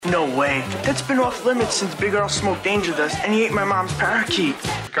way. That's been off limits since Big Earl smoked Danger Dust, and he ate my mom's parakeet.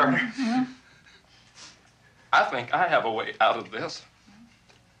 Carter, I think I have a way out of this.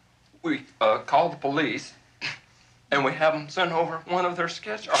 We call the police, and we have them send over one of their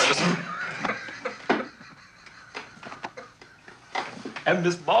sketch artists. And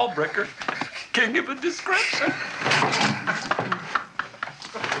Miss Ballbreaker can give a description.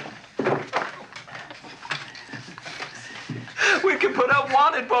 We can put up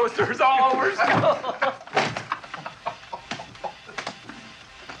wanted posters all over school.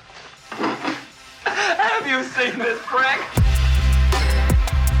 Have you seen this, Frank?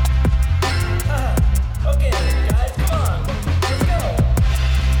 Okay, guys, come on. Let's go.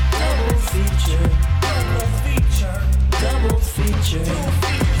 Double feature. Double feature. Double feature. 2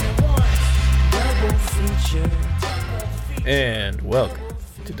 features at once. Double feature. And welcome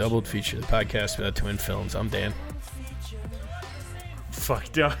to Doubled Feature, the podcast about twin films. I'm Dan.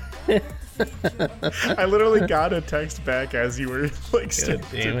 Fuck, John. I literally got a text back as you were like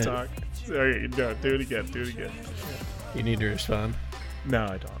to talk. Sorry, no, do it again. You need to respond. No,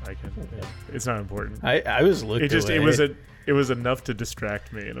 I don't. I can't. It's not important. I was looked away. It was enough to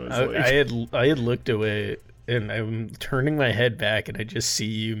distract me, and it was I had looked away, and I'm turning my head back, and I just see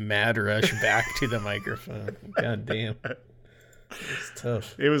you mad rush back to the microphone. God damn. It's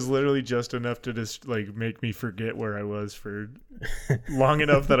tough. It was literally just enough to just like make me forget where I was for long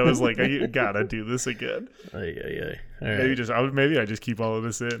enough that I was like, I gotta do this again. All right. Maybe I just keep all of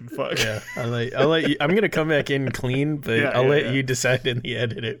this in. Fuck. Yeah, I'll let you. I'm gonna come back in clean, but I'll let you decide in the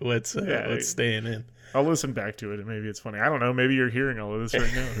edit what's staying in. I'll listen back to it and maybe it's funny. I don't know. Maybe you're hearing all of this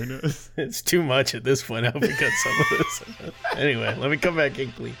right now. Who knows? It's too much at this point. I hope we cut some of this. Anyway, let me come back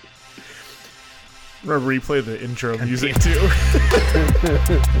in clean. I'm gonna replay the intro music too.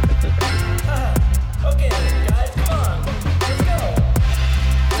 Okay, guys, come on. Let's go.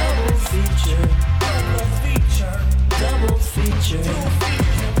 Double feature. Double feature. Double feature. 2 features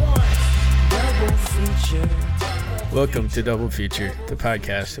at once. Double feature. Welcome to Double Feature, the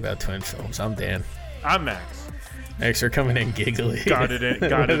podcast about twin films. I'm Dan. I'm Max. Thanks for coming in giggly. Got it in.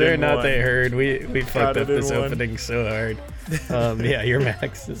 Whether or not one. they heard, we fucked up this one. opening so hard. Yeah, you're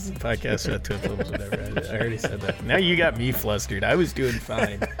Max. This is a podcast about twin films, whatever. I already said that. Now you got me flustered. I was doing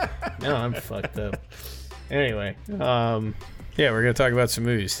fine. Now I'm fucked up. Anyway, yeah, we're gonna talk about some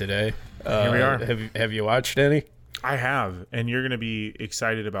movies today. Here we are. Have you watched any? I have, and you're gonna be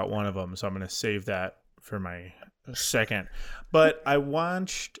excited about one of them, so I'm gonna save that for my second. But I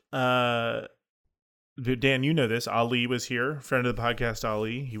watched. Dan, you know this. Ali was here, friend of the podcast.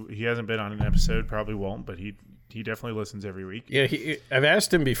 Ali, he hasn't been on an episode, probably won't, but he definitely listens every week. Yeah, I've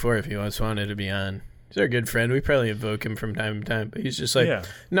asked him before if he wanted to be on. He's our good friend. We probably invoke him from time to time, but he's just like,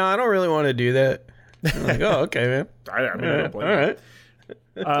 no, I don't really want to do that. I'm like, oh, okay, man. I don't blame all right.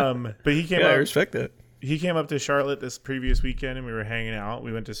 But he came. I respect that. He came up to Charlotte this previous weekend, and we were hanging out.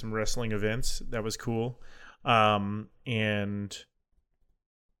 We went to some wrestling events. That was cool.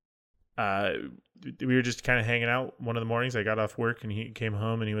 We were just kind of hanging out one of the mornings. I got off work and he came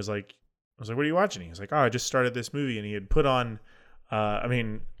home and he was like, I was like, what are you watching? He was like, oh, I just started this movie. And he had put on,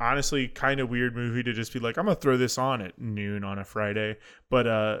 honestly, kind of weird movie to just be like, I'm going to throw this on at noon on a Friday.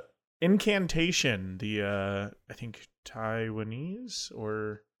 But Incantation, the, I think Taiwanese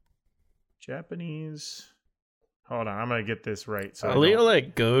or Japanese. Hold on, I'm going to get this right. So Aaliyah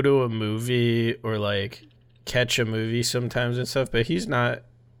like go to a movie or like catch a movie sometimes and stuff, but he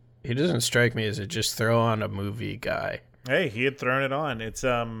doesn't strike me as a just throw on a movie guy. Hey, he had thrown it on. It's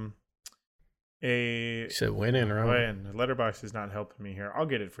He said win and run. The letterbox is not helping me here. I'll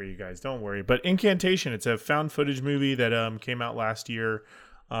get it for you guys. Don't worry. But Incantation, it's a found footage movie that came out last year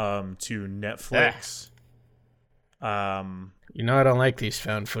to Netflix. You know I don't like these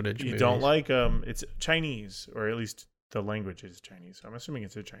found footage movies. You don't like it's Chinese, or at least the language is Chinese. So I'm assuming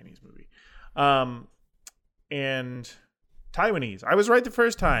it's a Chinese movie. And Taiwanese. I was right the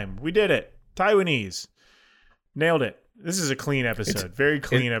first time. We did it. Taiwanese. Nailed it. This is a clean episode. Very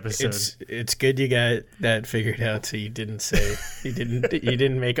clean episode. It's good you got that figured out, so you didn't say you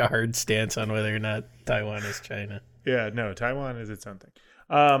didn't make a hard stance on whether or not Taiwan is China. Yeah, no, Taiwan is its own thing.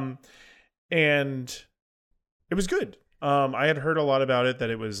 And it was good. I had heard a lot about it, that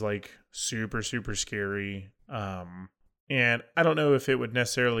it was like super, super scary. And I don't know if it would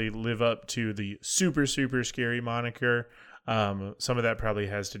necessarily live up to the super, super scary moniker. Some of that probably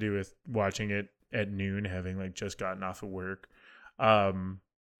has to do with watching it at noon, having like just gotten off of work.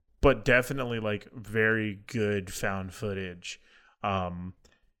 But definitely like very good found footage.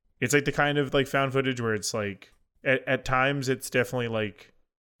 It's like the kind of like found footage where it's like at times it's definitely like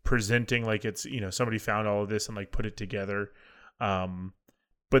presenting like it's, you know, somebody found all of this and like put it together.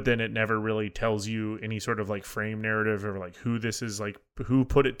 but then it never really tells you any sort of like frame narrative or like who this is, like who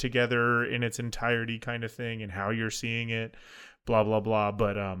put it together in its entirety kind of thing and how you're seeing it, blah, blah, blah.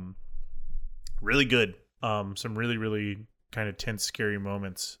 But really good. Some really, really kind of tense, scary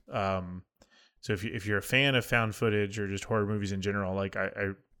moments. So if you're a fan of found footage or just horror movies in general, like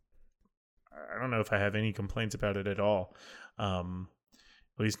I don't know if I have any complaints about it at all. At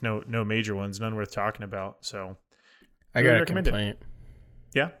least no major ones, none worth talking about. So I got a complaint.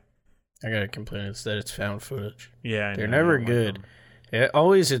 Yeah, I got a complaint. It's that it's found footage. Yeah, they're never good.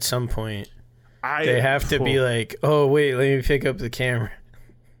 Always at some point they have to be like, oh wait, let me pick up the camera.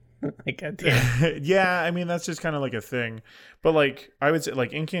 Like, goddamn. Yeah, I mean that's just kind of like a thing. But like I would say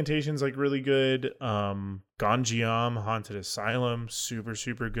like Incantation's like really good. Gonjiam, Haunted Asylum, super,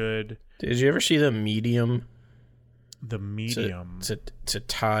 super good. Did you ever see The Medium? The Medium. It's a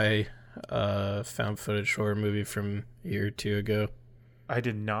Thai found footage horror movie from a year or two ago. I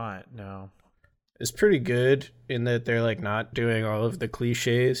did not, no. It's pretty good in that they're like not doing all of the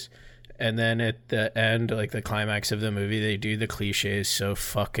cliches. And then at the end, like the climax of the movie, they do the cliches so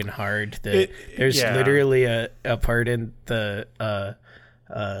fucking hard that there's literally a part in the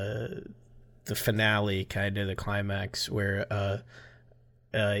finale, kind of the climax, where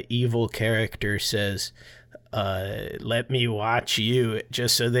a evil character says, let me watch you,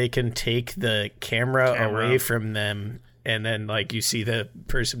 just so they can take the camera away from them. And then, like, you see the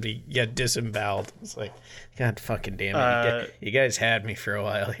person get disemboweled. It's like, God fucking damn it. You guys had me for a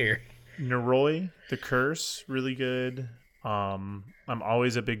while here. Noroi, The Curse, really good. I'm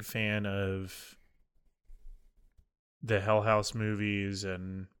always a big fan of the Hell House movies,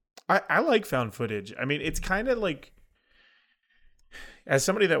 and I like found footage. I mean, it's kind of like, as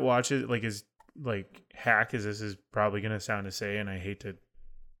somebody that watches, like, is like hack as this is probably going to sound to say, and I hate to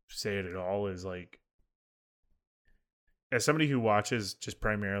say it at all, is like, as somebody who watches just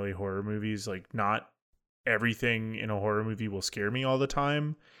primarily horror movies, like not everything in a horror movie will scare me all the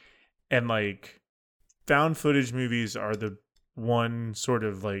time. And like found footage movies are the one sort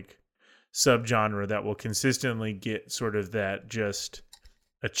of like subgenre that will consistently get sort of that just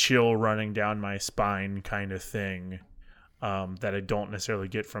a chill running down my spine kind of thing, that I don't necessarily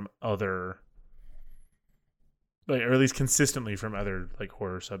get from other, like, or at least consistently from other like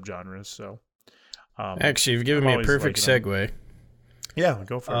horror subgenres. So actually, you've given me a perfect segue. Yeah,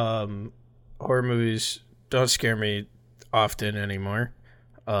 go for it. Horror movies don't scare me often anymore.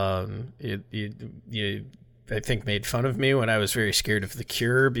 You I think made fun of me when I was very scared of The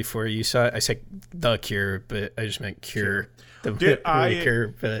Cure before you saw it. I said The Cure, but I just meant Cure.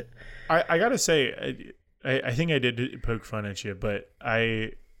 Cure, but I gotta say, I think I did poke fun at you, but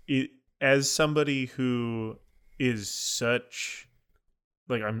as somebody who is such,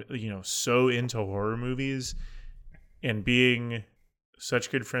 like, I'm, so into horror movies, and being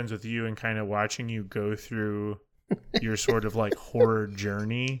such good friends with you and kind of watching you go through your sort of like horror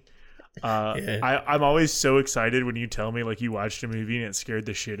journey. I'm always so excited when you tell me like you watched a movie and it scared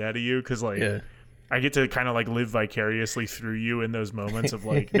the shit out of you, because like I get to kind of like live vicariously through you in those moments of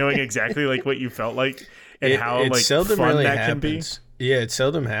like knowing exactly like what you felt like and how like seldom fun really that happens. can be. Yeah, it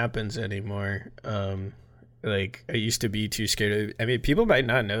seldom happens anymore. Like I used to be too scared. I mean, people might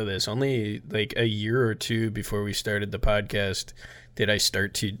not know this. Only like a year or two before we started the podcast did I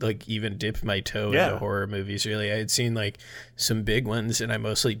start to like even dip my toe into horror movies. Really, I had seen like some big ones, and I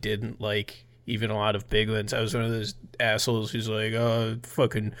mostly didn't like even a lot of big ones. I was one of those assholes who's like, "Oh, I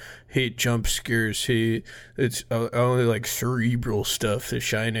fucking hate jump scares. Hey, it's I only like cerebral stuff. The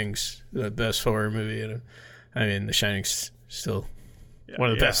Shining's the best horror movie." And I mean, The Shining's still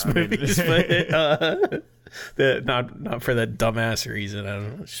one of the best movies, but not for that dumbass reason. I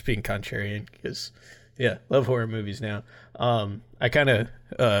don't know, just being contrarian, because love horror movies now. I kind of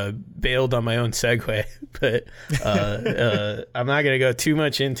bailed on my own segue, but I'm not gonna go too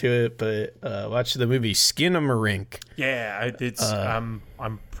much into it. But watch the movie Skinamarink. Yeah, it's I'm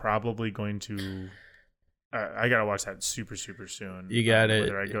probably going to. I gotta watch that super soon. You got it.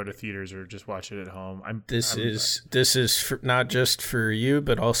 Whether I go to theaters or just watch it at home. This is not just for you,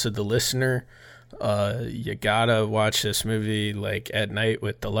 but also the listener. You gotta watch this movie like at night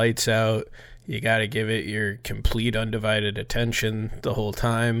with the lights out. You gotta give it your complete undivided attention the whole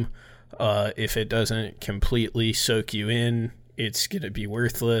time. If it doesn't completely soak you in, it's gonna be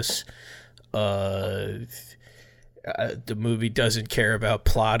worthless. The movie doesn't care about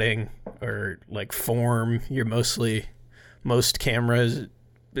plotting or like form. Most cameras,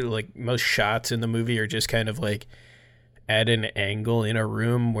 like most shots in the movie are just kind of like at an angle in a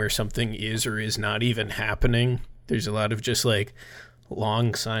room where something is or is not even happening. There's a lot of just like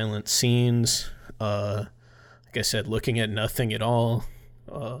long silent scenes. Like I said, looking at nothing at all.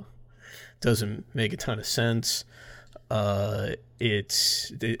 Doesn't make a ton of sense. The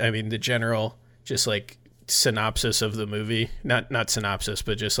general just like synopsis of the movie, not synopsis,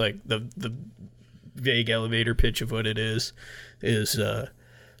 but just like the vague elevator pitch of what it is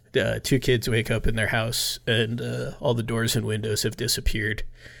two kids wake up in their house and all the doors and windows have disappeared.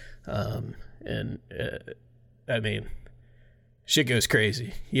 Shit goes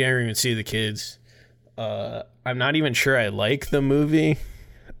crazy. You never even see the kids. I'm not even sure I like the movie,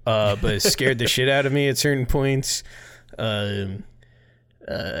 but it scared the shit out of me at certain points.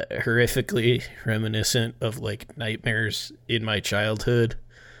 Horrifically reminiscent of like nightmares in my childhood.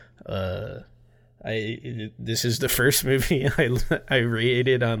 This is the first movie I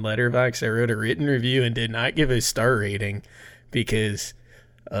rated on Letterboxd. I wrote a written review and did not give a star rating because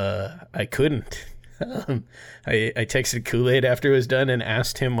I couldn't. I texted Kool-Aid after it was done and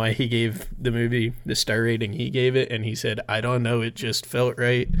asked him why he gave the movie the star rating he gave it, and he said, I don't know, it just felt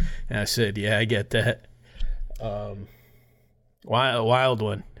right. And I said, yeah, I get that. Wild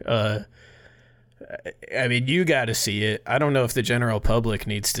one. You got to see it. I don't know if the general public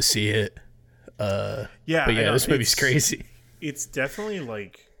needs to see it. This movie's crazy. It's definitely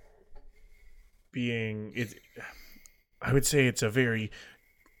like I would say it's a very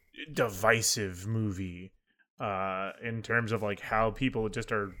divisive movie in terms of like how people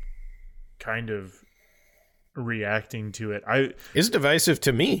just are kind of reacting to it. It's divisive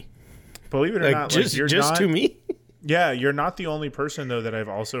to me. Believe it or not, just not, to me. Yeah, you're not the only person though that I've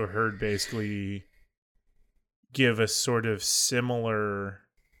also heard basically give a sort of similar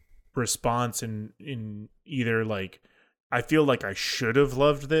response in either like, I feel like I should have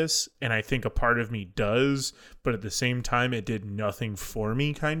loved this, and I think a part of me does, but at the same time, it did nothing for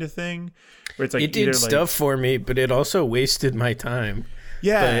me, kind of thing. Where it's like it did stuff for me, but it also wasted my time.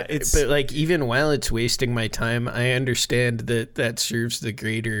 Yeah, but like even while it's wasting my time, I understand that serves the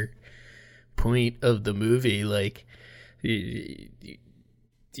greater point of the movie. Like you're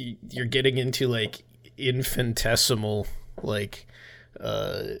getting into like infinitesimal like.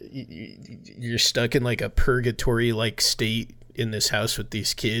 You're stuck in like a purgatory like state in this house with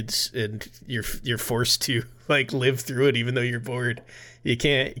these kids, and you're forced to like live through it even though you're bored. You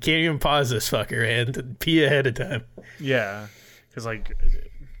can't even pause this fucker and pee ahead of time. Yeah, because like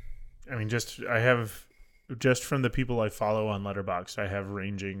I have from the people I follow on Letterboxd, I have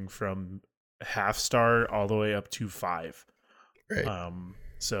ranging from 0.5 star all the way up to 5. Right.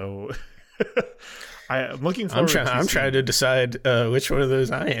 So I'm looking forward. I'm trying to decide which one of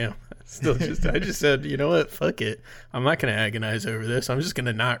those I am. I just said, you know what? Fuck it. I'm not going to agonize over this. I'm just going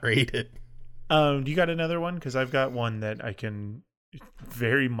to not rate it. You got another one? Because I've got one that I can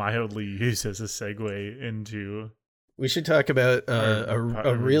very mildly use as a segue into. We should talk about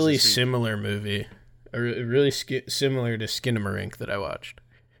a really similar movie, really similar to Skinamarink that I watched.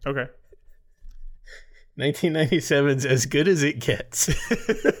 Okay. 1997's As Good as It Gets.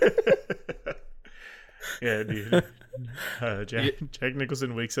 Yeah, dude. Jack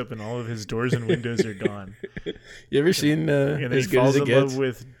Nicholson wakes up and all of his doors and windows are gone. You ever seen and As he Good falls as It in love Gets?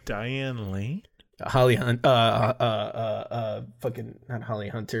 with Diane Lane? Holly Hunt. Fucking not Holly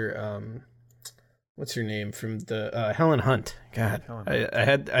Hunter. What's her name from the Helen Hunt? God, I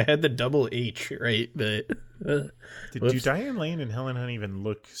had the double H right, but do Diane Lane and Helen Hunt even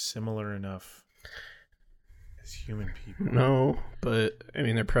look similar enough as human people? No, but I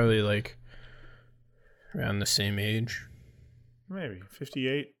mean they're probably like around the same age. Maybe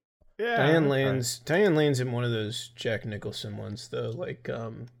 58. Yeah. Diane Lane's in one of those Jack Nicholson ones though. Like,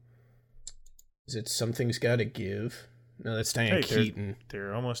 is it Something's Gotta Give? No, that's Diane Keaton.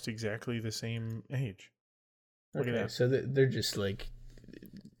 They're almost exactly the same age. Look at that. So they're just like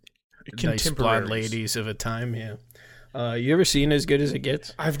nice contemporaries. blonde ladies of a time. Yeah. You ever seen As Good as It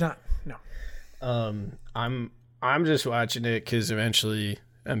Gets? I've not. No. I'm just watching it because eventually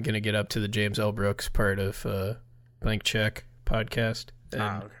I'm gonna get up to the James L. Brooks part of Blank Check podcast.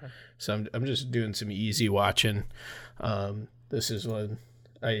 And okay. So I'm just doing some easy watching. This is one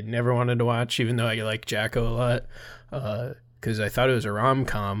I never wanted to watch, even though I like Jacko a lot, because I thought it was a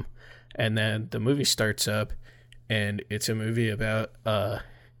rom-com, and then the movie starts up, and it's a movie about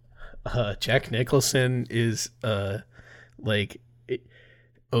Jack Nicholson is like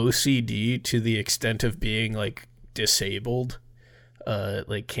OCD to the extent of being like disabled,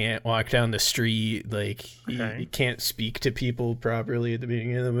 like can't walk down the street, like he can't speak to people properly at the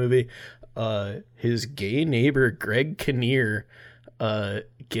beginning of the movie. His gay neighbor Greg Kinnear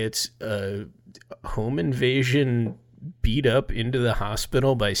gets a home invasion beat up into the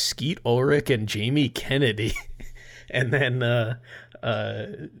hospital by Skeet Ulrich and Jamie Kennedy. And then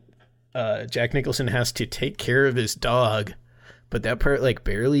Jack Nicholson has to take care of his dog but that part like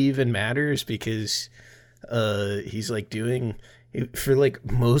barely even matters because he's like doing for like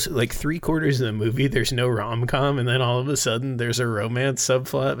most like 3/4 of the movie there's no rom-com, and then all of a sudden there's a romance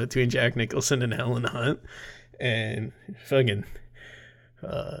subplot between Jack Nicholson and Helen Hunt, and fucking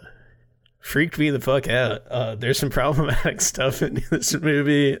freaked me the fuck out. There's some problematic stuff in this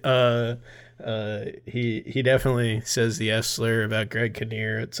movie. He definitely says the F slur about Greg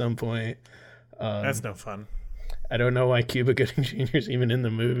Kinnear at some point. That's no fun. I don't know why Cuba Gooding Jr. is even in the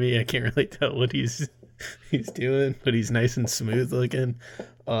movie. I can't really tell what he's doing, but he's nice and smooth looking.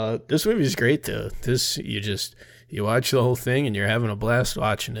 This movie's great though. You watch the whole thing and you're having a blast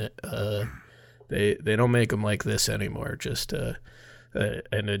watching it. They don't make them like this anymore. Just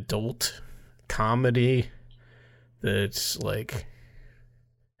an adult comedy that's like,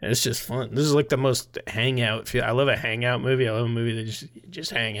 it's just fun. This is like the most hangout feel. I love a hangout movie. I love a movie that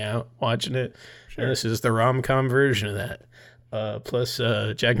just hang out watching it. Sure. And this is the rom-com version of that. Plus,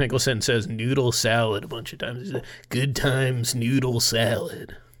 Jack Nicholson says noodle salad a bunch of times. He says, good times noodle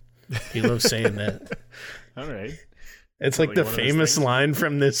salad. He loves saying that. All right. It's like the famous line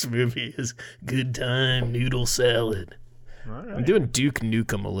from this movie is good time noodle salad. All right. I'm doing Duke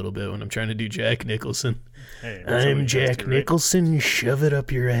Nukem a little bit when I'm trying to do Jack Nicholson. Hey, I'm Jack Nicholson, shove it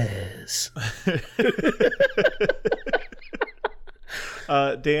up your ass.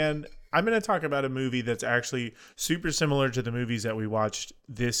 Dan, I'm going to talk about a movie that's actually super similar to the movies that we watched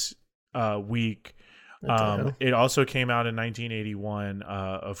this week. It also came out in 1981.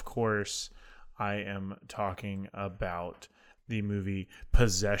 Of course, I am talking about the movie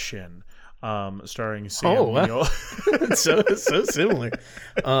Possession, starring Sam Neill. so similar.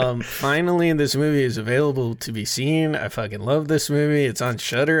 Finally, this movie is available to be seen. I fucking love this movie. It's on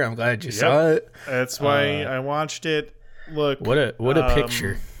Shudder. I'm glad you saw it. That's why I watched it. Look, what a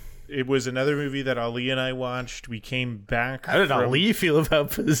picture. It was another movie that Ali and I watched. We came back. How did Ali feel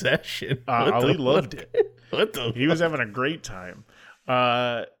about Possession? Ali loved it. What the? He was having a great time.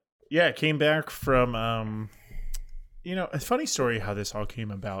 Came back from. A funny story how this all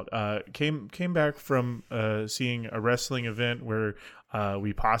came about. Came back from seeing a wrestling event where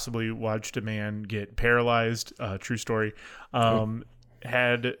we possibly watched a man get paralyzed. True story.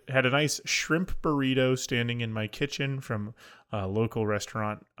 Had a nice shrimp burrito standing in my kitchen from a local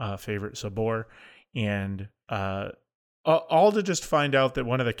restaurant favorite, Sabor, and all to just find out that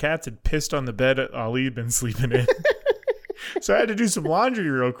one of the cats had pissed on the bed Ali had been sleeping in. So I had to do some laundry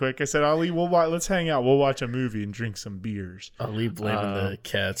real quick. I said, Ali, let's hang out. We'll watch a movie and drink some beers. Ali blaming the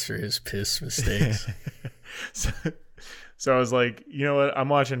cats for his piss mistakes. So I was like, you know what? I'm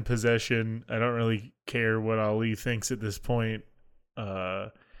watching Possession. I don't really care what Ali thinks at this point. We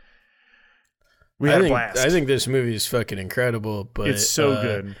had a blast. I think this movie is fucking incredible, but it's so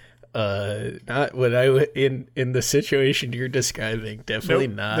good. Not what I would in the situation you're describing. Definitely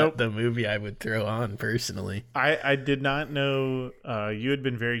not the movie I would throw on personally. I did not know you had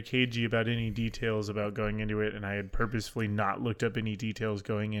been very cagey about any details about going into it, and I had purposefully not looked up any details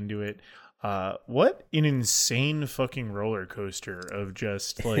going into it. What an insane fucking roller coaster of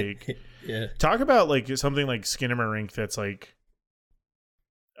just like talk about like something like Skinamarink that's like.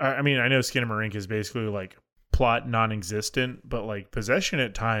 I mean, I know Skinamarink is basically like plot non-existent, but like Possession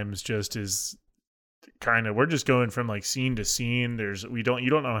at times just is kind of, we're just going from like scene to scene. You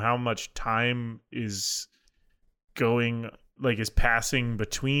don't know how much time is going, like is passing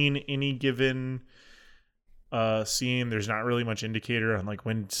between any given scene. There's not really much indicator on like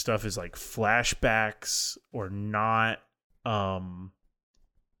when stuff is like flashbacks or not.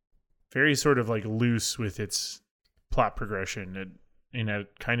 Very sort of like loose with its plot progression in a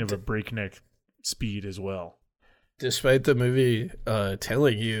kind of a breakneck speed as well. Despite the movie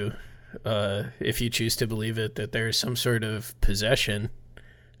telling you, if you choose to believe it, that there's some sort of possession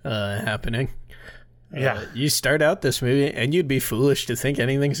happening. You start out this movie and you'd be foolish to think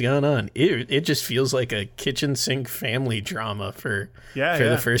anything's going on. It just feels like a kitchen sink family drama for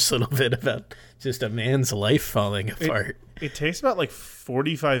the first little bit about just a man's life falling apart. It takes about like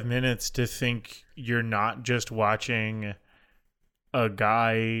 45 minutes to think you're not just watching a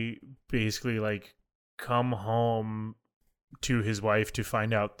guy basically like come home to his wife to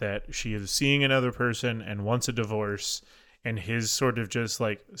find out that she is seeing another person and wants a divorce, and his sort of just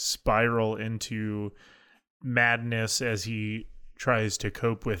like spiral into madness as he tries to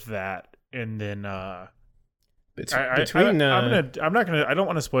cope with that. And then I don't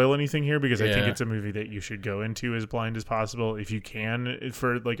want to spoil anything here because I think it's a movie that you should go into as blind as possible if you can,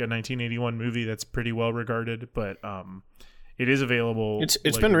 for like a 1981 movie that's pretty well regarded, but it is available.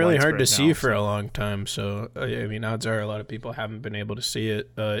 It's been really hard to see for a long time, so I mean, odds are a lot of people haven't been able to see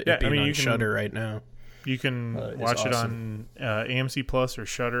it. Being on Shudder right now. You can is watch it awesome. on AMC Plus or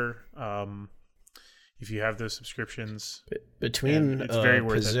Shudder. If you have those subscriptions, Between And it's very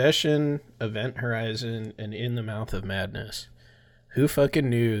worth it. Possession, Event Horizon, and In the Mouth of Madness, who fucking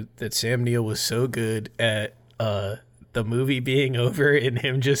knew that Sam Neill was so good at the movie being over and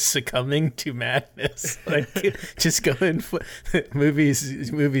him just succumbing to madness? Like, just going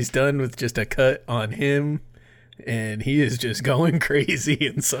movies done with just a cut on him, and he is just going crazy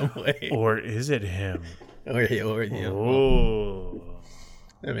in some way. or is it him? Or yeah. Oh.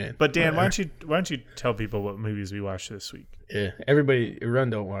 I mean, But Dan, why don't you tell people what movies we watched this week? yeah, everybody run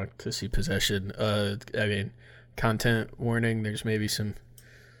don't want to see Possession. I mean, content warning. There's maybe some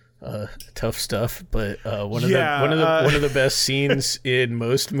tough stuff, but one of the best scenes in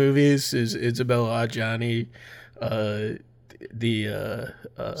most movies is Isabella Adjani, the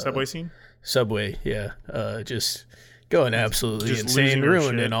Subway scene? subway. Yeah, just going absolutely Just insane, losing her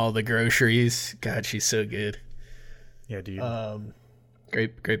ruining shit. all the groceries. God, she's so good. Yeah, dude.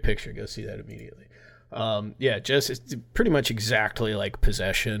 Great picture. Go see that immediately. Yeah, just it's pretty much exactly like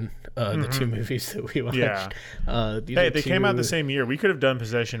Possession, the two movies that we watched. Yeah. These Hey, are they came out the two- same year. We could have done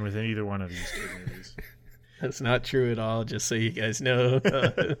Possession with either one of these two movies. That's not true at all. Just so you guys know,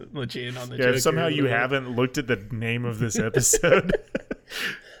 let you in on the Yeah, joke if somehow here a you little bit. haven't looked at the name of this episode.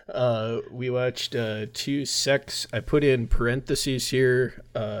 We watched two sex. I put in parentheses here,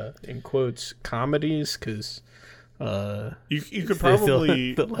 in quotes, comedies, because you could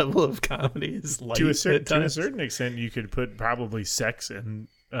probably the level of comedy is light to a at times. certain extent you could put probably sex in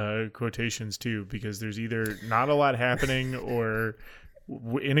quotations too, because there's either not a lot happening or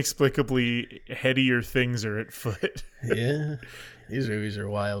inexplicably headier things are at foot. Yeah, these movies are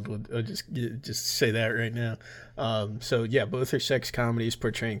wild. I'll just say that right now. So yeah, both are sex comedies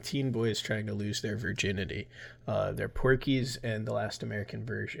portraying teen boys trying to lose their virginity. They're Porky's and The Last American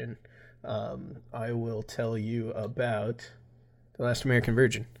Virgin. I will tell you about The Last American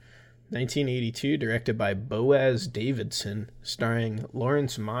Virgin. 1982, directed by Boaz Davidson, starring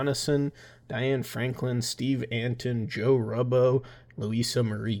Lawrence Monason, Diane Franklin, Steve Anton, Joe Rubbo, Louisa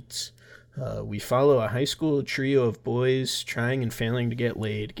Moritz. We follow a high school trio of boys trying and failing to get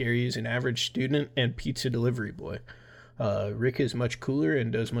laid. Gary is an average student and pizza delivery boy. Rick is much cooler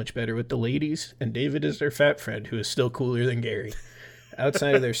and does much better with the ladies, and David is their fat friend who is still cooler than Gary.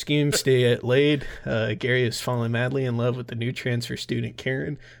 Outside of their scheme to get laid, Gary has fallen madly in love with the new transfer student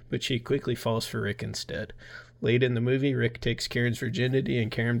Karen, but she quickly falls for Rick instead. Late in the movie, Rick takes Karen's virginity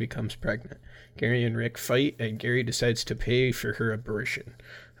and Karen becomes pregnant. Gary and Rick fight, and Gary decides to pay for her abortion.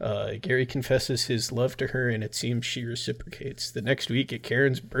 Gary confesses his love to her, and it seems she reciprocates. The next week at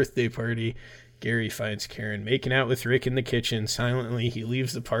Karen's birthday party, Gary finds Karen making out with Rick in the kitchen. Silently, he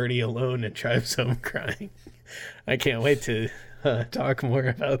leaves the party alone and drives home crying. I can't wait to talk more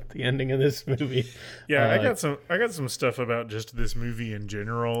about the ending of this movie. Yeah, I got some stuff about just this movie in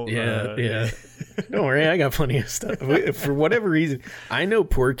general. Yeah. Don't worry, I got plenty of stuff. For whatever reason, I know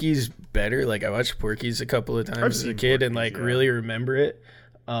Porky's better. Like, I watched Porky's a couple of times as a seen kid and Porky's, like yeah. really remember it.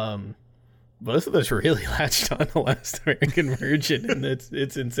 Both of us really latched on The Last American Virgin, and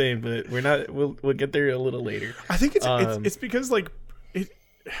it's insane. But we'll get there a little later. I think it's because like it.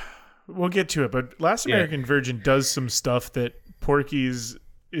 We'll get to it, but Last American Virgin does some stuff that Porky's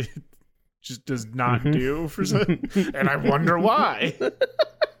just does not do for some, and I wonder why.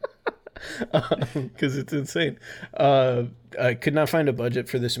 Because it's insane. I could not find a budget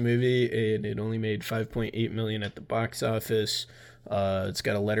for this movie, and it only made $5.8 million at the box office. It's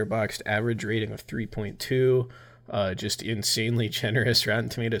got a letterboxd average rating of 3.2. Just insanely generous. Rotten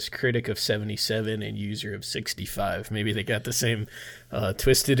Tomatoes critic of 77 and user of 65. Maybe they got the same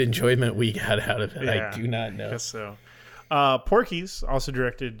twisted enjoyment we got out of it. Yeah, I do not know. I guess so. Porky's also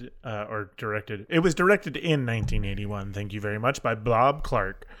directed. It was directed in 1981. Thank you very much, by Bob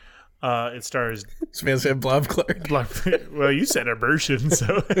Clark. It stars. This man said Bob Clark. Well, you said immersion,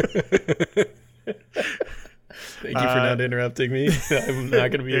 so. Thank you for not interrupting me. I'm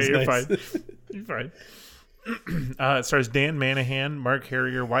not going to be as you're nice. fine. You're fine. It stars Dan Manahan, Mark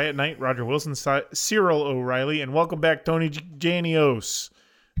Harrier, Wyatt Knight, Roger Wilson, Cyril O'Reilly, and welcome back, Tony Janios.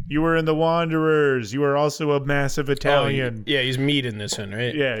 You were in The Wanderers. You are also a massive Italian. Yeah, he's meat in this one,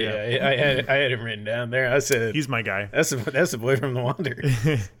 right? Yeah. I had him written down there. I said He's my guy. that's the boy from The Wanderer.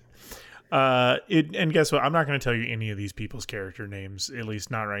 And guess what? I'm not going to tell you any of these people's character names, at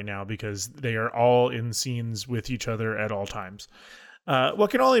least not right now, because they are all in scenes with each other at all times. What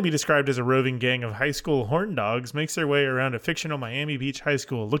can only be described as a roving gang of high school horn dogs makes their way around a fictional Miami Beach high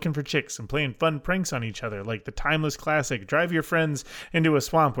school looking for chicks and playing fun pranks on each other, like the timeless classic drive your friends into a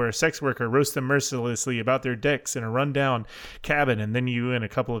swamp where a sex worker roasts them mercilessly about their dicks in a rundown cabin, and then you and a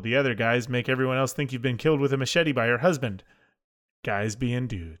couple of the other guys make everyone else think you've been killed with a machete by your husband. Guys being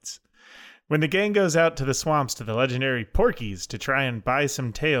dudes. When the gang goes out to the swamps to the legendary Porky's to try and buy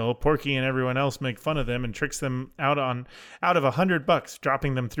some tail, Porky and everyone else make fun of them and tricks them out of $100,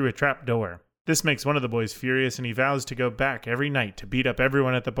 dropping them through a trap door. This makes one of the boys furious, and he vows to go back every night to beat up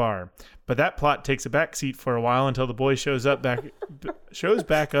everyone at the bar. But that plot takes a backseat for a while until the boy shows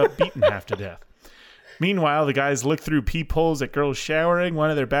back up beaten half to death. Meanwhile, the guys look through peepholes at girls showering. One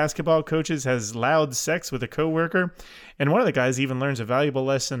of their basketball coaches has loud sex with a coworker, and one of the guys even learns a valuable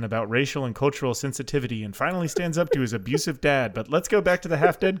lesson about racial and cultural sensitivity and finally stands up to his abusive dad. But let's go back to the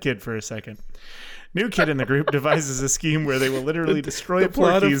half-dead kid for a second. New kid in the group devises a scheme where they will literally destroy The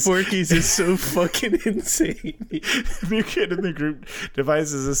plot of Porky's. Porky's is so fucking insane. New kid in the group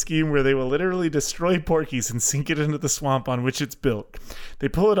devises a scheme where they will literally destroy Porky's and sink it into the swamp on which it's built. They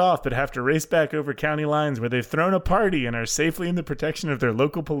pull it off, but have to race back over county lines where they've thrown a party and are safely in the protection of their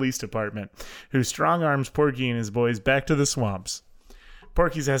local police department, who strong arms Porky and his boys back to the swamps.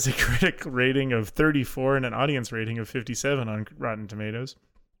 Porky's has a critic rating of 34 and an audience rating of 57 on Rotten Tomatoes.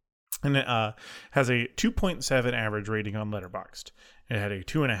 And it has a 2.7 average rating on Letterboxd. It had a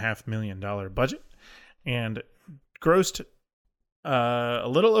 $2.5 million budget and grossed a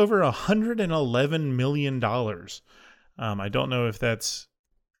little over $111 million. I don't know if that's...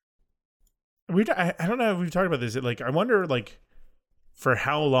 I don't know if we've talked about this. I wonder, for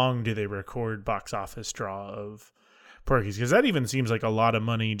how long do they record box office draw of Porky's? Because that even seems like a lot of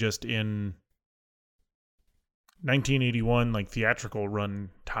money just in 1981 theatrical run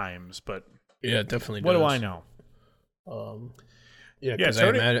times, but Yeah, it definitely what does. do I know? Yeah, because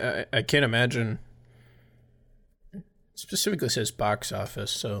I can't imagine. It specifically says box office,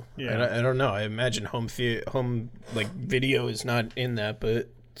 so Yeah. I don't know. I imagine home video is not in that, but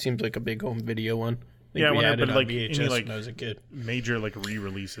it seems like a big home video one. Yeah, I we wonder, had it but on VHS any when I was a kid. major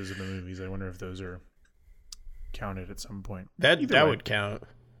re-releases of the movies, I wonder if those are counted at some point. That Either way. would count.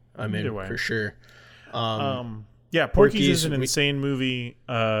 I mean, Either way. for sure. Yeah, Porky's is an we- insane movie.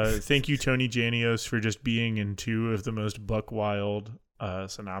 Thank you, Tony Janios, for just being in two of the most buck wild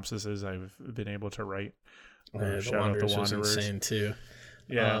synopsises I've been able to write. The Shout out Wanderers the was Wanderers. insane too.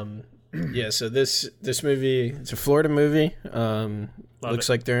 Yeah, Yeah, so this movie, it's a Florida movie. Looks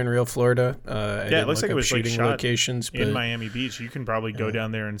like they're in real Florida. it looks like it was shooting shot locations, but in Miami Beach. You can probably go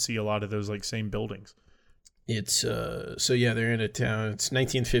down there and see a lot of those same buildings. it's they're in a town. It's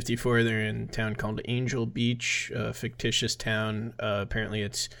 1954. They're in a town called Angel Beach, a fictitious town. Apparently,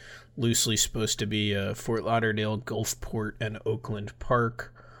 it's loosely supposed to be Fort Lauderdale, Gulfport, and Oakland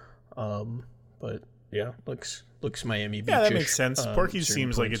Park. But yeah, looks Miami Beach. Yeah, that makes sense. Porky's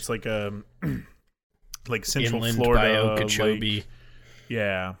seems like it's like a Central inland Florida, by Okeechobee.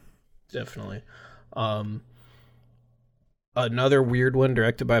 Yeah. Definitely. Another weird one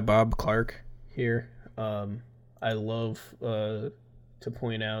directed by Bob Clark here. I love to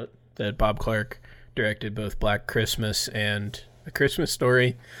point out that Bob Clark directed both Black Christmas and A Christmas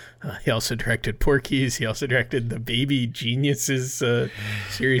Story. He also directed Porky's. He also directed the Baby Geniuses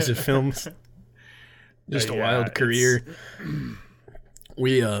series of films. Just a wild career.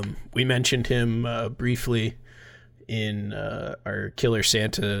 We mentioned him briefly in our Killer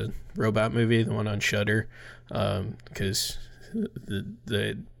Santa robot movie, the one on Shudder, because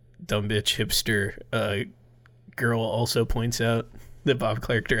the dumb bitch hipster girl also points out that Bob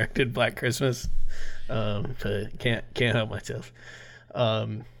Clark directed Black Christmas, but can't help myself.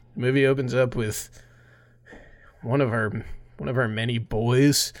 Movie opens up with one of our many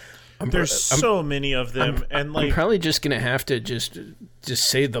boys. There's so many of them, and I'm probably just gonna have to just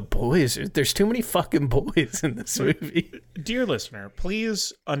say the boys. There's too many fucking boys in this movie. dear listener,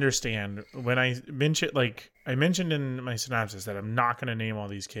 please understand when I mentioned in my synopsis that I'm not going to name all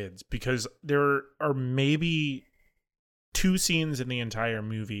these kids because there are maybe 2 scenes in the entire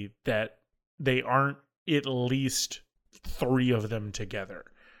movie that they aren't at least 3 of them together.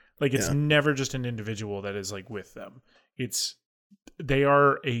 It's never just an individual that is with them. They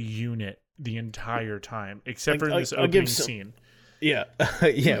are a unit the entire time, except for in this opening scene. Yeah,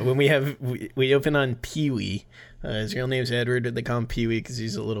 yeah. When we open on Pee-wee, his real name's Edward, but they call him Pee-wee because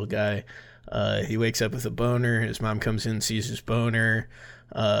he's a little guy. He wakes up with a boner. His mom comes in, sees his boner.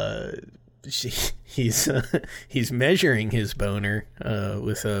 he's measuring his boner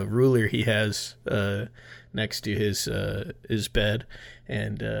with a ruler he has next to his bed,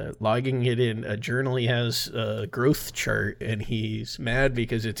 and logging it in a journal. He has a growth chart, and he's mad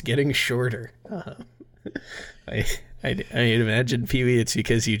because it's getting shorter. I imagine, Pee-wee, it's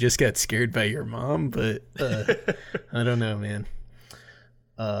because you just got scared by your mom, but I don't know, man.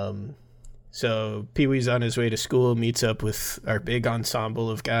 So Pee-wee's on his way to school, meets up with our big ensemble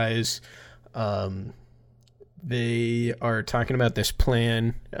of guys. They are talking about this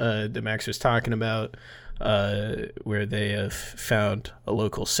plan that Max was talking about, where they have found a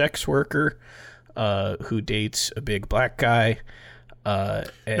local sex worker who dates a big black guy. No,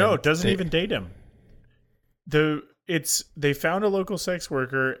 it doesn't even date him. They found a local sex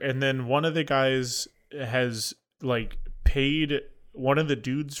worker, and then one of the guys has like paid one of the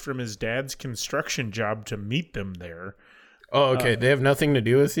dudes from his dad's construction job to meet them there. Oh, okay. They have nothing to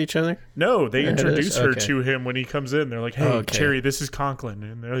do with each other? No, they introduce her Okay. to him when he comes in. They're like, "Hey, Okay. Cherry, this is Conklin,"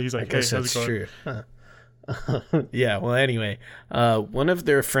 and he's like, "Hey, how's it going?" True. Huh. Yeah, well, anyway, one of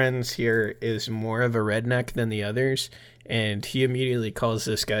their friends here is more of a redneck than the others, and he immediately calls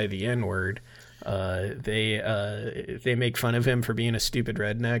this guy the N-word. They make fun of him for being a stupid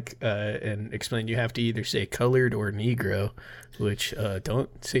redneck, and explain you have to either say colored or Negro, which don't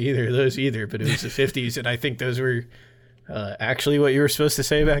say either of those either. But it was the 50s, and I think those were actually what you were supposed to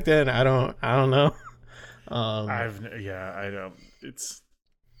say back then. I don't know. I don't.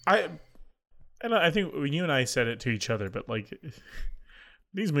 I think you and I said it to each other, but like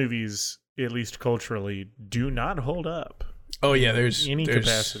these movies, at least culturally, do not hold up. Oh yeah, there's any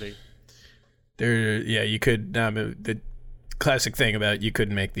capacity. You could the classic thing about you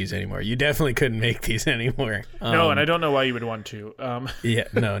couldn't make these anymore. You definitely couldn't make these anymore. No, and I don't know why you would want to. Yeah,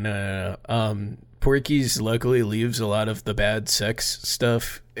 no. Porky's luckily leaves a lot of the bad sex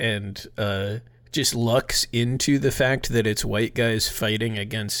stuff and just lucks into the fact that it's white guys fighting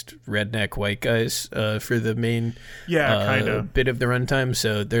against redneck white guys for the main kind of bit of the runtime.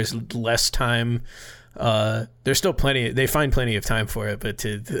 So there's less time. There's still plenty. They find plenty of time for it, but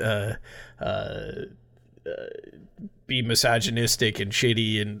to be misogynistic and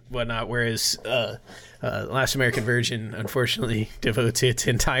shitty and whatnot. Whereas Last American Virgin, unfortunately, devotes its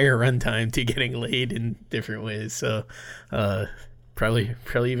entire runtime to getting laid in different ways. So probably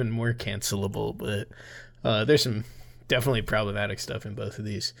even more cancelable. But there's some definitely problematic stuff in both of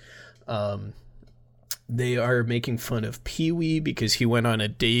these. They are making fun of Pee-wee because he went on a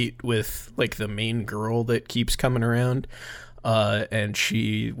date with like the main girl that keeps coming around. And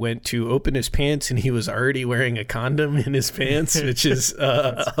she went to open his pants and he was already wearing a condom in his pants, which is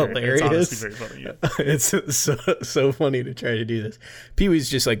hilarious. It's honestly very funny, yeah. It's so funny to try to do this. Pee-wee's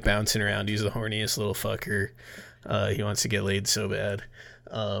just like bouncing around. He's the horniest little fucker. He wants to get laid so bad.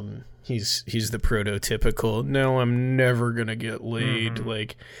 He's the prototypical, no, I'm never gonna get laid. Mm-hmm.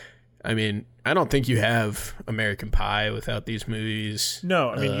 Like, I mean, I don't think you have American Pie without these movies. No,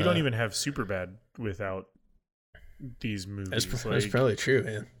 I mean, you don't even have Superbad without these movies. That's probably true,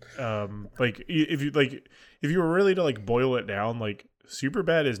 man. Like if you were really to like boil it down, like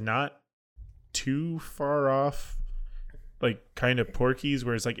Superbad is not too far off like kind of Porky's,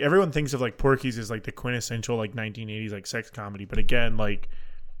 where it's like everyone thinks of like Porky's as like the quintessential like 1980s like sex comedy, but again, like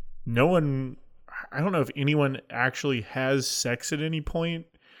no one, I don't know if anyone actually has sex at any point.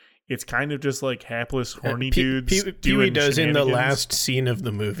 It's kind of just like hapless, horny dudes. Pee-wee does in the shenanigans. last scene of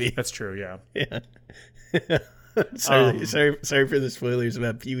the movie. That's true, yeah. Yeah. sorry for the spoilers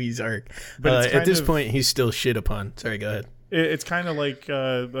about Pee-wee's arc. But it's at this kind of- point, he's still shit upon. Sorry, go ahead. It's kind of like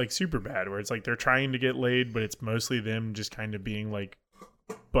Superbad, where it's like they're trying to get laid, but it's mostly them just kind of being like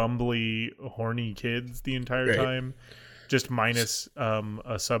bumbly, horny kids the entire Right. time. Just minus a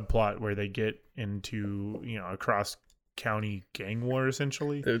subplot where they get into a cross county gang war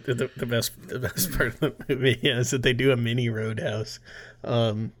essentially. The best part of the movie is that they do a mini Roadhouse.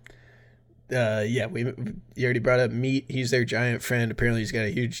 You already brought up Meat. He's their giant friend. Apparently, he's got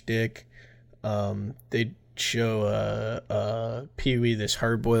a huge dick. They show Pee-wee this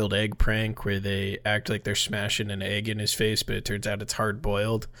hard-boiled egg prank where they act like they're smashing an egg in his face, but it turns out it's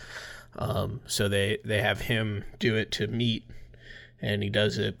hard-boiled. So they have him do it to Meat, and he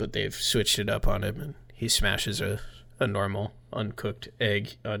does it, but they've switched it up on him, and he smashes a normal uncooked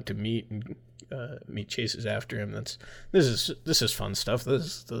egg onto Meat, and Meat chases after him. This is fun stuff.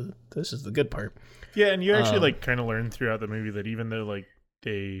 This is the good part. Yeah, and you actually like kind of learn throughout the movie that even though like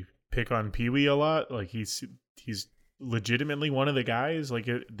they pick on Pee-wee a lot, like he's legitimately one of the guys. Like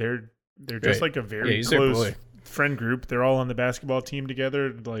they're just Right. like a very he's their close boy. friend group. They're all on the basketball team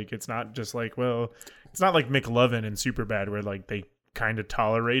together. Like it's not just like, well, it's not like McLovin and Superbad where like they kind of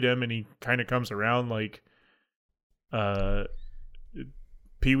tolerate him, and he kind of comes around like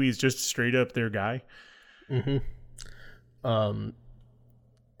Pee-wee's just straight up their guy. Mm-hmm.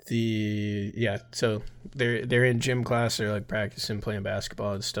 So they're in gym class. They're like practicing playing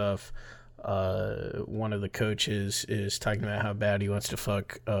basketball and stuff. One of the coaches is talking about how bad he wants to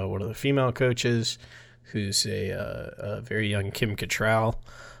fuck one of the female coaches, who's a very young Kim Cattrall.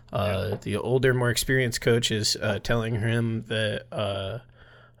 The older, more experienced coach is telling him that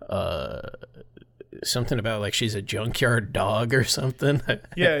something about like she's a junkyard dog or something.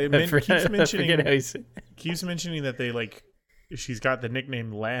 Yeah, keeps mentioning that they like she's got the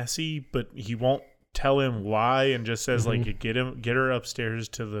nickname Lassie, but he won't tell him why, and just says like get her upstairs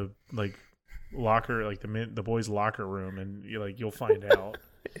to the like locker, like the boys' locker room, and you'll find out.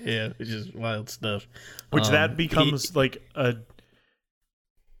 Yeah, which is wild stuff. Which that becomes like a.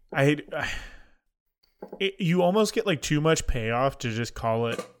 You almost get like too much payoff to just call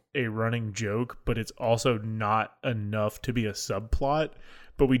it a running joke, but it's also not enough to be a subplot.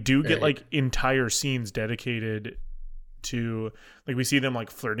 But we do get like entire scenes dedicated to, like, we see them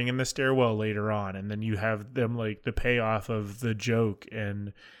like flirting in the stairwell later on, and then you have them like the payoff of the joke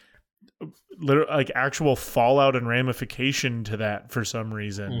and literally like actual fallout and ramification to that for some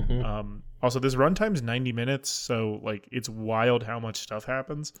reason. Also, this runtime's 90 minutes, so like it's wild how much stuff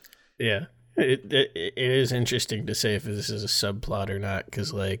happens. Yeah, it is interesting to say if this is a subplot or not,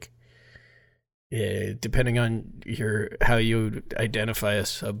 because like, depending on how you identify a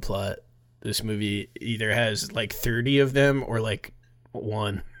subplot, this movie either has like 30 of them or like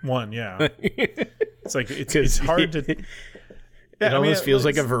one. Yeah. It's like it's hard to. It almost feels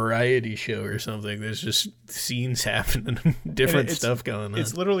like a variety show or something. There's just scenes happening, different stuff going on.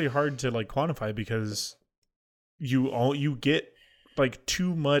 It's literally hard to like quantify because you get like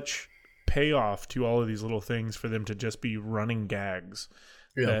too much payoff to all of these little things for them to just be running gags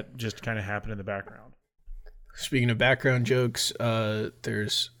that just kind of happen in the background. Speaking of background jokes,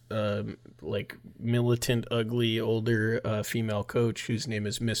 there's like militant, ugly, older female coach whose name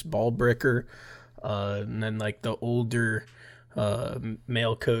is Miss Ballbricker, and then like the older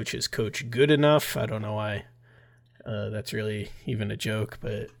male coach is Coach Goodenough. I don't know why that's really even a joke,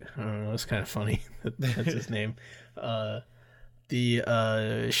 but I don't know, it's kind of funny. That's his name. The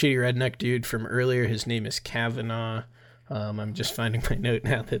shitty redneck dude from earlier, his name is Kavanaugh. I'm just finding my note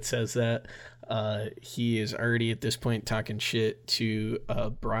now that says that. He is already at this point talking shit to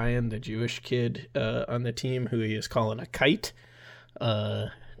Brian, the Jewish kid on the team, who he is calling a kite.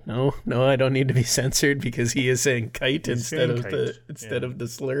 No, I don't need to be censored because he is saying kite instead of the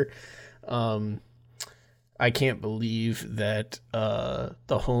slur. I can't believe that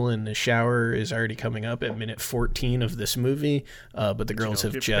the hole in the shower is already coming up at minute 14 of this movie, but the girls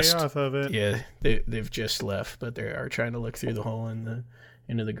have just payoff of it. Yeah, they've just left, but they are trying to look through the hole into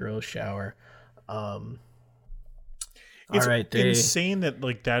the girls' shower. It's insane that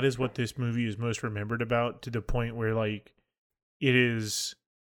like that is what this movie is most remembered about, to the point where like it is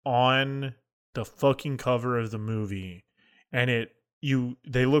on the fucking cover of the movie, and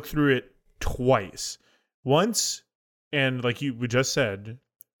they look through it twice. Once, and like we just said,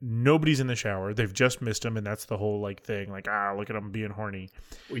 nobody's in the shower. They've just missed him, and that's the whole like thing. Like, look at him being horny.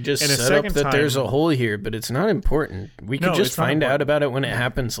 We just set up that there's a hole here, but it's not important. We could just find out about it when it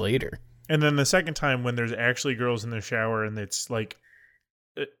happens later. And then the second time, when there's actually girls in the shower, and it's like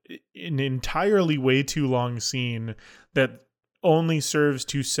an entirely way too long scene that only serves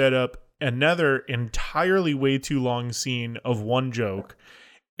to set up another entirely way too long scene of one joke,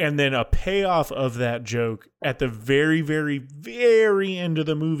 and then a payoff of that joke at the very, very, very end of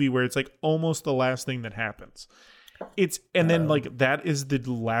the movie, where it's like almost the last thing that happens. Then like that is the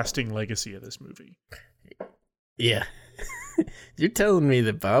lasting legacy of this movie. Yeah. You're telling me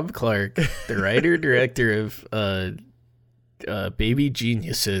that Bob Clark, the writer director of Baby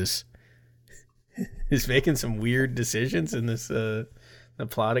Geniuses, is making some weird decisions in this the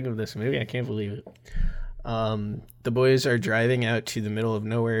plotting of this movie? I can't believe it. The boys are driving out to the middle of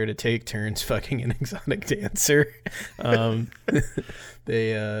nowhere to take turns fucking an exotic dancer.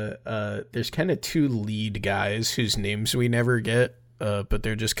 There's kind of two lead guys whose names we never get, but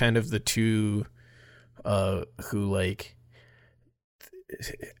they're just kind of the two who, like,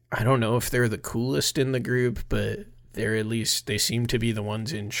 I don't know if they're the coolest in the group, but they seem to be the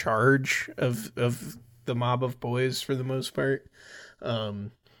ones in charge of the mob of boys for the most part.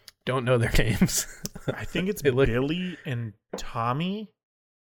 Don't know their names. I think it's Billy and Tommy.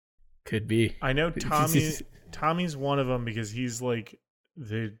 Could be. I know Tommy's one of them because he's like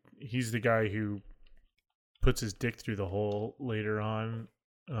he's the guy who puts his dick through the hole later on.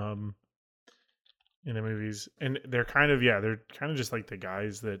 in the movies, and they're kind of just like the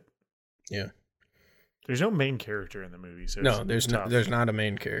guys that. Yeah. There's no main character in the movie, so No, it's tough. there's not a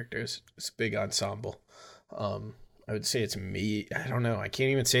main character. It's a big ensemble. I would say it's me. I don't know. I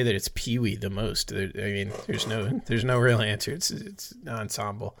can't even say that it's Pee-wee the most. There's no real answer. It's an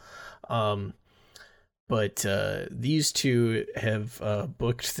ensemble. But these two have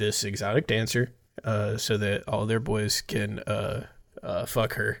booked this exotic dancer so that all their boys can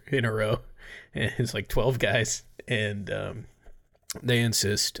fuck her in a row. And it's like 12 guys, and they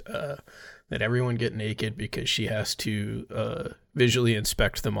insist that everyone get naked because she has to visually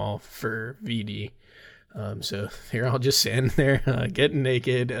inspect them all for VD. So they're all just standing there getting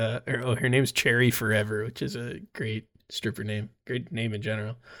naked. Her name's Cherry Forever, which is a great stripper name, great name in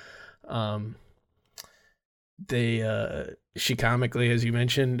general. She comically, as you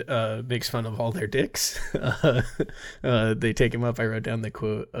mentioned, makes fun of all their dicks. They take him up. I wrote down the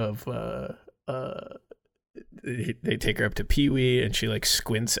quote of they take her up to Pee-wee, and she like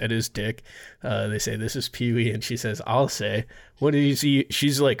squints at his dick. They say, "This is Pee-wee," and she says, "I'll say, what is he?"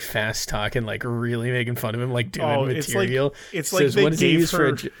 She's like fast talking, like really making fun of him, like doing material. It's like they gave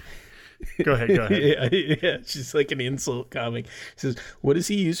her. Go ahead. Yeah. She's like an insult comic. She says, "What does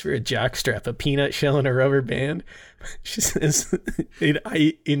he use for a jockstrap? A peanut shell and a rubber band?" She says,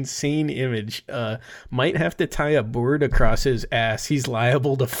 insane image. Might have to tie a board across his ass. He's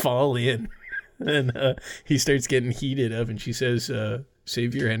liable to fall in. And he starts getting heated up, and she says,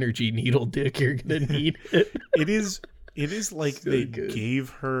 "Save your energy, needle dick. You're gonna need it." It is like so they gave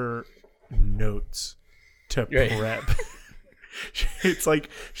her notes to prep. It's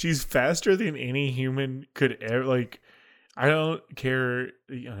like she's faster than any human could ever. Like, I don't care.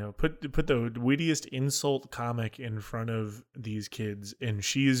 Put the wittiest insult comic in front of these kids, and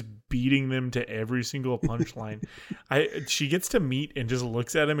she is beating them to every single punchline. She gets to meet and just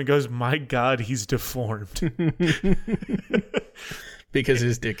looks at him and goes, "My God, he's deformed." Because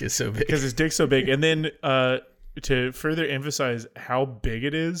his dick is so big. Because his dick's so big. And then to further emphasize how big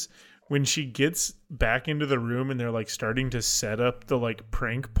it is, when she gets back into the room and they're like starting to set up the like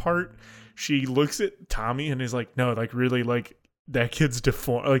prank part, she looks at Tommy and is like, "No, like really, like that kid's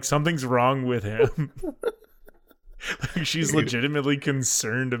deformed. Like something's wrong with him." Like she's legitimately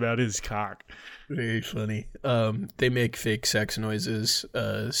concerned about his cock. Very funny. They make fake sex noises,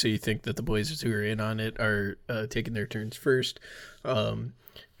 so you think that the boys who are in on it are taking their turns first.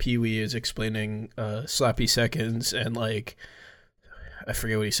 Pee-wee is explaining sloppy seconds and like, I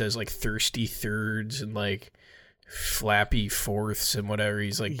forget what he says, like thirsty thirds and like flappy fourths and whatever.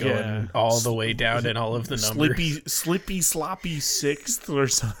 He's like going all the way down in all of the numbers. Slippy sloppy sixth or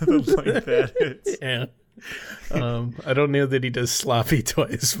something like that. Yeah. I don't know that he does sloppy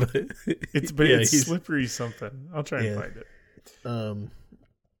twice, but it's slippery something. I'll try and find it.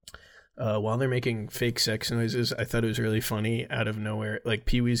 While they're making fake sex noises, I thought it was really funny out of nowhere. Like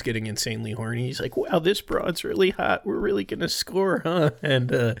Pee-wee's getting insanely horny. He's like, "Wow, this broad's really hot. We're really gonna score, huh?"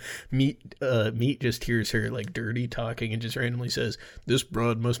 And Meat just hears her like dirty talking and just randomly says, "This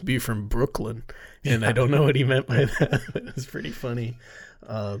broad must be from Brooklyn." And I don't know what he meant by that. It was pretty funny.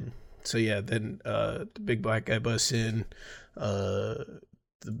 So yeah, then the big black guy busts in.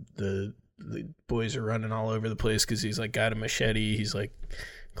 The boys are running all over the place because he's like got a machete. He's like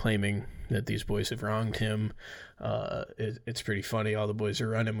claiming that these boys have wronged him. It's pretty funny. All the boys are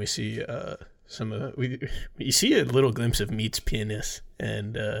running. We see we see a little glimpse of Meat's penis,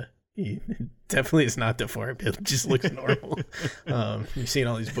 and he definitely is not deformed. It just looks normal. You're seeing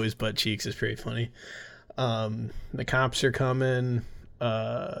all these boys' butt cheeks. Is pretty funny. The cops are coming.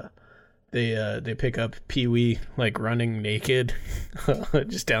 They pick up Pee-wee like running naked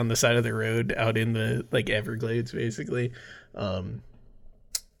just down the side of the road out in the like Everglades basically.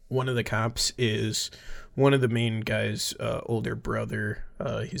 One of the cops is one of the main guy's older brother.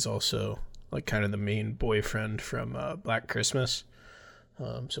 He's also like kind of the main boyfriend from Black Christmas.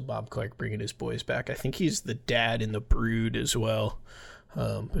 So Bob Clark bringing his boys back. I think he's the dad in The Brood as well.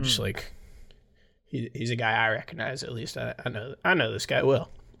 But just like he's a guy I recognize, at least. I know this guy well.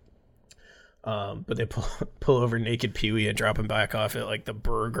 But they pull over naked Pee-wee and drop him back off at like the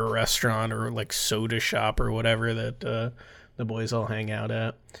burger restaurant or like soda shop or whatever that the boys all hang out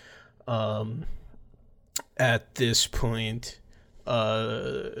at. At this point,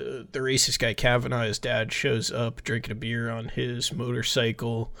 the racist guy Kavanaugh, his dad, shows up drinking a beer on his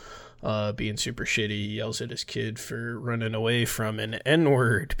motorcycle, being super shitty. He yells at his kid for running away from an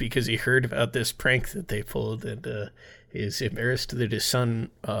N-word because he heard about this prank that they pulled, and is embarrassed that his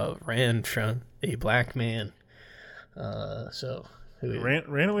son ran from a black man.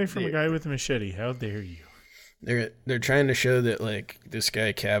 Ran away from a guy with a machete. How dare you? They're trying to show that like this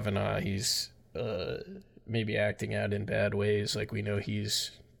guy Kavanaugh, he's maybe acting out in bad ways. Like, we know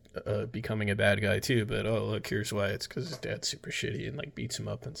he's becoming a bad guy too, but oh, look, here's why. It's because his dad's super shitty and like beats him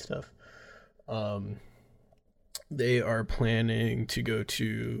up and stuff. They are planning to go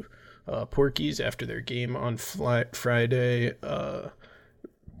to Porky's after their game on Friday.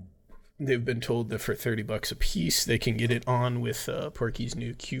 They've been told that for $30 a piece, they can get it on with Porky's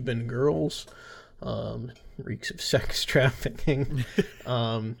new Cuban girls. Reeks of sex trafficking.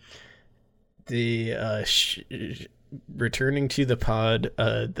 Returning to the pod,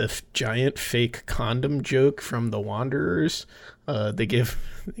 the giant fake condom joke from The Wanderers. They give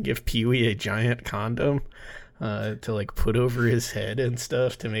Pee-wee a giant condom to like put over his head and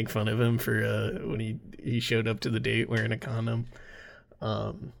stuff to make fun of him for when he showed up to the date wearing a condom.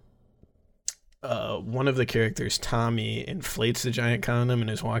 One of the characters, Tommy, inflates the giant condom and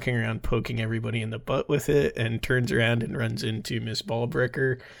is walking around poking everybody in the butt with it, and turns around and runs into Miss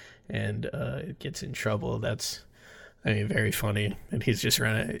Ballbreaker and gets in trouble. That's, I mean, very funny. And he's just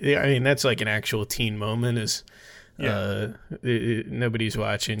running. I mean, that's like an actual teen moment. Is nobody's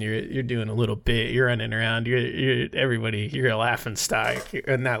watching. You're doing a little bit. You're running around. You're everybody. You're a laughing stock.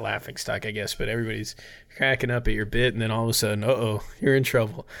 Not laughing stock, I guess, but everybody's cracking up at your bit, and then all of a sudden, you're in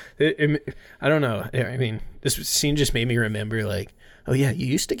trouble. I don't know. I mean, this scene just made me remember, like, oh yeah, you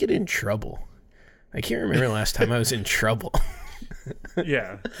used to get in trouble. I can't remember the last time I was in trouble.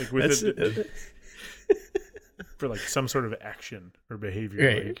 Yeah, like with it, for like some sort of action or behavior.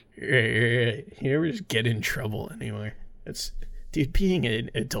 Right. You never just get in trouble anymore. Dude, being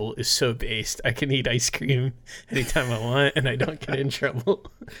an adult is so based. I can eat ice cream anytime I want, and I don't get in trouble.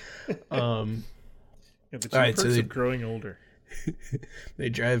 The two perks of growing older. They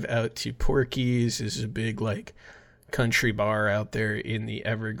drive out to Porky's. This is a big like country bar out there in the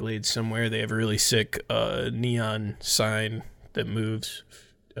Everglades somewhere. They have a really sick neon sign that moves,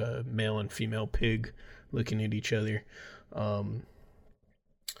 male and female pig looking at each other.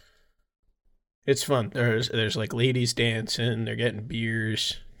 It's fun. There's like ladies dancing. They're getting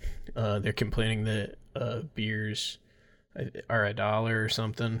beers. They're complaining that beers are $1 or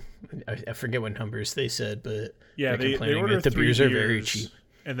something. I forget what numbers they said, but yeah, they're complaining they order that the beers are very cheap,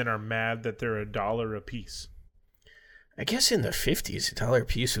 and then are mad that they're $1 a piece. I guess in the 50s, $1 a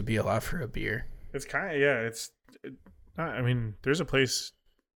piece would be a lot for a beer. It's kind of I mean, there's a place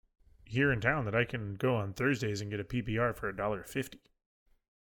here in town that I can go on Thursdays and get a PBR for $1.50.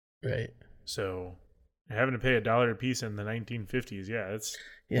 Right. So having to pay $1 a piece in the 1950s, yeah,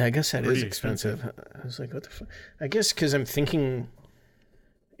 I guess that is expensive. I was like, what the fuck? I guess because I'm thinking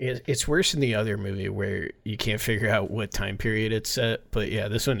it's worse in the other movie where you can't figure out what time period it's set. But yeah,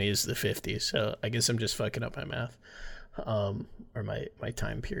 this one is the 50s. So I guess I'm just fucking up my math, or my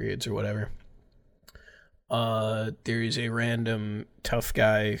time periods or whatever. There is a random tough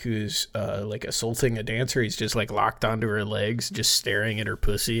guy who's like assaulting a dancer. He's just like locked onto her legs, just staring at her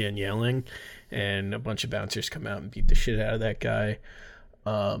pussy and yelling. And a bunch of bouncers come out and beat the shit out of that guy.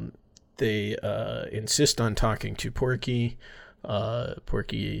 They insist on talking to Porky.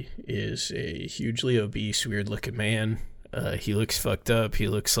 Porky is a hugely obese, weird-looking man. He looks fucked up. He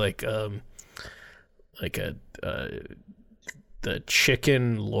looks like the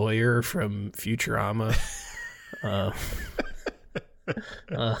chicken lawyer from Futurama.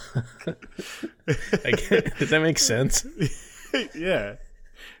 Does that make sense? Yeah,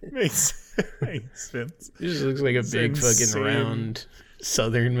 makes sense. He just looks like a big fucking round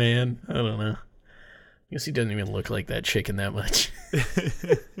Southern man. I don't know. I guess he doesn't even look like that chicken that much.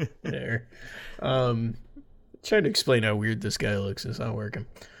 There. Trying to explain how weird this guy looks. It's not working.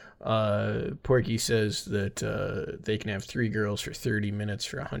 Porky says that they can have 3 girls for 30 minutes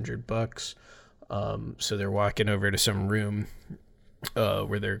for $100. So they're walking over to some room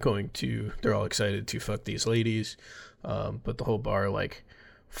where they're all excited to fuck these ladies. But the whole bar like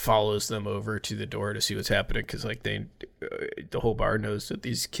follows them over to the door to see what's happening, because like the whole bar knows that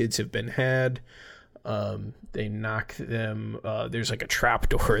these kids have been had. They knock them. There's like a trap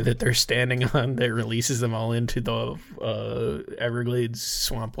door that they're standing on that releases them all into the Everglades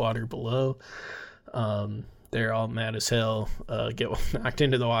swamp water below. They're all mad as hell. Get knocked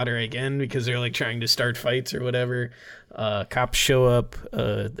into the water again because they're like trying to start fights or whatever. Cops show up.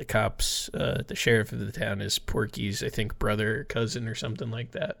 The sheriff of the town is Porky's, I think, brother or cousin or something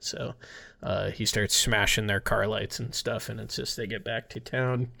like that. So he starts smashing their car lights and stuff and insists they get back to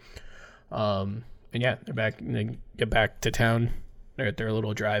town. And yeah, they get back to town. They're at their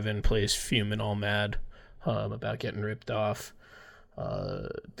little drive-in place, fuming all mad about getting ripped off.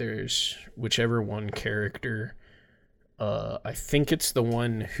 There's whichever one character, I think it's the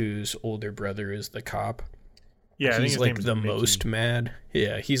one whose older brother is the cop. Yeah, I think he's his like name's the Mickey. most mad.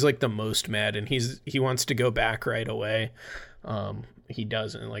 Yeah, he's like the most mad, and he wants to go back right away. He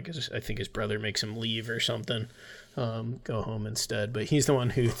doesn't. Like, I think his brother makes him leave or something. Go home instead. But he's the one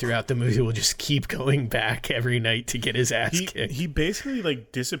who, throughout the movie, will just keep going back every night to get his ass kicked. He basically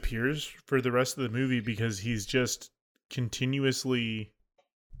like disappears for the rest of the movie because he's just continuously.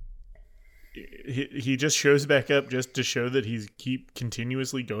 He just shows back up just to show that he's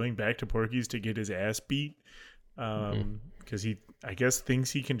continuously going back to Porky's to get his ass beat. Because he, I guess, thinks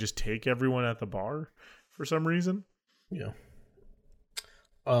he can just take everyone at the bar for some reason. Yeah.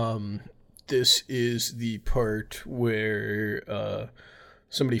 This is the part where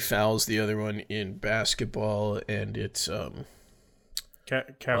somebody fouls the other one in basketball, and it's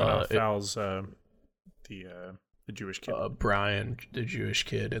Kavanaugh fouls the Jewish kid. Brian, the Jewish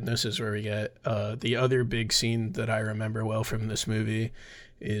kid, and this is where we get the other big scene that I remember well from this movie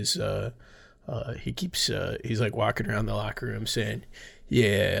is he's like walking around the locker room saying,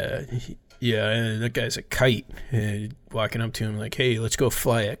 yeah, and that guy's a kite, and walking up to him like, hey, let's go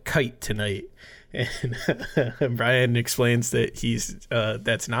fly a kite tonight. And Brian explains that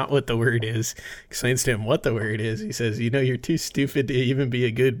that's not what the word is. Explains to him what the word is. He says, you're too stupid to even be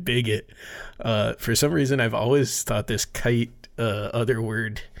a good bigot. For some reason, I've always thought this kite other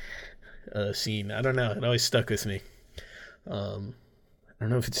word scene, I don't know, it always stuck with me. I don't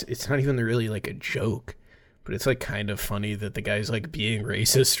know if it's not even really like a joke, but it's like kind of funny that the guy's like being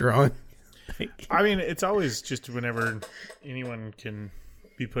racist wrong. I mean, it's always just whenever anyone can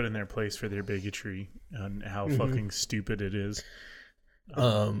be put in their place for their bigotry and how fucking stupid it is.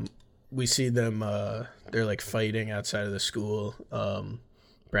 We see them, they're like fighting outside of the school.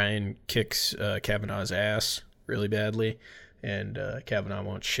 Brian kicks Kavanaugh's ass really badly, and Kavanaugh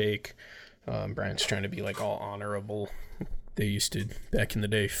won't shake. Brian's trying to be like all honorable. They used to, back in the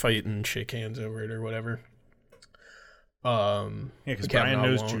day, fight and shake hands over it or whatever. Yeah, because Brian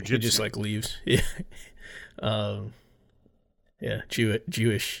knows jujitsu. He just like leaves. Yeah. Yeah,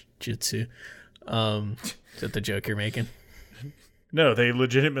 Jewish jitsu. Is that the joke you're making? No, they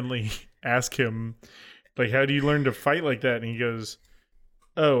legitimately ask him, like, how do you learn to fight like that? And he goes,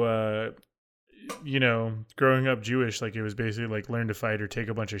 growing up Jewish, like, it was basically like learn to fight or take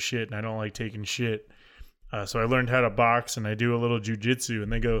a bunch of shit, and I don't like taking shit. So I learned how to box, and I do a little jujitsu.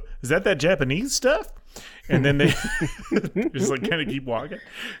 And they go, is that Japanese stuff? And then they just like kind of keep walking.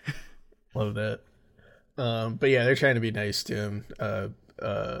 Love that. But yeah, they're trying to be nice to him.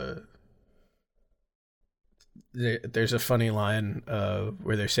 There's a funny line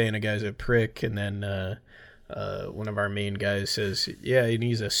where they're saying a guy's a prick, and then one of our main guys says, yeah, and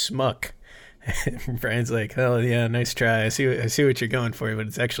he's a smuck. And Brian's like, oh yeah, nice try. I see what you're going for, but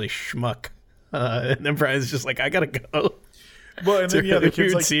it's actually schmuck. And then Brian's just like, I gotta go. Well, and then, the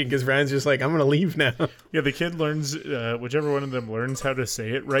kid's like, because Brian's just like, I'm gonna leave now. Yeah, the kid learns, whichever one of them learns how to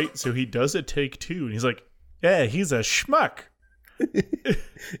say it right, so he does a take two, and he's like, yeah, he's a schmuck.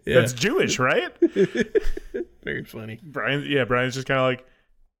 That's Jewish, right? Very funny. Brian's just kind of like,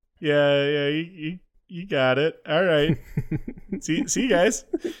 yeah, you got it. All right. see you guys.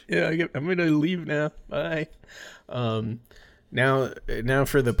 Yeah, I'm gonna leave now. Bye. Now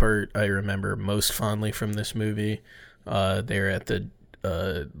for the part I remember most fondly from this movie. They're at the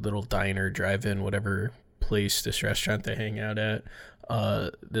little diner, drive-in, whatever place, this restaurant they hang out at.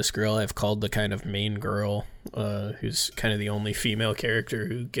 This girl I've called the kind of main girl, who's kind of the only female character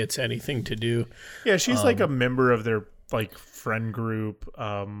who gets anything to do. Yeah, she's like a member of their like friend group.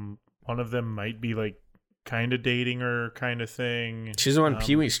 One of them might be like kind of dating her, kind of thing. She's the one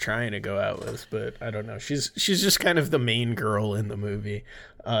Pee-wee's trying to go out with, but I don't know. She's just kind of the main girl in the movie.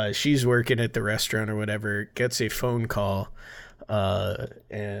 She's working at the restaurant or whatever, gets a phone call,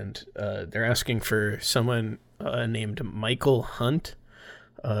 and they're asking for someone named Michael Hunt.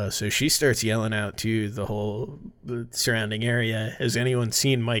 So she starts yelling out to the surrounding area, has anyone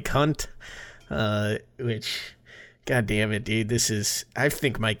seen Mike Hunt? Which, god damn it, dude, I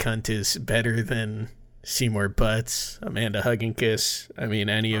think Mike Hunt is better than Seymour Butts, Amanda Hug and Kiss. I mean,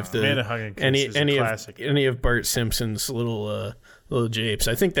 any of the Amanda Hug and Kiss is a classic. Any of Bart Simpson's little japes.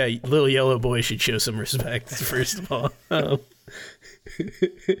 I think that little yellow boy should show some respect, first of all.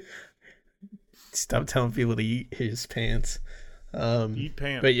 Stop telling people to eat his pants. Eat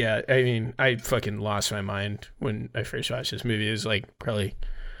pants. But yeah, I mean, I fucking lost my mind when I first watched this movie. It was like probably,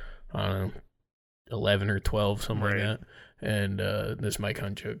 I don't know, 11 or 12, something like that. And this Mike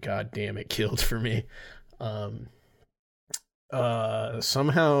Hunt joke, god damn it, killed for me.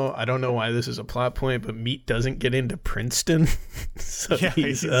 Somehow, I don't know why this is a plot point, but Meat doesn't get into Princeton. So yeah,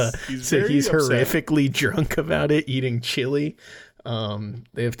 he's very horrifically drunk about it, eating chili.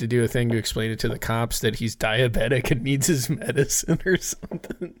 They have to do a thing to explain it to the cops that he's diabetic and needs his medicine or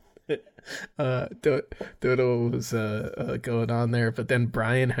something. Dodo was going on there, but then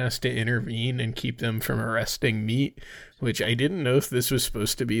Brian has to intervene and keep them from arresting Meat, which I didn't know if this was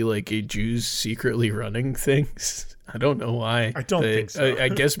supposed to be like a Jews secretly running things. I don't know why. I don't think so. I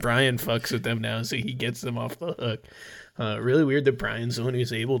guess Brian fucks with them now, so he gets them off the hook. Really weird that Brian's the one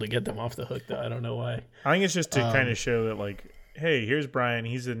who's able to get them off the hook, though. I don't know why. I think it's just to kind of show that, like, hey, here's Brian.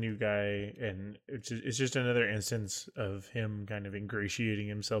 He's a new guy, and it's just another instance of him kind of ingratiating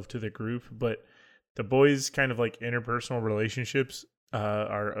himself to the group. But the boys' kind of like interpersonal relationships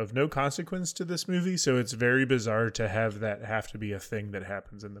are of no consequence to this movie, so it's very bizarre to have that have to be a thing that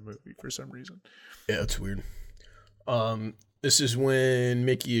happens in the movie for some reason. Yeah, it's weird. This is when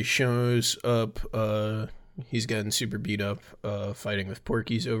Mickey shows up. He's gotten super beat up, fighting with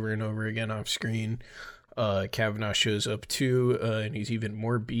Porky's over and over again off screen. Kavanaugh shows up too, and he's even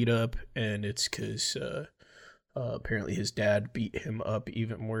more beat up, and it's because apparently his dad beat him up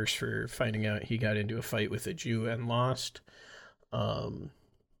even worse for finding out he got into a fight with a Jew and lost. Okay,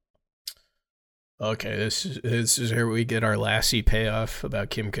 this is where we get our Lassie payoff about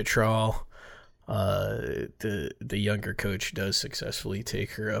Kim Cattrall. The younger coach does successfully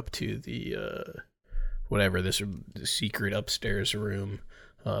take her up to the the secret upstairs room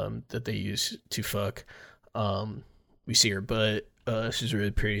that they use to fuck. We see her butt. She's a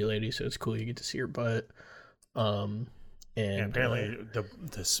really pretty lady, so it's cool you get to see her butt. And apparently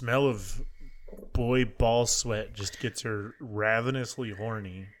the smell of boy ball sweat just gets her ravenously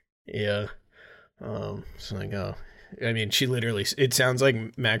horny. Yeah. So like, oh, I mean, she literally, it sounds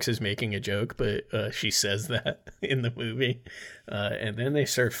like Max is making a joke, but she says that in the movie. And then they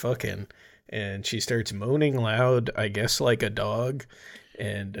start fucking, and she starts moaning loud, I guess like a dog.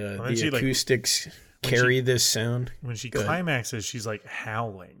 And the acoustics carry this sound. When she climaxes, she's like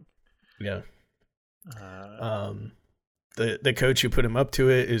howling. Yeah. The coach who put him up to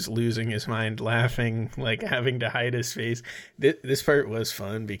it is losing his mind, laughing, like having to hide his face. This part was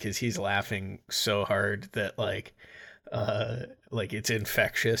fun because he's laughing so hard that like it's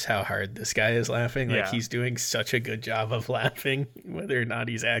infectious how hard this guy is laughing. Like he's doing such a good job of laughing, whether or not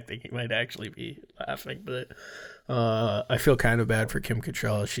he's acting, he might actually be laughing. But I feel kind of bad for Kim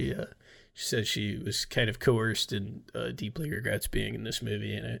Cattrall. She said she was kind of coerced and deeply regrets being in this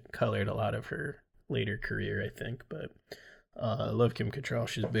movie, and it colored a lot of her later career, I think. But I love Kim Cattrall.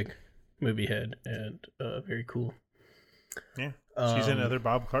 She's a big movie head and very cool. Yeah, she's in other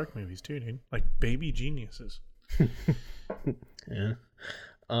Bob Clark movies too, dude. Like Baby Geniuses. Yeah.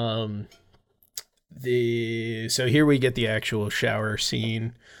 So here we get the actual shower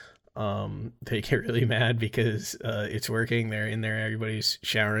scene. They get really mad because it's working. They're in there, everybody's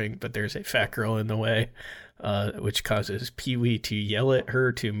showering, but there's a fat girl in the way, which causes Pee-wee to yell at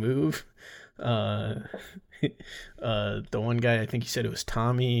her to move. The one guy, I think he said it was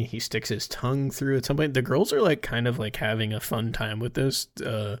Tommy, he sticks his tongue through at some point. The girls are like kind of like having a fun time with this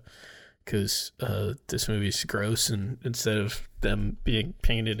because this movie's gross, and instead of them being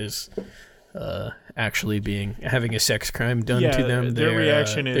painted as actually having a sex crime done to them, their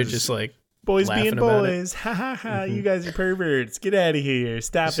reaction is they're just like boys being boys. Ha ha ha! You guys are perverts. Get out of here!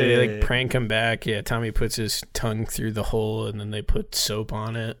 Stop so it! They like prank him back. Yeah, Tommy puts his tongue through the hole, and then they put soap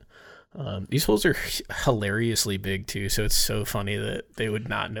on it. These holes are hilariously big too, so it's so funny that they would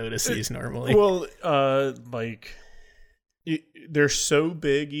not notice these normally. Well, they're so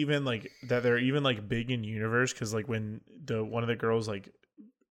big, even like that they're even like big in universe, because like when one of the girls like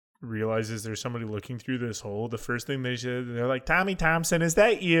realizes there's somebody looking through this hole, the first thing they're like, Tommy Thompson, is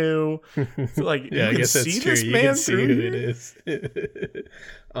that you? So like, yeah, you I guess can that's see true. this You man can see through who here? it is.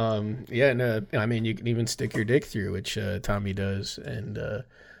 Yeah, no, I mean, you can even stick your dick through, which Tommy does, and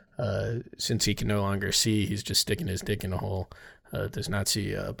since he can no longer see, he's just sticking his dick in a hole. Does not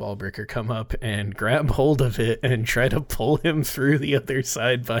see Ballbreaker come up and grab hold of it and try to pull him through the other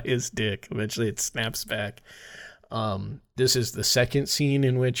side by his dick. Eventually it snaps back. This is the second scene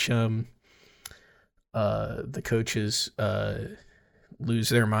in which the coaches lose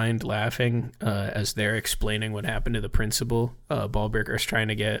their mind laughing as they're explaining what happened to the principal. Ballbreaker's trying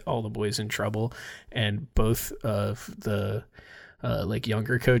to get all the boys in trouble, and both of the like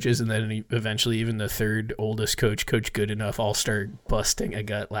younger coaches, and then eventually even the third oldest coach, Coach Goodenough, all start busting a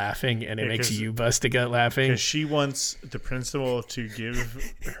gut laughing, and it makes you bust a gut laughing. Because she wants the principal to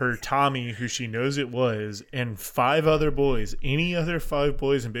give her Tommy, who she knows it was, and 5 other boys, any other 5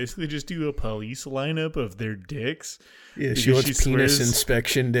 boys, and basically just do a police lineup of their dicks. Yeah, she wants penis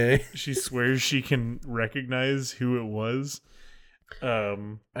inspection day. She swears she can recognize who it was. I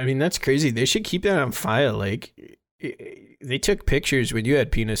mean, that's crazy. They should keep that on file. Like, they took pictures when you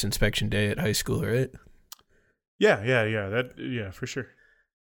had penis inspection day at high school, right? Yeah. Yeah, for sure.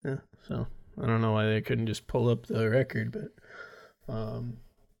 Yeah. So I don't know why they couldn't just pull up the record, but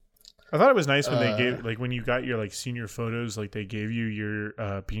I thought it was nice when they gave, like, when you got your, like, senior photos, like, they gave you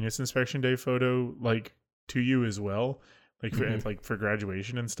your penis inspection day photo, like, to you as well, like, for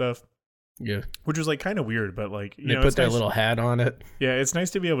graduation and stuff. Yeah. Which was, like, kind of weird, but, like, you they know, put it's that nice. little hat on it. Yeah, it's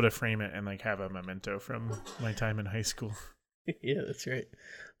nice to be able to frame it and, like, have a memento from my time in high school. Yeah, that's right.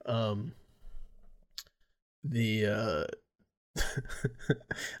 One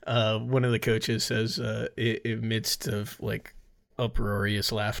of the coaches says, amidst of, like,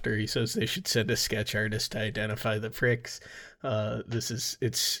 uproarious laughter, he says they should send a sketch artist to identify the pricks.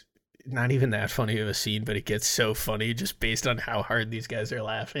 It's not even that funny of a scene, but it gets so funny just based on how hard these guys are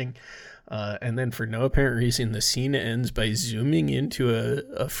laughing. And then for no apparent reason, the scene ends by zooming into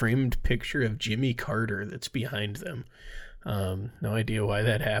a framed picture of Jimmy Carter that's behind them. No idea why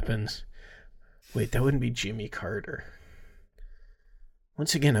that happens. Wait, that wouldn't be Jimmy Carter.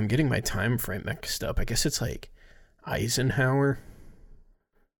 Once again, I'm getting my time frame mixed up. I guess it's like Eisenhower.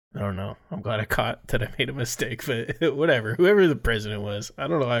 I don't know. I'm glad I caught that I made a mistake, but whatever. Whoever the president was. I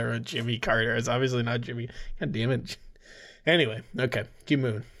don't know why I wrote Jimmy Carter. It's obviously not Jimmy. God damn it. Anyway, okay. Keep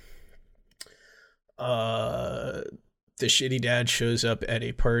moving. The shitty dad shows up at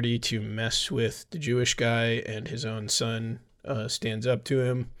a party to mess with the Jewish guy, and his own son stands up to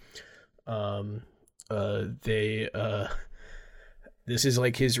him. This is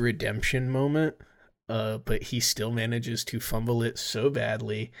like his redemption moment. But he still manages to fumble it so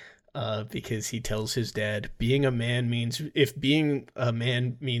badly because he tells his dad, if being a man means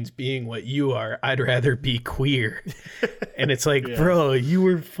being what you are, I'd rather be queer. And it's like, bro, you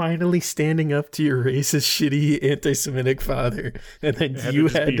were finally standing up to your racist, shitty, anti-Semitic father. And then you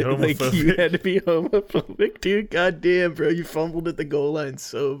had to be homophobic, dude. God damn, bro, you fumbled at the goal line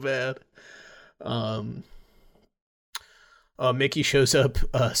so bad. Mickey shows up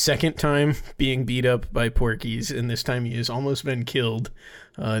a second time being beat up by Porky's, and this time he has almost been killed.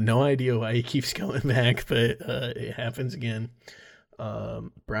 No idea why he keeps going back, but it happens again.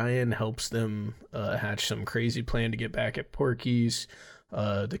 Brian helps them hatch some crazy plan to get back at Porky's.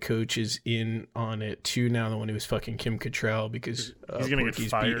 The coach is in on it too now, the one who was fucking Kim Cattrall, because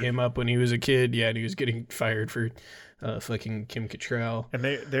Porky's beat him up when he was a kid. Yeah, and he was getting fired for fucking Kim Cattrall.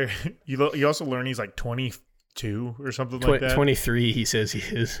 And you also learn he's like 22 or something like that. 23, he says he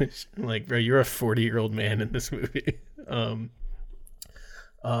is. Like, bro, you're a 40-year-old man in this movie.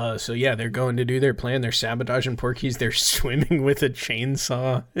 So yeah, they're going to do their plan. They're sabotaging Porky's. They're swimming with a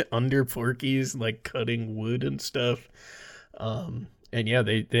chainsaw under Porky's, like cutting wood and stuff. And yeah,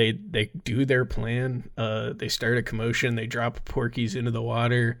 they do their plan. They start a commotion. They drop Porky's into the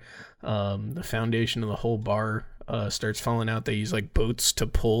water. The foundation of the whole bar starts falling out. They use like boats to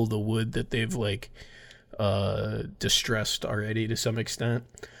pull the wood that they've like distressed already to some extent.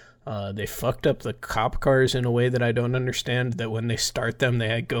 They fucked up the cop cars in a way that I don't understand, that when they start them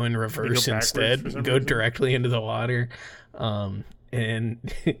they go in reverse instead, go directly into the water,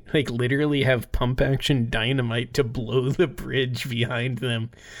 and like literally have pump action dynamite to blow the bridge behind them.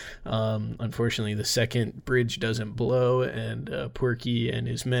 Unfortunately the second bridge doesn't blow, and Porky and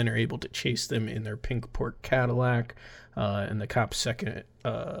his men are able to chase them in their pink pork Cadillac, and the cop's second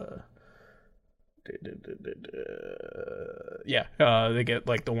they get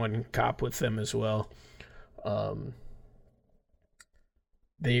like the one cop with them as well.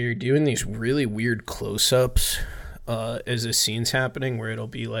 They're doing these really weird close-ups as the scene's happening, where it'll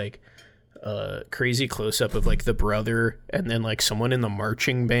be like crazy close-up of like the brother and then like someone in the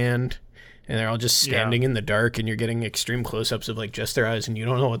marching band, and they're all just standing in the dark, and you're getting extreme close-ups of like just their eyes, and you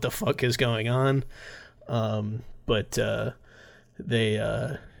don't know what the fuck is going on. But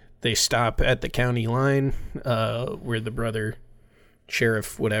they stop at the county line, where the brother,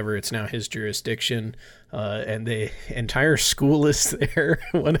 sheriff, whatever, it's now his jurisdiction, and the entire school is there.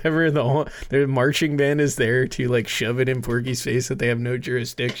 Whatever, their marching band is there to like shove it in Porky's face that they have no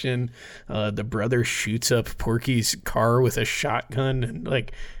jurisdiction. The brother shoots up Porky's car with a shotgun and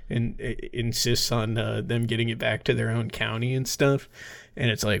like insists on them getting it back to their own county and stuff. And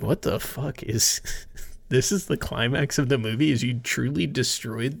it's like, what the fuck is... This is the climax of the movie, is you truly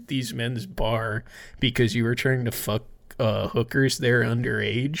destroyed these men's bar because you were trying to fuck hookers there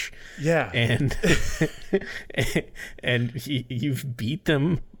underage. Yeah. And you've beat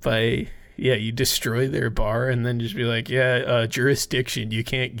them by, you destroy their bar and then just be like, jurisdiction, you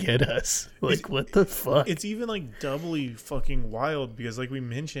can't get us. Like, what the fuck? It's even like doubly fucking wild because like we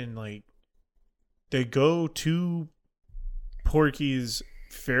mentioned, like they go to Porky's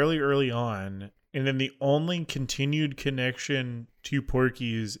fairly early on, And then the only continued connection to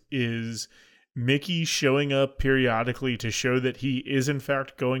Porky's is Mickey showing up periodically to show that he is in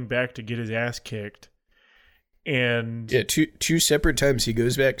fact going back to get his ass kicked. And yeah, two separate times he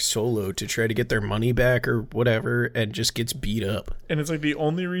goes back solo to try to get their money back or whatever, and just gets beat up. And it's like the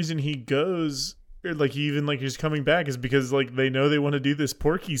only reason he goes, like he even like he's coming back, is because like they know they want to do this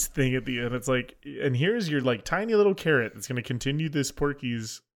Porky's thing at the end. It's like, and here's your like tiny little carrot that's going to continue this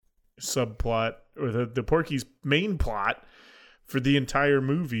Porky's subplot, or the Porky's main plot for the entire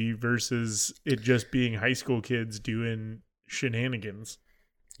movie, versus it just being high school kids doing shenanigans.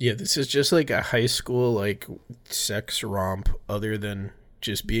 Yeah, this is just like a high school like sex romp, other than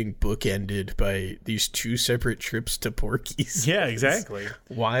just being bookended by these two separate trips to Porky's. Yeah, exactly.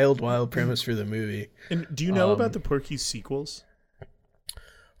 Wild premise for the movie. And do you know about the Porky's sequels?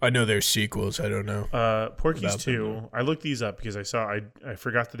 I know there's sequels. I don't know. Porky's 2. I looked these up because I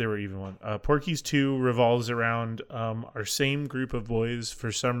forgot that there were even one. Porky's 2 revolves around our same group of boys.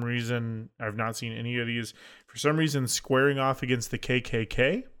 For some reason, I've not seen any of these. For some reason, squaring off against the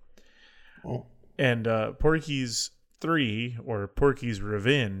KKK. Oh. And Porky's 3, or Porky's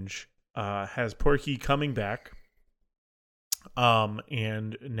Revenge, has Porky coming back.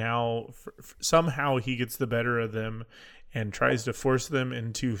 And now somehow he gets the better of them and tries to force them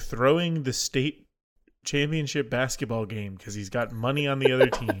into throwing the state championship basketball game because he's got money on the other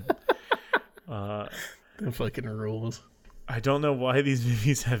team. The fucking rules. I don't know why these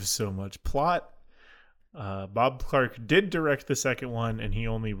movies have so much plot. Bob Clark did direct the second one, and he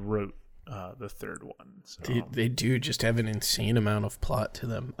only wrote the third one. So. They do just have an insane amount of plot to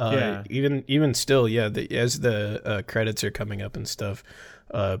them. Yeah. Even still, yeah. As the credits are coming up and stuff,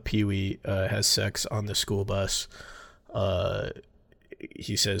 Pee-wee has sex on the school bus.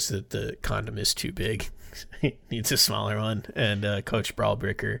 He says that the condom is too big. He needs a smaller one. And Coach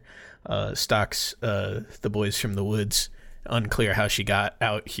Brawlbricker stalks the boys from the woods. Unclear how she got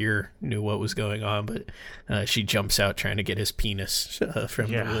out here, knew what was going on, but she jumps out trying to get his penis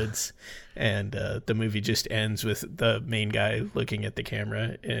from the woods. And the movie just ends with the main guy looking at the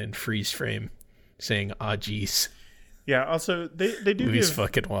camera in freeze frame saying, "Ah, geez." Yeah, also, they do Movie's give...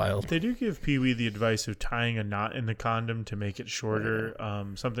 fucking wild. They do give Pee-wee the advice of tying a knot in the condom to make it shorter.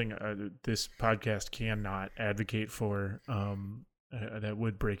 Something this podcast cannot advocate for. That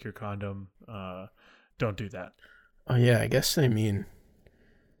would break your condom. Don't do that. Oh, yeah, I guess they mean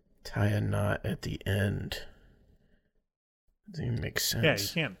tie a knot at the end. Doesn't even make sense. Yeah, you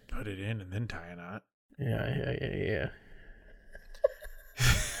can't put it in and then tie a knot. Yeah.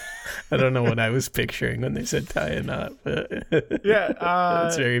 I don't know what I was picturing when they said tie a knot, but yeah,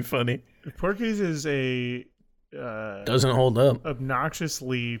 that's very funny. Porky's is a doesn't hold up.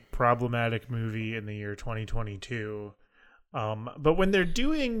 Obnoxiously problematic movie in the year 2022. But when they're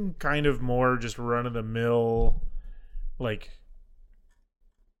doing kind of more just run of the mill, like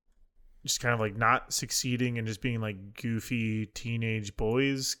just kind of like not succeeding and just being like goofy teenage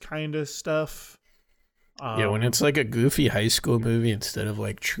boys kind of stuff. Yeah, when it's like a goofy high school movie instead of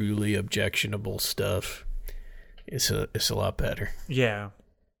like truly objectionable stuff, it's a lot better. Yeah.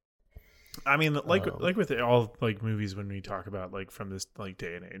 I mean, like with all like movies when we talk about like from this like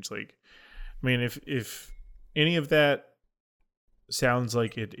day and age, like, I mean, if any of that sounds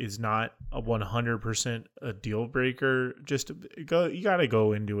like it is not a 100% a deal breaker, just go. You got to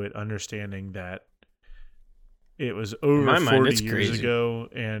go into it understanding that it was over 40 years ago,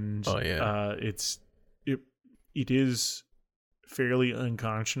 and it is fairly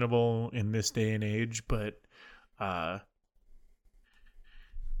unconscionable in this day and age, but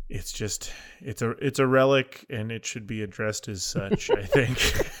it's a relic, and it should be addressed as such. I think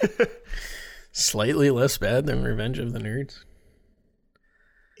slightly less bad than Revenge of the Nerds.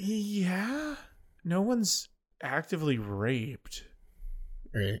 Yeah, no one's actively raped,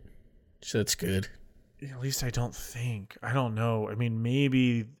 right? So that's good. At least I don't think. I don't know. I mean,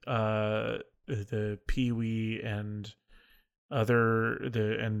 maybe the Pee-wee and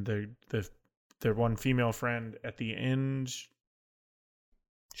the one female friend at the end.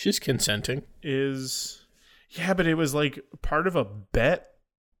 She's consenting. But it was like part of a bet.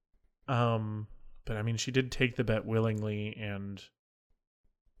 But I mean, she did take the bet willingly, and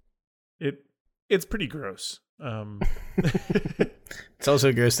it's pretty gross. It's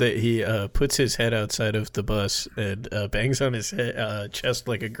also gross that he puts his head outside of the bus and bangs on his chest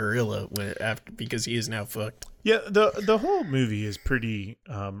like a gorilla because he is now fucked. Yeah, the whole movie is pretty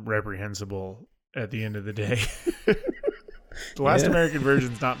reprehensible at the end of the day. The last American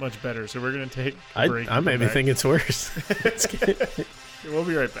version's not much better, so we're going to take a break. I maybe think it's worse. We'll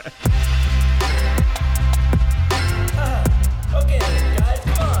be right back. Okay, guys,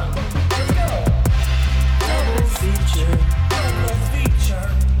 come on. Let's go.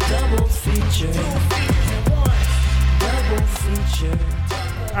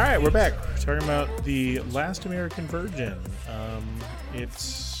 right, we're back. We're talking about The Last American Virgin. It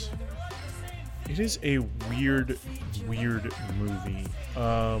is a weird movie.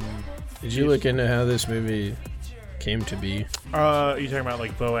 Did you look into how this movie came to be? You talking about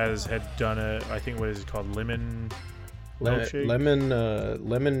like Boaz had done I think what is it called? Lemon milkshake? Lemon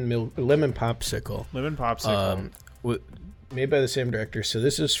popsicle. Lemon popsicle. Made by the same director. So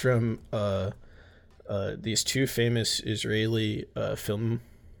this is from these two famous Israeli film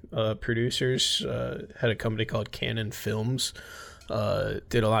producers. Had a company called Canon Films.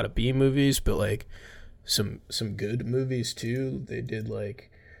 Did a lot of B movies, but like some good movies too. They did like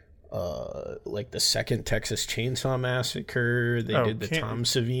the second Texas Chainsaw Massacre. They did the Tom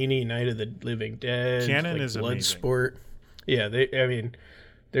Savini Night of the Living Dead. Canon like is Bloodsport. Yeah,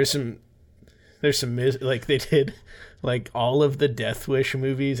 there's some like they did like all of the Death Wish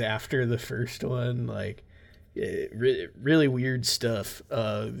movies after the first one, like really weird stuff.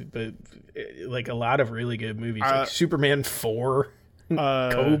 But like a lot of really good movies, like Superman 4,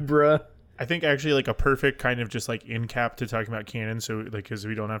 Cobra. I think actually like a perfect kind of just like in cap to talking about Canon, so like because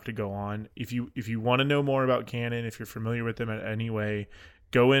we don't have to go on. If you want to know more about Canon, if you're familiar with them in any way,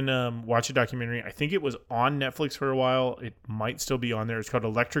 go and watch a documentary. I think it was on Netflix for a while. It might still be on there. It's called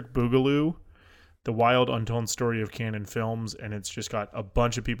Electric Boogaloo: The Wild Untold Story of Canon Films, and it's just got a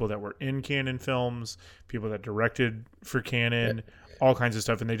bunch of people that were in Canon Films, people that directed for Canon, all kinds of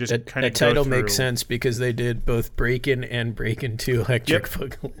stuff, and they just kind of that title makes sense because they did both Breakin' and Breakin' 2 Electric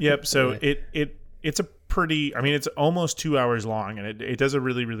Boogaloo. Yep. So it's a pretty. I mean, it's almost 2 hours long, and it does a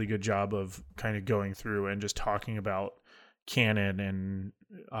really really good job of kind of going through and just talking about Canon and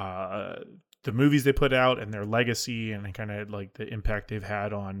the movies they put out and their legacy and kind of like the impact they've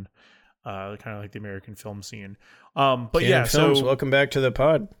had on kind of like the American film scene. But Canon yeah, Films, so welcome back to the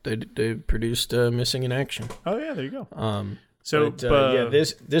pod. They produced Missing in Action. oh yeah, there you go. Yeah,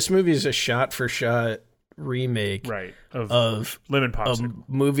 this movie is a shot-for-shot remake, Right, of Lemon a Popsicle.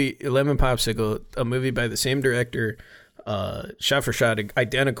 movie, Lemon Popsicle, a movie by the same director, shot-for-shot,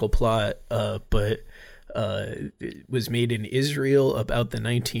 identical plot, but it was made in Israel about the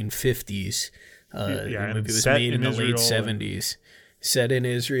 1950s. The movie was made in the late 70s. Set in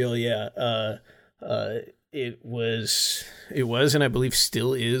Israel, yeah. It was, and I believe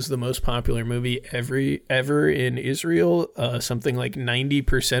still is, the most popular movie ever in Israel. Something like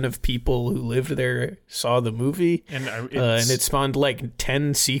 90% of people who lived there saw the movie, and it spawned like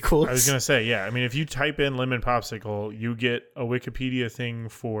 10 sequels. I was gonna say, yeah. I mean, if you type in Lemon Popsicle, you get a Wikipedia thing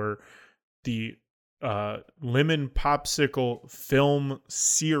for the Lemon Popsicle film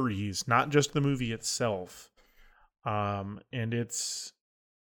series, not just the movie itself. And it's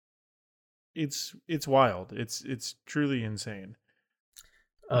wild. It's truly insane.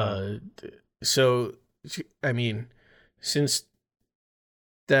 So I mean, since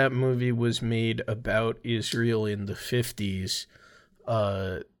that movie was made about Israel in the 50s,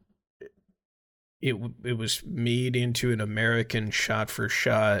 it was made into an American shot for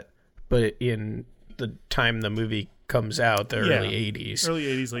shot, but in the time the movie comes out, the early 80s. Early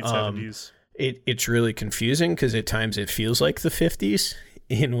 80s, late 70s. It's really confusing because at times it feels like the 50s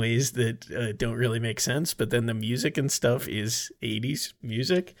in ways that don't really make sense, but then the music and stuff is 80s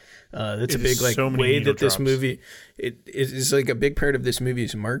music. That's a big like way that this movie, it is like a big part of this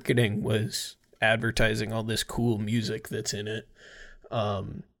movie's marketing was advertising all this cool music that's in it.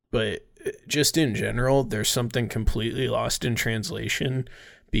 But just in general, there's something completely lost in translation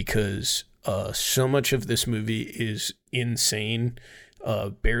because so much of this movie is insane,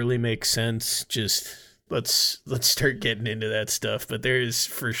 barely makes sense. Just let's start getting into that stuff. But there is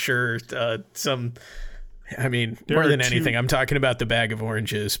for sure some. I mean, more than anything, I'm talking about the bag of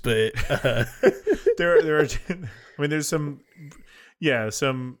oranges. But there are. I mean, there's some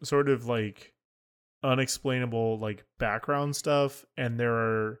sort of like unexplainable like background stuff, and there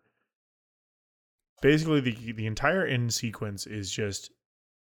are basically the entire end sequence is just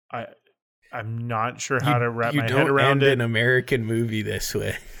I'm not sure how to wrap my head around it. An American movie this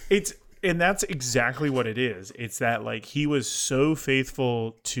way. And that's exactly what it is. It's that like he was so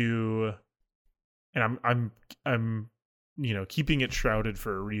faithful to, and I'm keeping it shrouded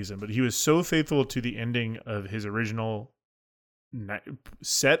for a reason, but he was so faithful to the ending of his original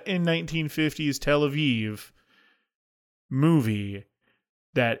set in 1950s Tel Aviv movie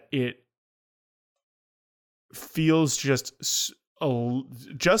that it feels just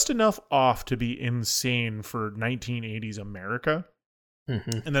enough off to be insane for 1980s America.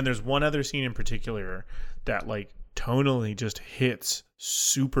 Mm-hmm. And then there's one other scene in particular that like tonally just hits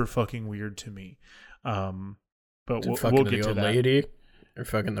super fucking weird to me. But we'll get to that. Lady or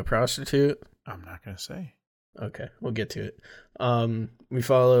fucking the prostitute. I'm not gonna say. Okay, we'll get to it. We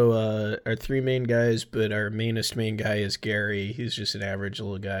follow our three main guys, but our main guy is Gary. He's just an average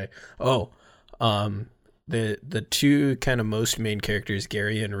little guy. Oh, the two kind of most main characters,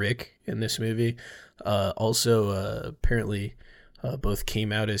 Gary and Rick, in this movie, also apparently both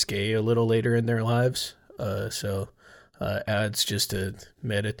came out as gay a little later in their lives. So adds just a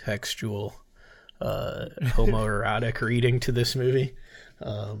metatextual homoerotic reading to this movie.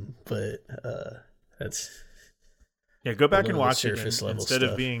 But that's go back and below the watch it surface level instead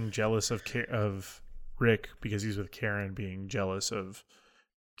stuff. of being jealous of Rick because he's with Karen, being jealous of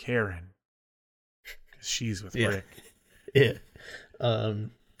Karen because she's with Rick. Yeah.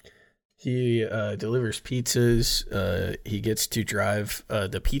 He delivers pizzas. He gets to drive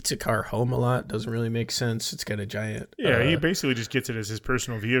the pizza car home a lot. Doesn't really make sense. It's got a giant. Yeah, he basically just gets it as his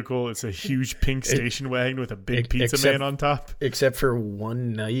personal vehicle. It's a huge pink station wagon with a big pizza man on top. Except for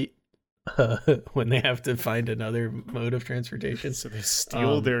one night when they have to find another mode of transportation. So they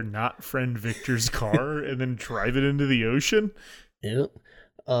steal their not friend Victor's car and then drive it into the ocean. Yep.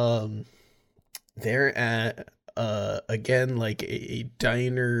 They're at again like a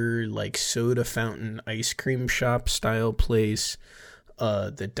diner, like soda fountain ice cream shop style place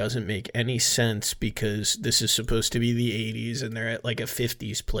that doesn't make any sense because this is supposed to be the 80s and they're at like a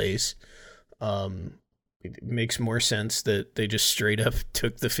 50s place. It makes more sense that they just straight up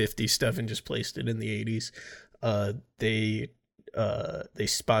took the 50s stuff and just placed it in the 80s. They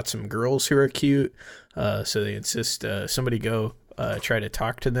spot some girls who are cute, so they insist somebody go try to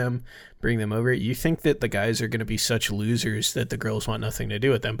talk to them, bring them over. You think that the guys are going to be such losers that the girls want nothing to do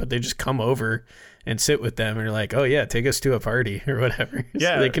with them, but they just come over and sit with them and are like, oh yeah, take us to a party or whatever.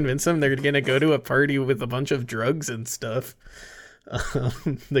 Yeah. So they convince them they're going to go to a party with a bunch of drugs and stuff.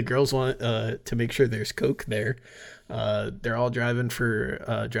 The girls want to make sure there's coke there. They're all driving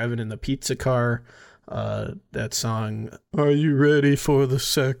in the pizza car. That song, "Are You Ready for the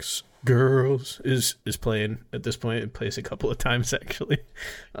Sex, Girls," is playing at this point. It plays a couple of times actually.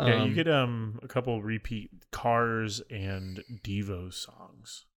 Yeah, you get a couple repeat Cars and Devo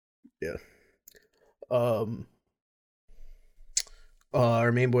songs. Yeah.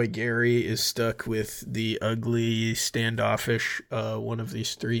 Our main boy Gary is stuck with the ugly, standoffish one of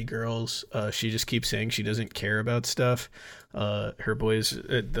these three girls. She just keeps saying she doesn't care about stuff. Her boys,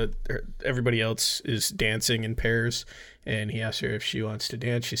 everybody else is dancing in pairs, and he asks her if she wants to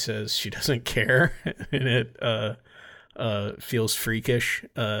dance. She says she doesn't care, and it feels freakish.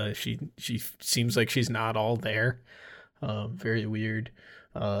 She seems like she's not all there. Very weird.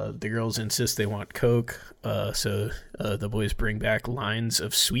 The girls insist they want coke, so the boys bring back lines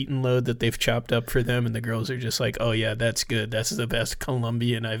of Sweet and Load that they've chopped up for them, and the girls are just like, oh yeah, that's good, that's the best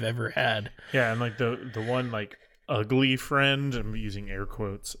Colombian I've ever had. Yeah, and like the one like ugly friend, I'm using air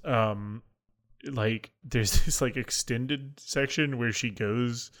quotes, like there's this like extended section where she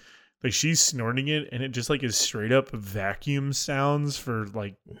goes, like she's snorting it and it just like is straight up vacuum sounds for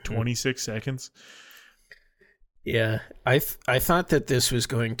like 26 seconds. Yeah, I thought that this was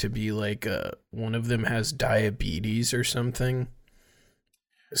going to be like one of them has diabetes or something.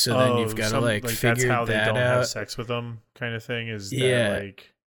 So then you've got to like figure that's how that they don't out. have sex with them, kind of thing. Is Yeah. that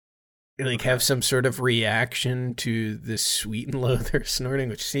Like have some sort of reaction to this Sweet and Low they're snorting,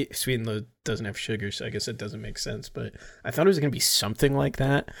 which Sweet and Low doesn't have sugar, so I guess it doesn't make sense. But I thought it was going to be something like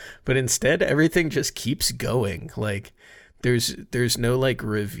that. But instead, everything just keeps going. Like there's no like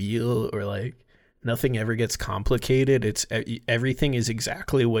reveal or like nothing ever gets complicated. It's everything is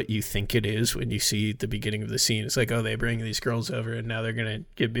exactly what you think it is when you see the beginning of the scene. It's like, oh, they bring these girls over and now they're gonna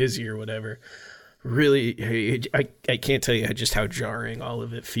get busy or whatever. Really, I can't tell you just how jarring all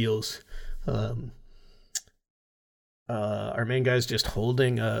of it feels. Our main guy's just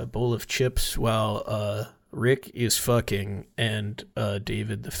holding a bowl of chips while Rick is fucking and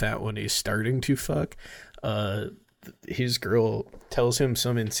David, the fat one, is starting to fuck. His girl tells him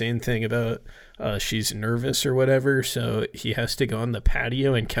some insane thing about she's nervous or whatever, so he has to go on the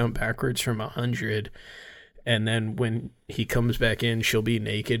patio and count backwards from 100, and then when he comes back in, she'll be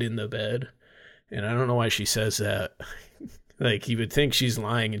naked in the bed. And I don't know why she says that. Like, you would think she's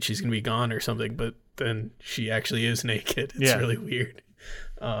lying and she's gonna be gone or something, but then she actually is naked. It's really weird.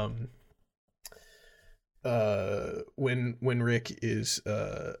 When Rick is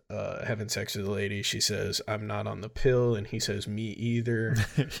having sex with a lady, she says, "I'm not on the pill," and he says, "Me either."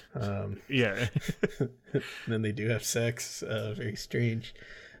 yeah. Then they do have sex. Very strange.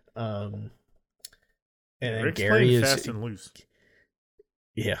 And then Rick's Gary playing is fast and loose.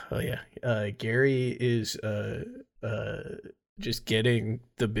 Yeah, oh yeah. Gary is just getting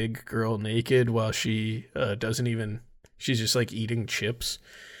the big girl naked while she doesn't even. She's just like eating chips.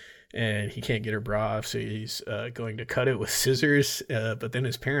 and he can't get her bra off, so he's going to cut it with scissors. But then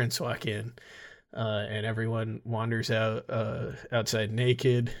his parents walk in, and everyone wanders out outside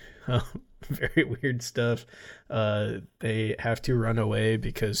naked. Very weird stuff. They have to run away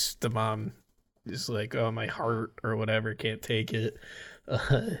because the mom is like, "Oh, my heart," or whatever, can't take it.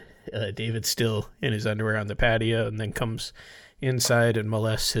 David's still in his underwear on the patio, and then comes inside and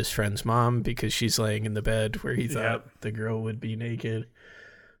molests his friend's mom because she's laying in the bed where he thought the girl would be naked.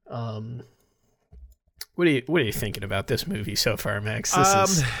 What are you thinking about this movie so far, Max? This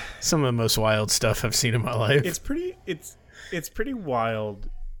is some of the most wild stuff I've seen in my life. It's pretty wild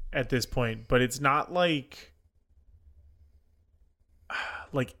at this point, but it's not like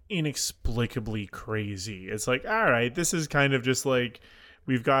inexplicably crazy. It's like, all right, this is kind of just like,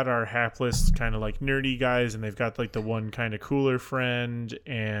 we've got our hapless kind of like nerdy guys, and they've got like the one kind of cooler friend,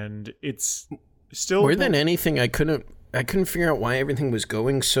 and it's still more than anything. I couldn't figure out why everything was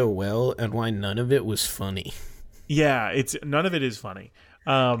going so well and why none of it was funny. Yeah, none of it is funny.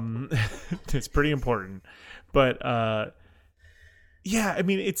 It's pretty important, but yeah, I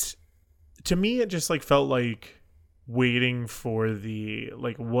mean, to me, it just like felt like waiting for the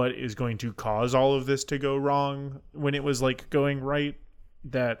like what is going to cause all of this to go wrong when it was like going right,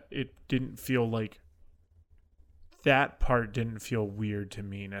 that it didn't feel like that part didn't feel weird to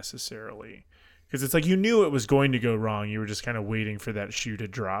me necessarily, because it's like you knew it was going to go wrong, you were just kind of waiting for that shoe to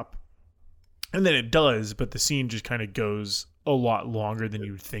drop, and then it does, but the scene just kind of goes a lot longer than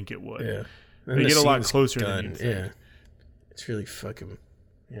you would think it would. Yeah, they get a lot closer than you think. Yeah, it's really fucking,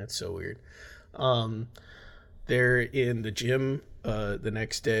 yeah, it's so weird. They're in the gym the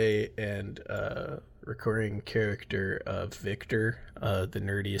next day, and recurring character of Victor, the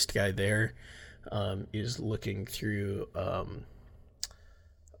nerdiest guy there, is looking through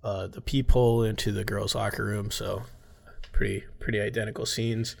the peephole into the girls' locker room. So pretty identical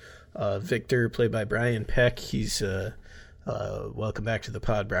scenes. Victor, played by Brian Peck, he's welcome back to the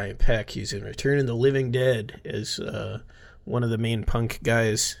pod, Brian Peck. He's in Return of the Living Dead as one of the main punk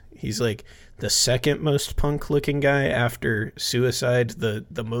guys. He's like the second most punk looking guy after Suicide,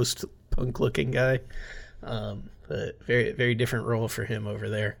 the most punk looking guy. But very, very different role for him over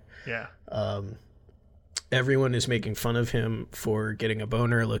there. Yeah. Everyone is making fun of him for getting a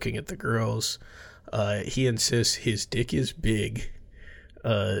boner looking at the girls. He insists his dick is big.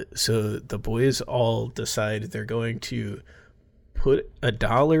 So the boys all decide they're going to put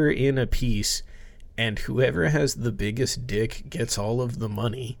 $1 in a piece, and whoever has the biggest dick gets all of the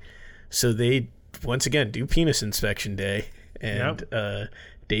money. So they, once again, do penis inspection day. And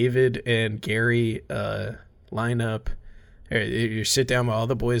David and Gary line up. You sit down while all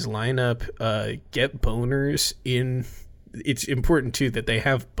the boys line up, get boners in. It's important, too, that they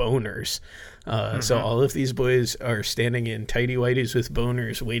have boners. So all of these boys are standing in tighty whities with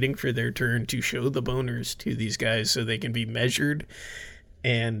boners, waiting for their turn to show the boners to these guys so they can be measured.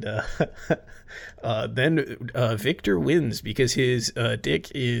 And then Victor wins because his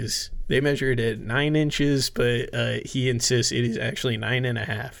dick is, they measure it at 9 inches, but he insists it is actually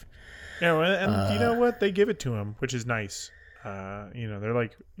 9.5. Yeah, well, and you know what? They give it to him, which is nice. They're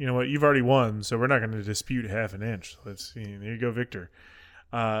like, you know what? You've already won, so we're not going to dispute half an inch. Let's see. There you go, Victor.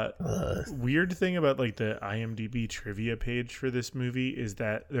 Weird thing about like the IMDb trivia page for this movie is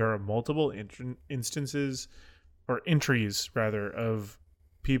that there are multiple instances or entries rather of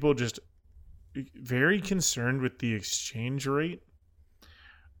people just very concerned with the exchange rate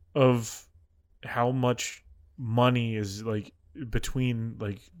of how much money is like between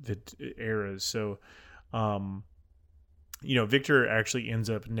like the eras. So, Victor actually ends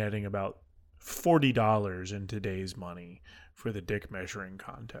up netting about $40 in today's money for the dick measuring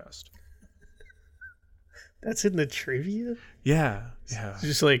contest. That's in the trivia? Yeah.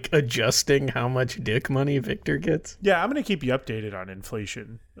 Just like adjusting how much dick money Victor gets? Yeah, I'm going to keep you updated on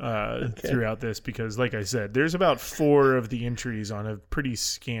inflation throughout this because, like I said, there's about 4 of the entries on a pretty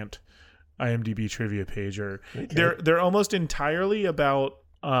scant IMDb trivia page. They're almost entirely about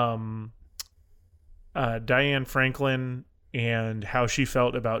Diane Franklin and how she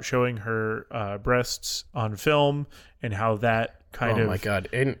felt about showing her breasts on film and how that kind of my God.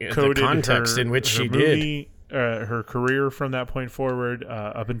 And coded the context in which she did her career from that point forward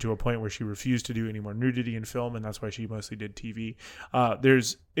up into a point where she refused to do any more nudity in film, and that's why she mostly did TV.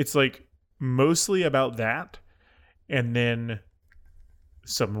 It's like mostly about that, and then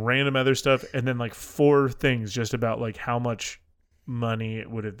some random other stuff, and then like 4 things just about like how much money it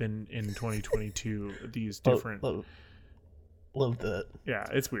would have been in 2022. These different love that. Yeah,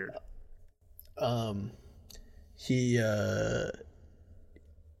 it's weird.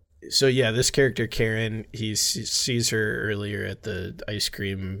 So yeah, this character Karen, he sees her earlier at the ice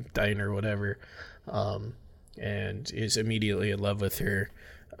cream diner or whatever, and is immediately in love with her.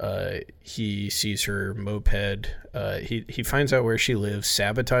 He sees her moped. He finds out where she lives,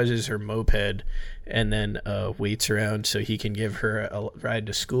 sabotages her moped, and then waits around so he can give her a ride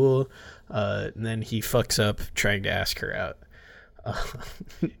to school. And then he fucks up trying to ask her out.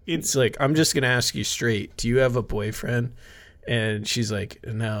 It's like, I'm just gonna ask you straight. Do you have a boyfriend? And she's like,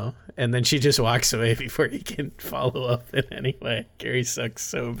 no. And then she just walks away before he can follow up in any way. Gary sucks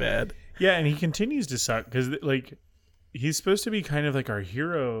so bad. Yeah, and he continues to suck because, like, he's supposed to be kind of like our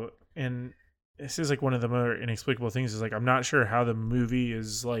hero. And this is, like, one of the more inexplicable things is, like, I'm not sure how the movie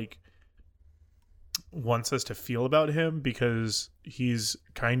is, like, wants us to feel about him because he's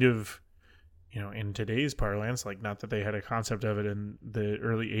kind of, you know, in today's parlance, like, not that they had a concept of it in the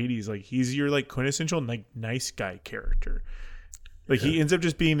early 80s, like, he's your, like, quintessential, like, nice guy character. Like, he ends up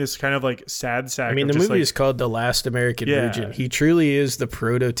just being this kind of, like, sad sack. I mean, the just, movie like, is called The Last American Virgin. He truly is the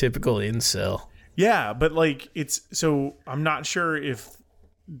prototypical incel. yeah, but, like, it's, so I'm not sure if,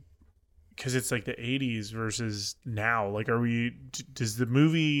 because it's, like, the 80s versus now, like, does the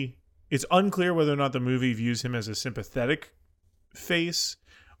movie, it's unclear whether or not the movie views him as a sympathetic face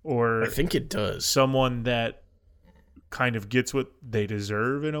or I think it does. someone that kind of gets what they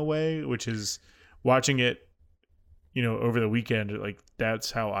deserve in a way, which is watching it, you know, over the weekend. Like, that's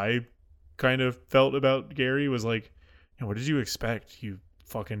how I kind of felt about Gary, was like, what did you expect, you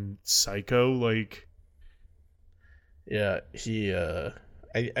fucking psycho? Like, Yeah, he.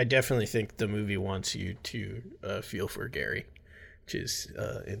 I definitely think the movie wants you to feel for Gary, which is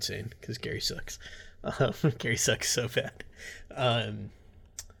insane because Gary sucks. Gary sucks so bad.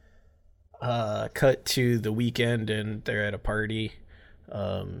 Cut to the weekend and they're at a party.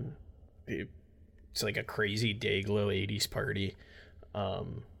 It's like a crazy Dayglow 80s party.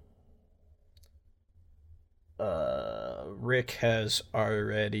 Rick has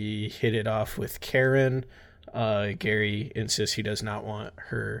already hit it off with Karen. Gary insists he does not want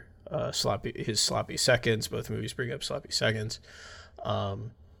her sloppy seconds. Both movies bring up sloppy seconds.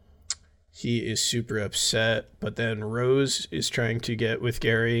 He is super upset, but then Rose is trying to get with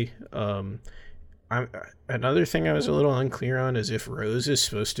Gary. Another thing I was a little unclear on is if Rose is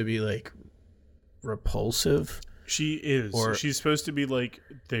supposed to be like repulsive. she is, Or- she's supposed to be like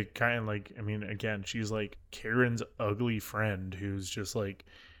the kind, like, I mean, again, she's like Karen's ugly friend who's just like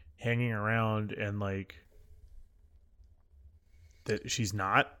hanging around, and like that she's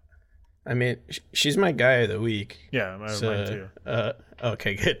not. I mean, she's my guy of the week. Yeah, mine too.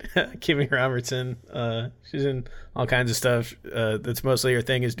 Okay, good. Kimmy Robertson. She's in all kinds of stuff. That's mostly her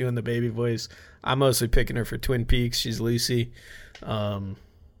thing is doing the baby voice. I'm mostly picking her for Twin Peaks. She's Lucy.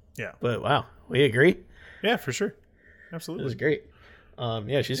 Yeah. But wow, we agree. Yeah, for sure. It was Absolutely. great.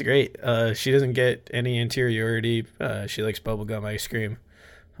 Yeah, she's great. She doesn't get any interiority. She likes bubblegum ice cream.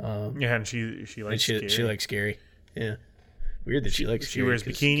 Yeah, and she And likes she Gary. likes Gary. Yeah. Weird that she likes She Gary, wears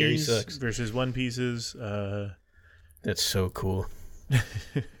 'cause Gary bikinis sucks. versus one pieces. That's so cool. Yeah,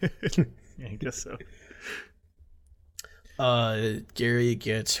 I guess so. Gary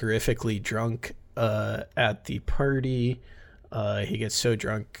gets horrifically drunk at the party. He gets so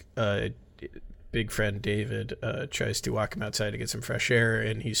drunk, big friend David tries to walk him outside to get some fresh air,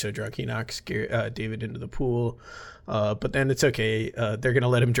 and he's so drunk he knocks David into the pool. But then it's okay. They're gonna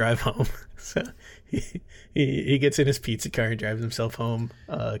let him drive home. So he gets in his pizza car and drives himself home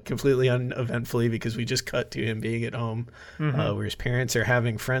completely uneventfully, because we just cut to him being at home where his parents are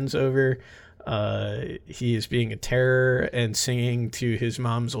having friends over. He is being a terror and singing to his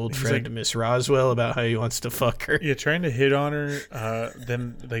mom's old friend like- Miss Roswell about how he wants to fuck her. Yeah, trying to hit on her.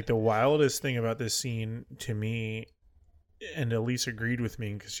 Then, like, the wildest thing about this scene to me, and Elise agreed with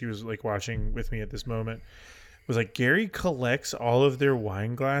me because she was like watching with me at this moment, was like Gary collects all of their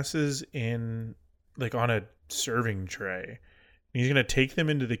wine glasses in like on a serving tray. And he's gonna take them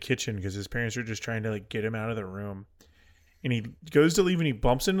into the kitchen because his parents are just trying to like get him out of the room. And he goes to leave and he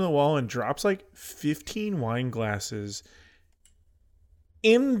bumps into the wall and drops like 15 wine glasses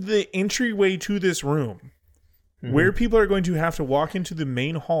in the entryway to this room, where people are going to have to walk into the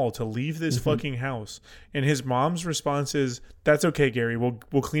main hall to leave this fucking house. And his mom's response is, "That's okay, Gary. We'll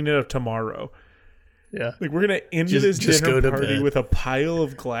clean it up tomorrow." Yeah. Like, we're gonna end Just this go dinner to party bed. with a pile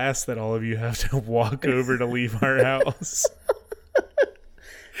of glass that all of you have to walk over to leave our house.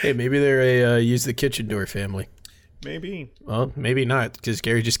 Hey, maybe they're a use the kitchen door family. Maybe. Well, maybe not, because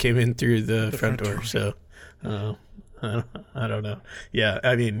Gary just came in through the front door. So, I don't know. Yeah,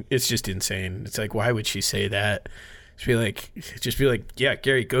 I mean, it's just insane. It's like, why would she say that? Just be like, yeah,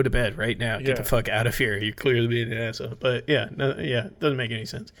 Gary, go to bed right now. Get the fuck out of here. You're clearly being an asshole. But yeah, it doesn't make any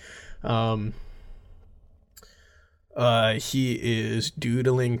sense. He is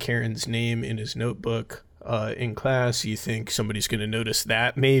doodling Karen's name in his notebook in class. You think somebody's going to notice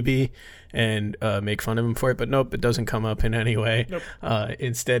that maybe and make fun of him for it, but nope, it doesn't come up in any way. Nope.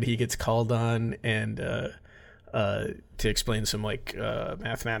 Instead, he gets called on and to explain some like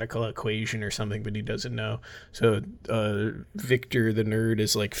mathematical equation or something, but he doesn't know. So Victor the nerd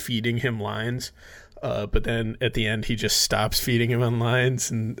is like feeding him lines, but then at the end he just stops feeding him on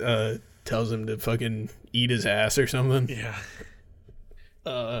lines and tells him to fucking eat his ass or something. Yeah.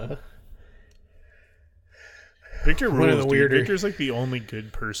 Victor rules, one of the weirder. Victor's like the only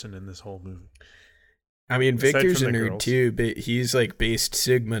good person in this whole movie. I mean, Aside Victor's a from the nerd girls. too, but he's like based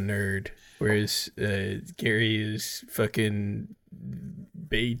Sigma nerd, whereas Gary is fucking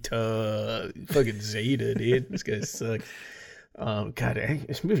beta, fucking zeta, dude. This guy sucks.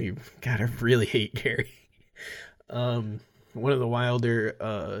 This movie, I really hate Gary. One of the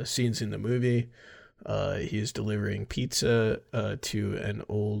wilder scenes in the movie, he is delivering pizza to an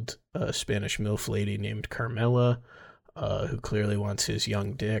old Spanish MILF lady named Carmela, who clearly wants his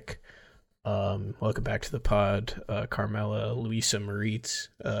young dick. Welcome back to the pod, Carmela Luisa Moritz.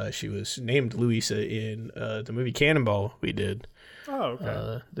 She was named Luisa in the movie Cannonball we did. Oh,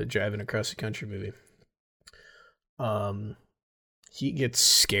 okay. The driving across the country movie. He gets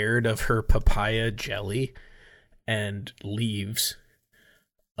scared of her papaya jelly and leaves.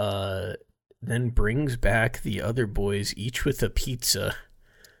 Then brings back the other boys, each with a pizza.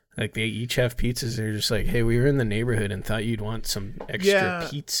 Like, they each have pizzas. They're just like, hey, we were in the neighborhood and thought you'd want some extra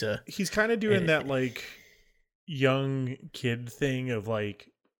pizza. He's kind of doing that, like, young kid thing of, like,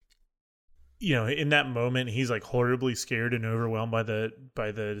 you know, in that moment, he's, like, horribly scared and overwhelmed by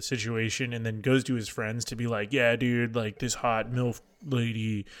the situation, and then goes to his friends to be like, yeah, dude, like, this hot MILF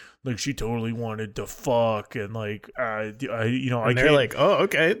lady, like, she totally wanted to fuck, and, like, they're like, oh,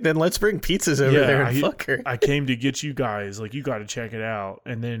 okay, then let's bring pizzas over there and fuck her. I came to get you guys, like, you got to check it out.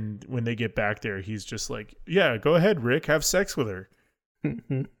 And then when they get back there, he's just like, yeah, go ahead, Rick, have sex with her.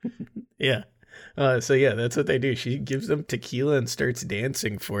 Yeah. So yeah, that's what they do. She gives them tequila and starts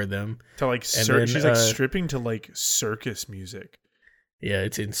dancing for them. To like, she's like stripping to like circus music. Yeah,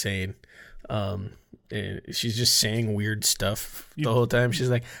 it's insane. And she's just saying weird stuff the whole time. She's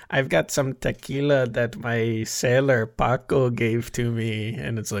like, I've got some tequila that my sailor Paco gave to me.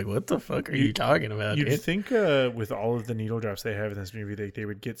 And it's like, what the fuck are you talking about? You'd dude? think with all of the needle drops they have in this movie, they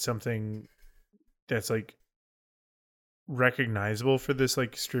would get something that's like recognizable for this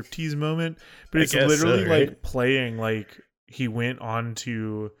like striptease moment. But it's literally right? like playing like he went on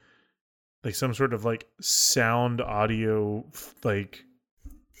to like some sort of like sound audio like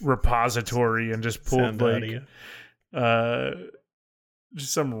repository and just pulled Sound like audio.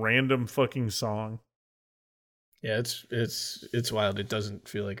 just some random fucking song. Yeah, it's wild. It doesn't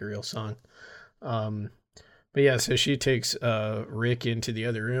feel like a real song. But yeah, so she takes Rick into the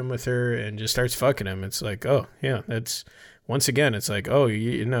other room with her and just starts fucking him. It's like, oh yeah, that's once again, it's like, oh,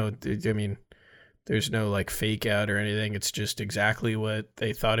 you know, I mean, there's no like fake out or anything. It's just exactly what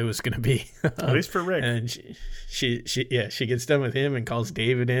they thought it was gonna be. At least for Rick. And she gets done with him and calls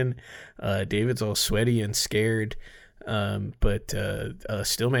David in. David's all sweaty and scared, but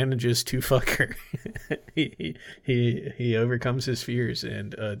still manages to fuck her. he overcomes his fears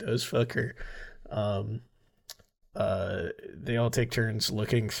and does fuck her. They all take turns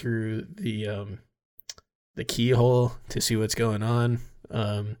looking through the keyhole to see what's going on.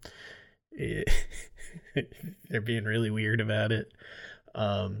 They're being really weird about it.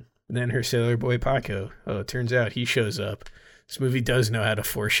 Then her sailor boy Paco. Oh, it turns out he shows up. This movie does know how to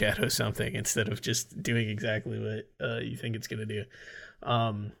foreshadow something instead of just doing exactly what you think it's gonna do.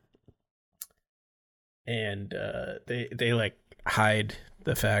 And they like hide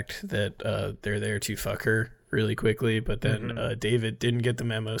the fact that they're there to fuck her really quickly, but then David didn't get the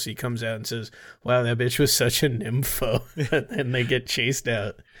memo, so he comes out and says, wow, that bitch was such a nympho. And they get chased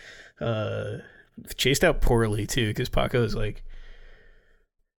out poorly too, because Paco's like,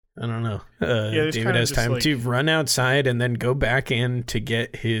 I don't know, David has time to run outside and then go back in to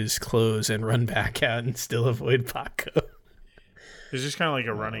get his clothes and run back out and still avoid Paco. It's just kind of like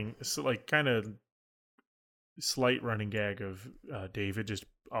a running, like kind of slight running gag of David just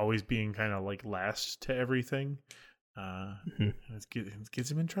always being kind of like last to everything. It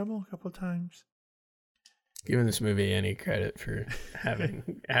gets him in trouble a couple of times. Giving this movie any credit for having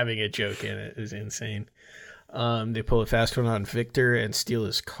a joke in it is insane. They pull a fast one on Victor and steal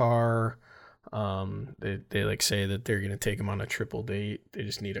his car. They like say that they're gonna take him on a triple date. They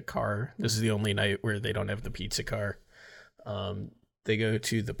just need a car. This is the only night where they don't have the pizza car. They go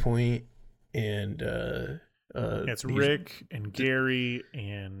to the point, and It's Rick and Gary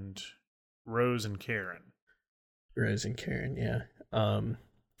and Rose and Karen. Rose and Karen, yeah.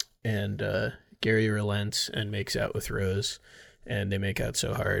 And Gary relents and makes out with Rose, and they make out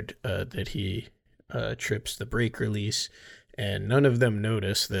so hard that he trips the brake release, and none of them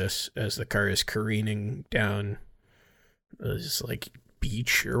notice this as the car is careening down this like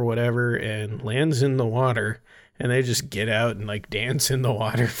beach or whatever and lands in the water, and they just get out and like dance in the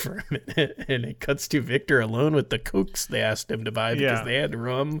water for a minute, and it cuts to Victor alone with the cokes they asked him to buy because they had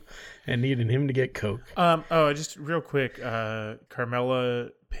rum and needed him to get coke. Just real quick, Carmela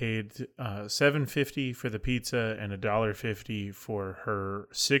paid $7.50 for the pizza and $1.50 for her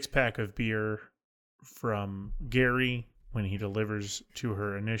 6-pack of beer from Gary when he delivers to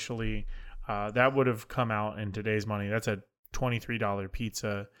her initially. That would have come out in today's money. That's a $23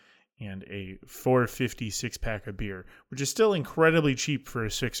 pizza and a $4.50 6-pack of beer, which is still incredibly cheap for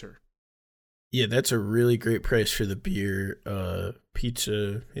a sixer. Yeah, that's a really great price for the beer.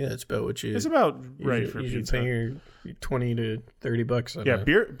 Pizza, yeah, it's about what you. It's about right for you pizza. Pay your $20 to $30 on Yeah, a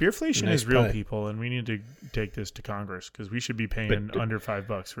beerflation nice is real, pie. people, and we need to take this to Congress because we should be paying under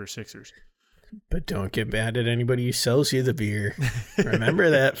 $5 for sixers. But don't get mad at anybody who sells you the beer. Remember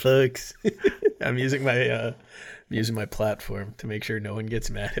that, folks. I'm using my platform to make sure no one gets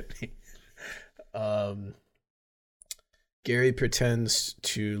mad at me. Gary pretends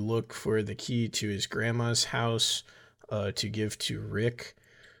to look for the key to his grandma's house to give to Rick,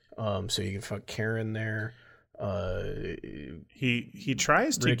 so he can fuck Karen there. He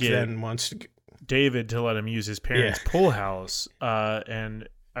tries to Rick get then wants to. David to let him use his parents' pool house, and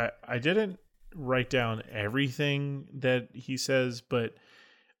I didn't write down everything that he says, but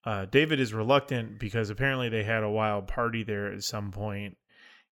David is reluctant because apparently they had a wild party there at some point.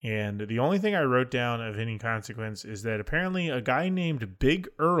 And the only thing I wrote down of any consequence is that apparently a guy named Big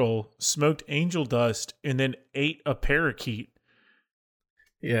Earl smoked angel dust and then ate a parakeet.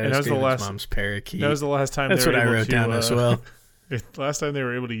 Yeah, and that was the last mom's parakeet. That was the last time. That's they were what I able wrote to, down as well. Last time they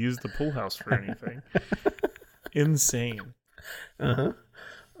were able to use the pool house for anything. Insane.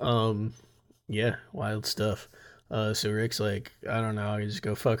 Yeah, wild stuff. So Rick's like, I don't know, I just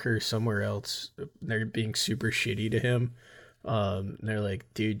go fuck her somewhere else. They're being super shitty to him. They're like,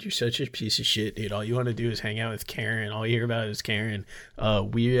 dude, you're such a piece of shit, dude. All you want to do is hang out with Karen. All you hear about is Karen.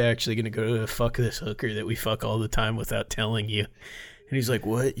 We're actually gonna go to fuck this hooker that we fuck all the time without telling you. And he's like,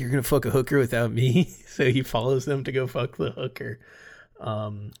 what? You're gonna fuck a hooker without me? So he follows them to go fuck the hooker.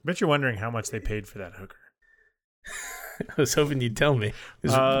 Bet you're wondering how much they paid for that hooker. I was hoping you'd tell me.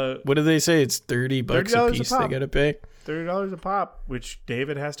 What do they say? It's $30 a piece they gotta pay? $30 a pop, which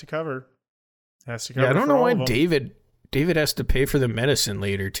David has to cover. Yeah, I don't know why David has to pay for the medicine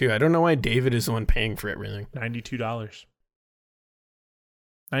later too. I don't know why David is the one paying for everything. $92.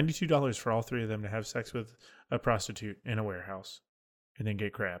 $92 for all three of them to have sex with a prostitute in a warehouse and then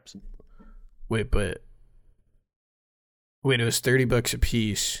get crabs. Wait, it was $30 a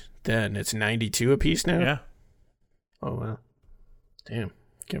piece. Then it's $92 a piece now. Yeah. Oh wow. Damn.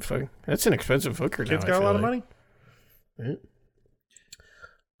 Can't fucking. That's an expensive hooker now. Kid's got a lot of money. Right?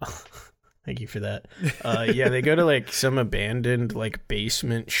 Thank you for that. Yeah, they go to like some abandoned like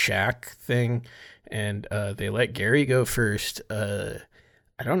basement shack thing, and they let Gary go first. I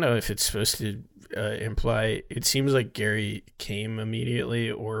don't know if it's supposed to imply. It seems like Gary came immediately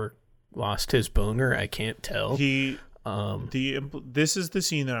or lost his boner. I can't tell. This is the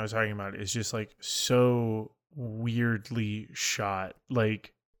scene that I was talking about. It's just like so weirdly shot.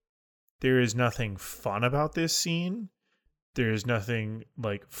 Like there is nothing fun about this scene. There's nothing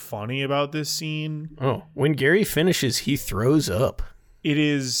like funny about this scene. Oh, when Gary finishes, he throws up. It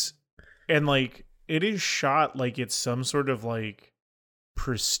is, and like it is shot like it's some sort of like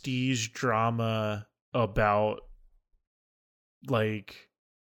prestige drama about like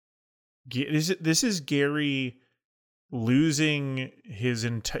this is Gary losing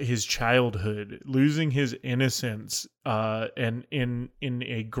his childhood, losing his innocence, and in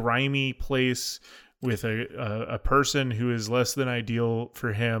a grimy place with a person who is less than ideal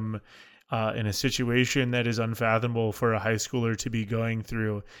for him, in a situation that is unfathomable for a high schooler to be going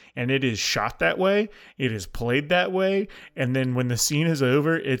through. And it is shot that way. It is played that way. And then when the scene is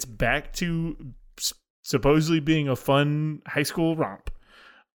over, it's back to supposedly being a fun high school romp.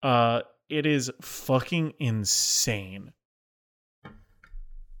 It is fucking insane.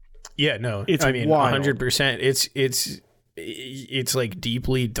 Yeah, no, it's I mean, wild. 100%. It's like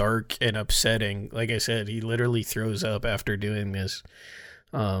deeply dark and upsetting. Like I said, he literally throws up after doing this.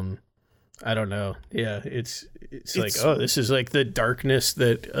 I don't know. Yeah, it's like, It's- oh, this is like the darkness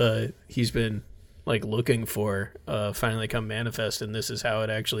that he's been like looking for finally come manifest, and this is how it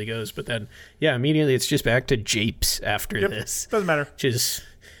actually goes. But then, yeah, immediately it's just back to japes after Yep. this, Doesn't matter. which is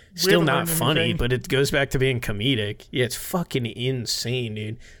still haven't not learned funny, anything. but it goes back to being comedic. Yeah, it's fucking insane,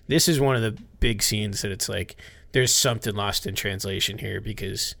 dude. This is one of the big scenes that it's like there's something lost in translation here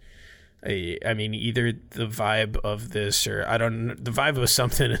because. I mean, either the vibe of this or I don't know. The vibe of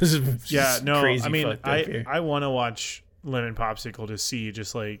something is Yeah, no. crazy I mean, fucked up here. I want to watch Lemon Popsicle to see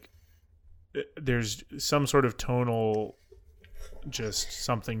just like there's some sort of tonal, just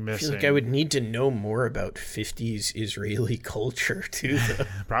something I missing. feel like I would need to know more about 50s Israeli culture too, though.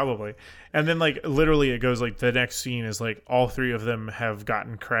 Probably. And then like literally it goes like the next scene is like all three of them have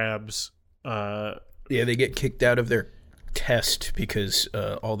gotten crabs. Yeah, they get kicked out of their test because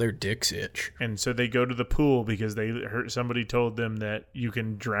all their dicks itch. And so they go to the pool because they heard somebody told them that you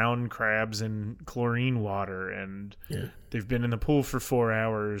can drown crabs in chlorine water, and they've been in the pool for 4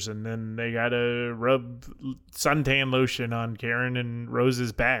 hours, and then they gotta rub suntan lotion on Karen and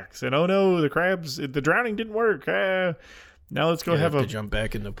Rose's backs. And oh no, the drowning didn't work. Now let's go To jump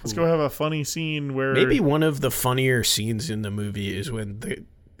back in the pool. let's go have a funny scene where Maybe one of the funnier scenes in the movie is when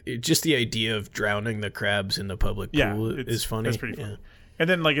just the idea of drowning the crabs in the public pool is funny. That's pretty funny. And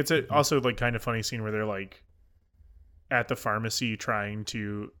then like it's also like kind of funny scene where they're like at the pharmacy trying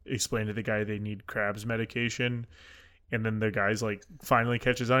to explain to the guy they need crabs medication, and then the guy's like finally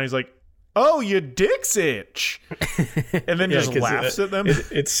catches on. He's like, "Oh, your dick's itch," and then just 'cause laughs at them.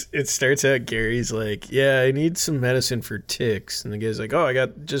 It starts out Gary's like, yeah, I need some medicine for ticks, and the guy's like, oh, I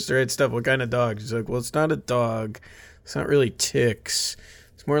got just the right stuff. What kind of dog? He's like, well, it's not a dog. It's not really ticks.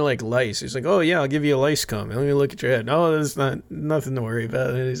 It's more like lice. He's like, oh yeah, I'll give you a lice comb. Let me look at your head. No, there's nothing to worry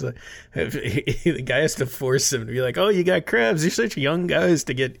about. And he's like, the guy has to force him to be like, oh, you got crabs. You're such young guys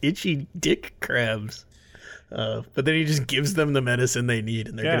to get itchy dick crabs. But then he just gives them the medicine they need,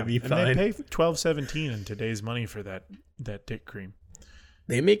 and they're gonna be fine. And they pay $12.17 in today's money for that dick cream.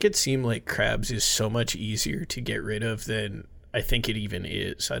 They make it seem like crabs is so much easier to get rid of than I think it even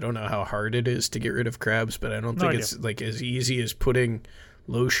is. I don't know how hard it is to get rid of crabs, but I don't think it's like as easy as putting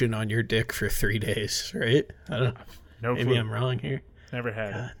lotion on your dick for 3 days, right? I don't know. No Maybe clue. I'm wrong here. Never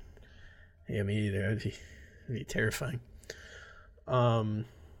had it. Yeah, me either. That'd be terrifying.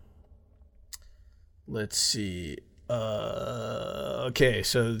 Let's see. Okay,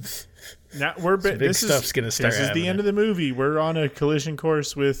 so Now we're big stuff's gonna start This is the happening. end of the movie. We're on a collision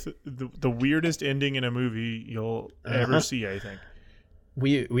course with the weirdest ending in a movie you'll ever see, I think.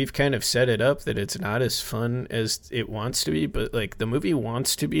 we've kind of set it up that it's not as fun as it wants to be, but like the movie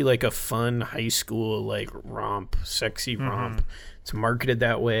wants to be like a fun high school like romp, sexy romp. It's marketed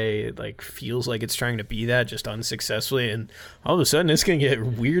that way. It like feels like it's trying to be that, just unsuccessfully, and all of a sudden it's gonna get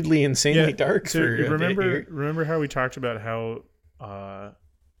weirdly insanely dark. So for a bit here. remember how we talked about how I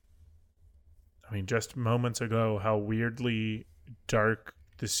mean just moments ago how weirdly dark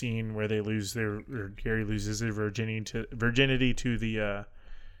the scene where Gary loses their virginity to the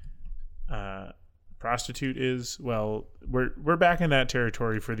prostitute is. Well, we're back in that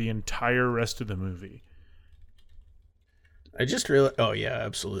territory for the entire rest of the movie. I just realized. Oh yeah,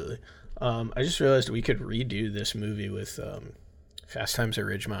 absolutely. I just realized we could redo this movie with Fast Times at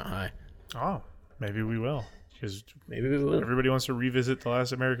Ridgemont High. Oh, maybe we will, because Maybe we will. everybody wants to revisit The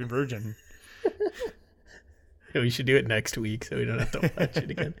Last American Virgin. We should do it next week so we don't have to watch it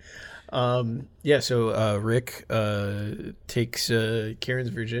again. So Rick takes Karen's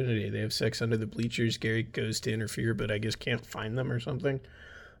virginity. They have sex under the bleachers. Gary goes to interfere, but I guess can't find them or something.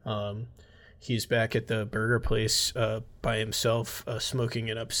 He's back at the burger place by himself, smoking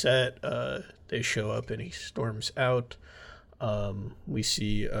and upset. They show up and he storms out. We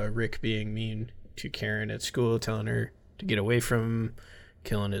see Rick being mean to Karen at school, telling her to get away from him,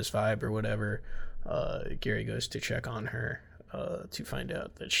 killing his vibe or whatever. Gary goes to check on her to find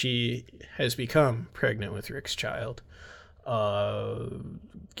out that she has become pregnant with Rick's child.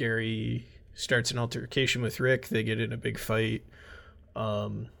 Gary starts an altercation with Rick. They get in a big fight.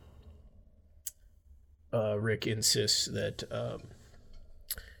 Rick insists that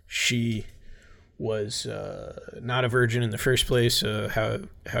she was not a virgin in the first place. So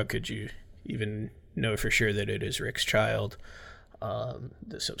how could you even know for sure that it is Rick's child?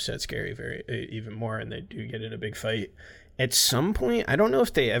 This upsets Gary even more, and they do get in a big fight. At some point, I don't know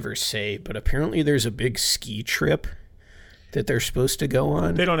if they ever say, but apparently there's a big ski trip that they're supposed to go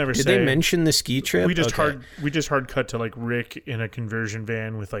on. They don't ever Did say. they mention the ski trip? We just Okay. hard cut to like Rick in a conversion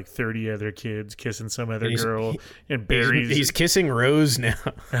van with like 30 other kids kissing some other he's- girl, and Barry's He's kissing Rose now.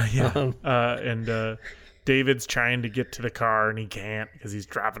 and David's trying to get to the car and he can't because he's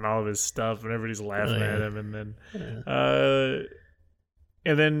dropping all of his stuff and everybody's laughing at him.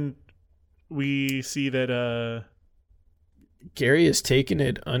 And then we see that Gary has taken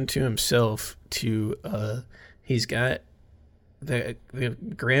it unto himself to he's got the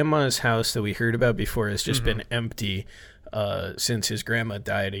grandma's house that we heard about before has just been empty since his grandma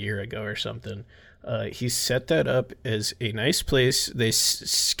died a year ago or something. He's set that up as a nice place. They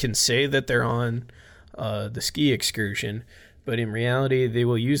can say that they're on the ski excursion, but in reality they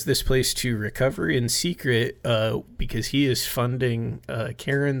will use this place to recover in secret because he is funding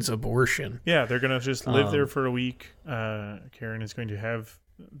Karen's abortion. Yeah, they're going to just live there for a week. Karen is going to have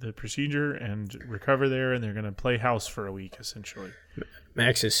the procedure and recover there, and they're going to play house for a week, essentially.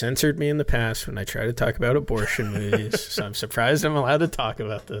 Max has censored me in the past when I try to talk about abortion movies, so I'm surprised I'm allowed to talk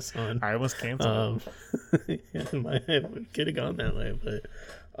about this one. I was canceled. We could have gone that way, but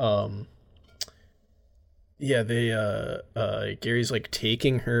yeah, they Gary's like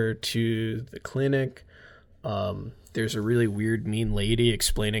taking her to the clinic. There's a really weird, mean lady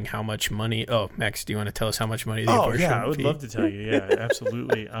explaining how much money. Oh, Max, do you want to tell us how much money the abortion? Yeah, I would love to tell you. Yeah,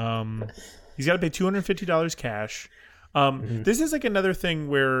 absolutely. He's got to pay $250 cash. This is like another thing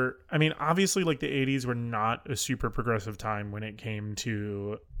where, I mean, obviously, like the 80s were not a super progressive time when it came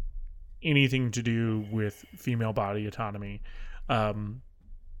to anything to do with female body autonomy.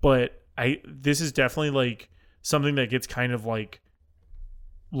 But this is definitely like something that gets kind of like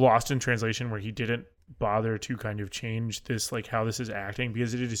lost in translation, where he didn't bother to kind of change this, like how this is acting,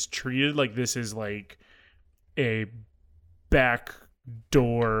 because it is treated like this is like a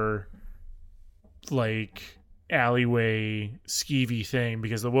backdoor, like alleyway skeevy thing,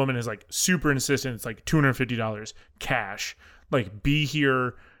 because the woman is like super insistent. It's like $250 cash, like be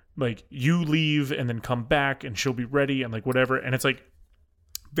here, like you leave and then come back and she'll be ready and like whatever. And it's like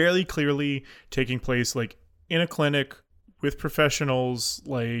very clearly taking place like in a clinic with professionals,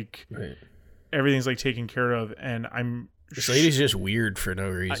 like Right. Everything's like taken care of. And This lady's just weird for no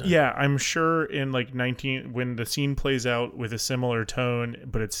reason. yeah, I'm sure in like when the scene plays out with a similar tone,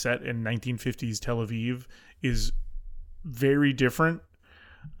 but it's set in 1950s Tel Aviv, is very different.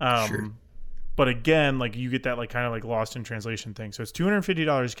 Sure. But again, like you get that like kind of like lost in translation thing. So it's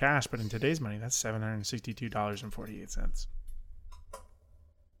 $250 cash, but in today's money, that's $762.48.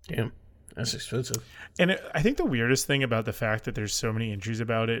 Damn, that's expensive. And I think the weirdest thing about the fact that there's so many entries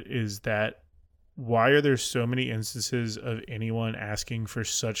about it is that why are there so many instances of anyone asking for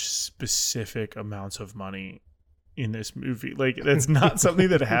such specific amounts of money in this movie? Like, that's not something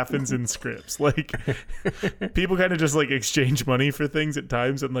that happens in scripts. Like, people kind of just like exchange money for things at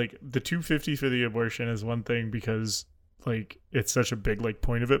times, and like the $250 for the abortion is one thing because like it's such a big like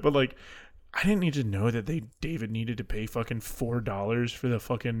point of it, but like I didn't need to know that David needed to pay fucking $4 for the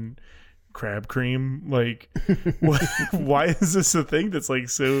fucking crab cream. Like, why is this a thing that's like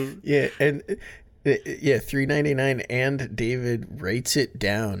so? Yeah, and $3.99, and David writes it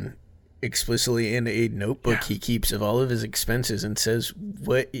down explicitly in a notebook he keeps of all of his expenses and says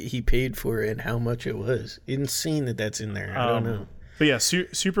what he paid for it and how much it was. Insane that that's in there. I don't know. But yeah,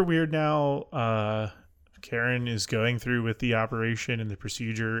 super weird now. Karen is going through with the operation and the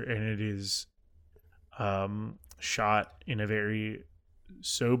procedure, and it is shot in a very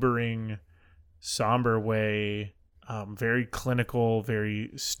sobering, somber way, very clinical,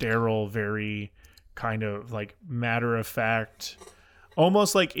 very sterile, very kind of like matter of fact,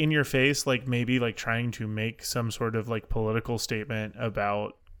 almost like in your face, like maybe like trying to make some sort of like political statement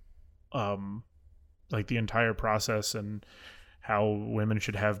about like the entire process and how women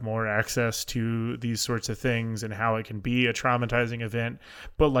should have more access to these sorts of things and how it can be a traumatizing event.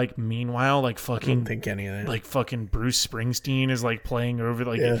 But like meanwhile, like fucking, I don't think any of that. like fucking Bruce Springsteen is like playing over,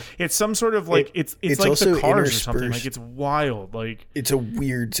 like it's some sort of like it's like also the Cars or something. interspersed. Like it's wild. Like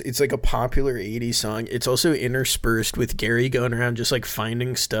It's like a popular 80s song. It's also interspersed with Gary going around just like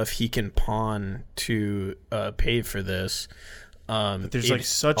finding stuff he can pawn to pay for this. there's like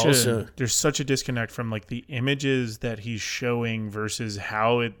such a disconnect from like the images that he's showing versus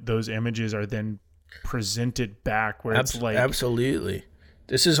how those images are then presented back, where it's like absolutely.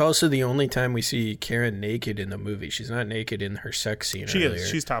 This is also the only time we see Karen naked in the movie. She's not naked in her sex scene.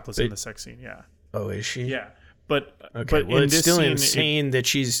 she's topless in the sex scene. Yeah. Oh, is she? Yeah. But Okay. but Well, in it's this still scene, insane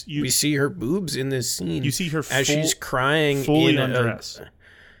that we see her boobs in this scene. you see her as she's crying fully in undressed,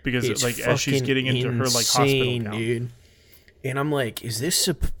 because it's like as she's fucking getting into her like hospital insane, gown. dude. And I'm like, is this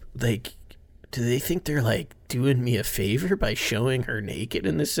like? Do they think they're like doing me a favor by showing her naked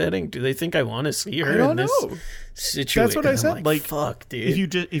in this setting? Do they think I want to see her I don't in this know. situation? That's what I said. Like, fuck,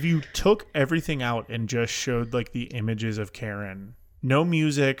 dude. If you took everything out and just showed like the images of Karen, no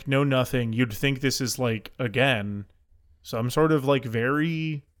music, no nothing. You'd think this is like, again, some sort of like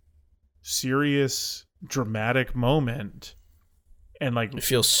very serious, dramatic moment. And like, It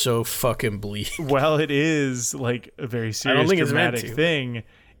feels so fucking bleak. well, it is like a very serious, think it's meant dramatic to. thing.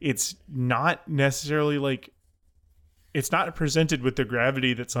 It's not necessarily like, it's not presented with the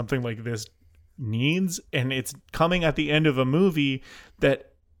gravity that something like this needs. And it's coming at the end of a movie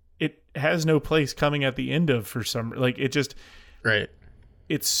that it has no place coming at the end of for some, like, it just, Right.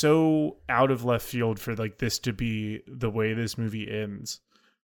 it's so out of left field for like this to be the way this movie ends.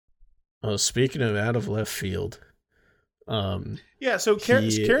 Well, speaking of out of left field, Yeah, so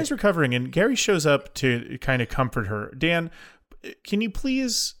He- Karen's recovering, and Gary shows up to kind of comfort her. Dan, can you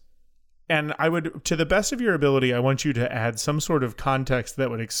please, and I would, to the best of your ability, I want you to add some sort of context that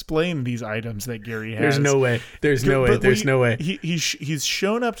would explain these items that Gary has. there's no way. There's no way. But There's no way. He's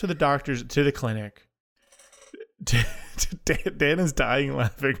shown up to the doctor's, to the clinic. Dan is dying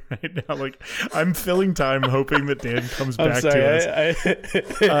laughing right now. Like, I'm filling time hoping that Dan comes I'm back sorry. to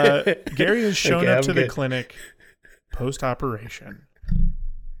us. Gary has shown Okay, up I'm to the good. clinic post-operation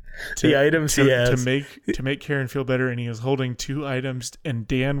The items he has. to make Karen feel better, and he is holding 2 items, and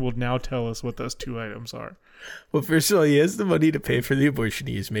Dan will now tell us what those 2 items are. Well, first of all, he has the money to pay for the abortion.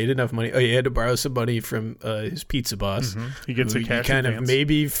 He's made enough money. Oh, he had to borrow some money from his pizza boss. He gets who a cash you kind advance. of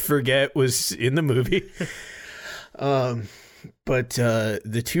maybe forget was in the movie. But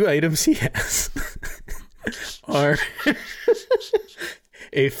the 2 items he has are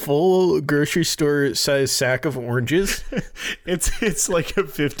a full grocery store size sack of oranges It's like a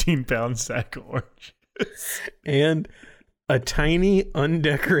 15-pound sack of oranges. and a tiny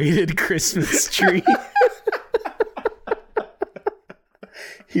undecorated Christmas tree.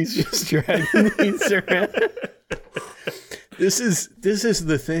 He's just dragging these around. This is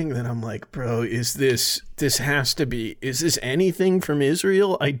the thing that I'm like, bro, is this anything from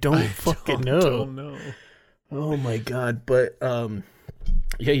Israel? I don't fucking know. Don't know. Oh my god. But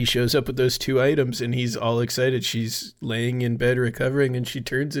yeah, he shows up with those 2 items and he's all excited. She's laying in bed recovering and she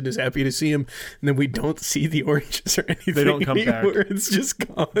turns and is happy to see him. And then we don't see the oranges or anything. They don't come back. anymore. It's just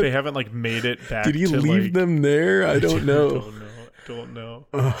gone. They haven't like made it back. Did he to, leave like, them there? I don't know. Don't know.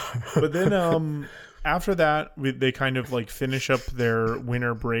 But then after that, they kind of like finish up their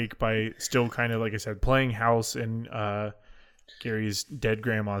winter break by still kind of, like I said, playing house in Gary's dead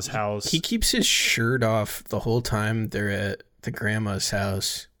grandma's house. He keeps his shirt off the whole time they're at the grandma's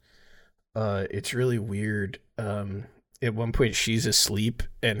house. It's really weird. At one point she's asleep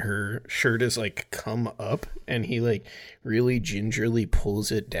and her shirt is like come up and he like really gingerly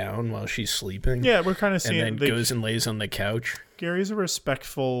pulls it down while she's sleeping. Yeah, we're kind of seeing and then goes and lays on the couch. Gary's a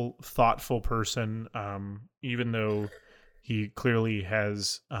respectful, thoughtful person, even though he clearly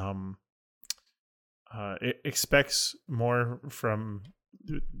has expects more from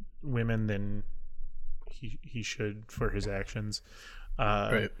women than he should for his actions.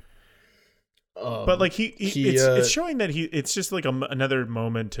 Right. But like it's showing that it's just like another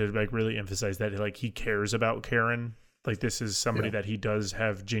moment to like really emphasize that like he cares about Karen. Like this is somebody that he does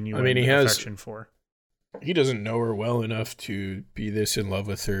have genuine affection for. He doesn't know her well enough to be this in love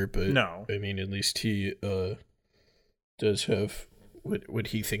with her, but No. I mean, at least he does have what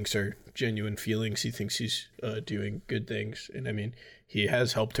he thinks are genuine feelings. He thinks he's doing good things, and I mean, he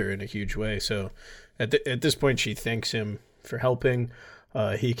has helped her in a huge way. So at this point, she thanks him for helping.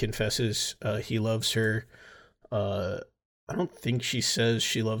 He confesses he loves her. I don't think she says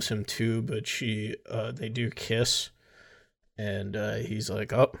she loves him too, but they do kiss, and he's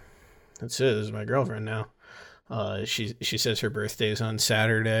like, "Oh, that's it. This is my girlfriend now." She says her birthday's on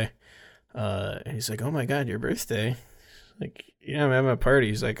Saturday. And he's like, "Oh my God, your birthday?" Like, "Yeah, I'm having a party."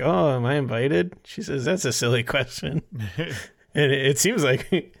 He's like, "Oh, am I invited?" She says, "That's a silly question." And it seems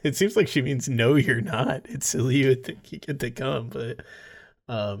like she means no, you're not. It's silly you would think you get to come, but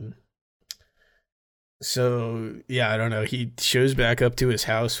so yeah, I don't know. He shows back up to his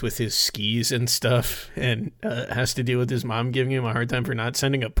house with his skis and stuff, and has to deal with his mom giving him a hard time for not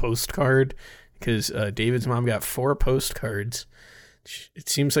sending a postcard because David's mom got 4 postcards. It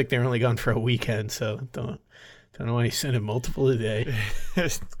seems like they're only gone for a weekend, so don't know why he sent him multiple a day.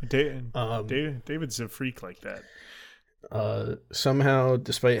 David's a freak like that. Somehow,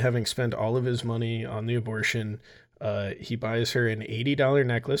 despite having spent all of his money on the abortion, he buys her an $80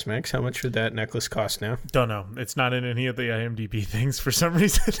 necklace. Max, how much would that necklace cost now? Don't know. It's not in any of the IMDb things for some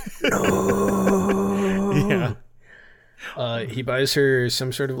reason. No. Yeah. He buys her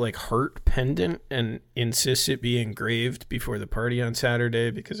some sort of like heart pendant and insists it be engraved before the party on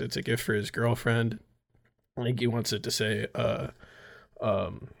Saturday because it's a gift for his girlfriend. I think he wants it to say,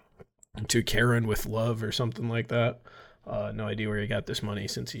 to Karen with love or something like that. No idea where he got this money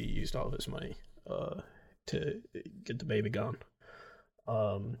since he used all of his money to get the baby gone.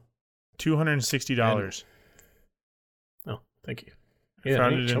 $260. Oh, thank you.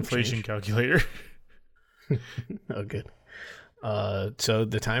 Found any an chump inflation change. calculator. Oh, good. So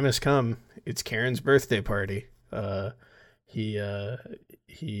the time has come. It's Karen's birthday party. He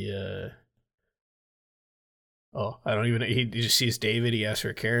just sees David. He asks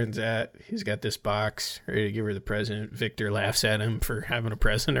where Karen's at. He's got this box ready to give her the present. Victor laughs at him for having a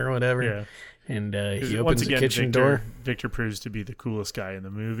present or whatever. Yeah. And he Once opens again, the kitchen Victor, door. Victor proves to be the coolest guy in the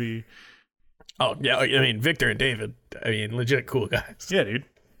movie. Oh, yeah. I mean, Victor and David, legit cool guys. Yeah, dude.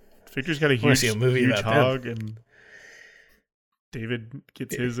 Victor's got a wanna huge, see a movie huge about them. hog, and David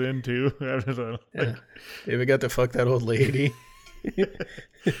gets his in too. I don't know. Yeah. David got to fuck that old lady.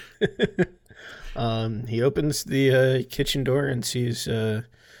 He opens the kitchen door and sees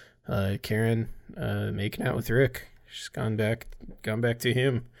Karen making out with Rick. She's gone back to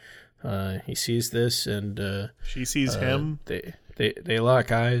him. He sees this and She sees him. They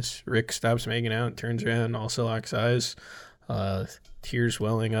lock eyes. Rick stops making out, turns around, also locks eyes. Tears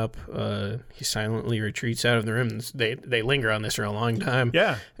welling up. He silently retreats out of the room. They linger on this for a long time.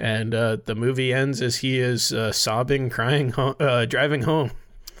 Yeah. And the movie ends as he is sobbing, crying, driving home.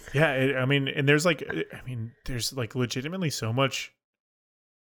 Yeah, and there's legitimately so much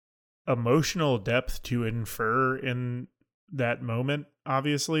emotional depth to infer in that moment.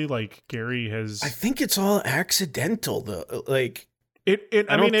 Obviously, like Gary has. I think it's all accidental, though. Like, I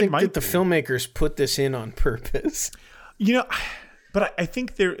don't think might that the filmmakers put this in on purpose. But I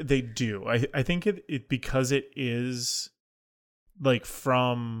think they do. I think it because it is like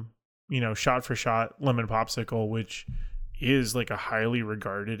from, shot for shot Lemon Popsicle, which is like a highly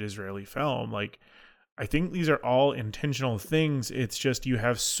regarded Israeli film. Like, I think these are all intentional things. It's just you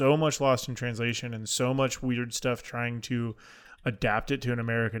have so much lost in translation and so much weird stuff trying to adapt it to an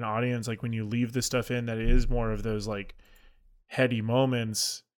American audience. Like when you leave the stuff in that is more of those like heady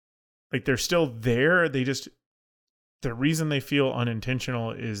moments, like they're still there. The reason they feel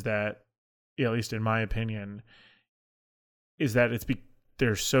unintentional is that, at least in my opinion, is that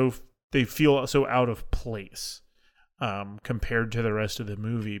they feel so out of place compared to the rest of the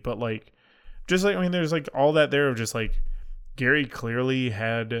movie. But like, there's like all that there of just like Gary clearly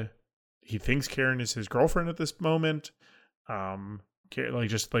he thinks Karen is his girlfriend at this moment. Like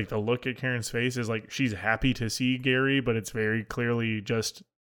just like the look at Karen's face is like she's happy to see Gary, but it's very clearly just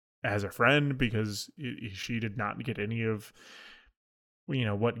as a friend because she did not get any of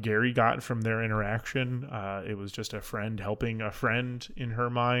what Gary got from their interaction. It was just a friend helping a friend in her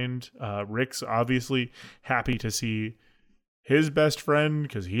mind. Rick's obviously happy to see his best friend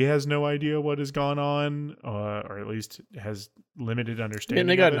because he has no idea what has gone on, or at least has limited understanding. And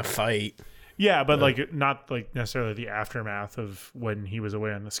they got of in it. a fight. Yeah, but like not like necessarily the aftermath of when he was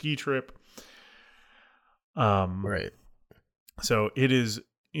away on the ski trip. Right. So it is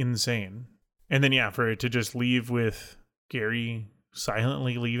insane. And then for it to just leave with Gary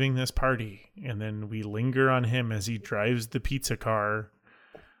silently leaving this party, and then we linger on him as he drives the pizza car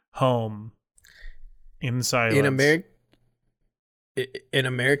home in silence. An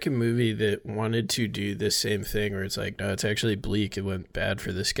American movie that wanted to do the same thing where it's like, no, it's actually bleak. It went bad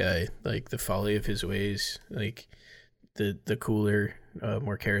for this guy. Like the folly of his ways. Like the cooler,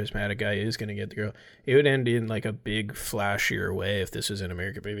 more charismatic guy is going to get the girl. It would end in like a big flashier way if this was an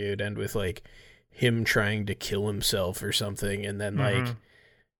American movie. It would end with like him trying to kill himself or something, and then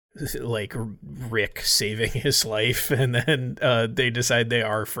like Rick saving his life, and then they decide they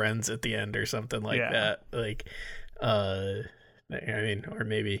are friends at the end or something like that. Like,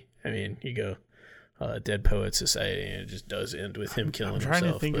 you go Dead Poet Society, and it just does end with him killing himself. I'm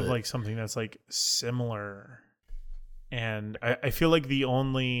trying to think of like something that's like similar, and I feel like the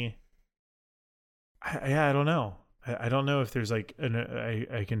only I don't know. I don't know if there's like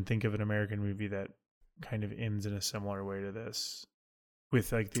I can think of an American movie that kind of ends in a similar way to this,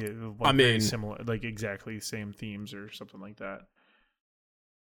 with like very similar, like exactly same themes or something like that.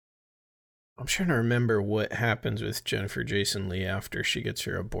 I'm trying to remember what happens with Jennifer Jason Leigh after she gets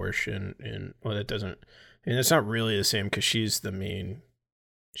her abortion. It's not really the same because she's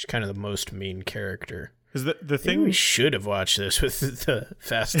she's kind of the most main character. Because the thing Maybe we should have watched this with the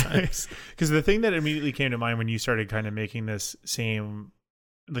Fast Times. Because the thing that immediately came to mind when you started kind of making this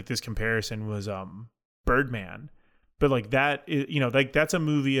this comparison was Birdman. But like that is, that's a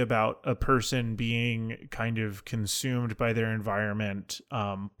movie about a person being kind of consumed by their environment,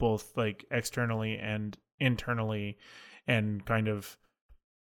 both like externally and internally, and kind of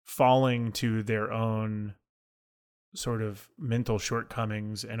falling to their own sort of mental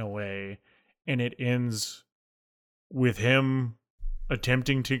shortcomings in a way. And it ends with him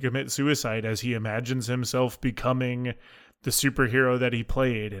attempting to commit suicide as he imagines himself becoming the superhero that he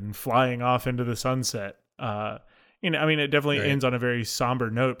played and flying off into the sunset. It definitely ends on a very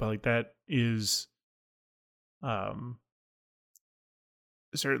somber note, but like that is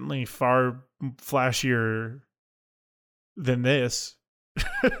certainly far flashier than this.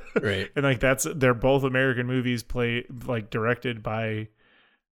 Right. And like they're both American movies directed by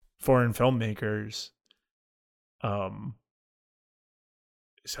foreign filmmakers.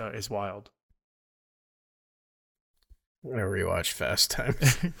 So it's wild. I rewatched Fast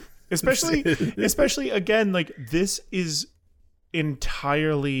Times. especially again, like this is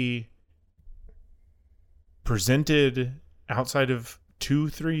entirely presented outside of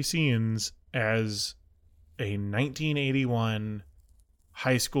 2-3 scenes as a 1981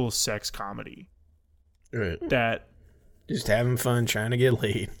 high school sex comedy. Right. That just having fun, trying to get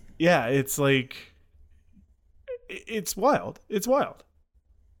laid. Yeah, it's like it's wild. It's wild.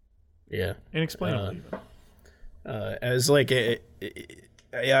 Yeah. Inexplicably. As like I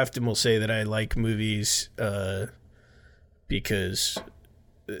often will say that I like movies because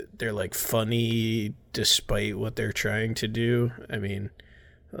they're like funny despite what they're trying to do. I mean,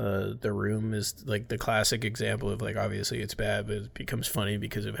 The Room is like the classic example of like, obviously it's bad, but it becomes funny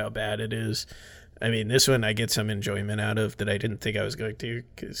because of how bad it is. I mean, this one I get some enjoyment out of that I didn't think I was going to,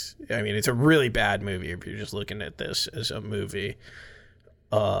 because I mean, it's a really bad movie if you're just looking at this as a movie.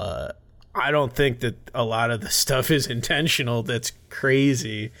 I don't think that a lot of the stuff is intentional. That's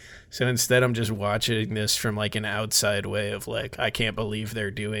crazy. So instead, I'm just watching this from like an outside way of like, I can't believe they're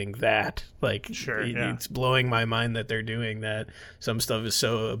doing that. Like, sure, it's blowing my mind that they're doing that. Some stuff is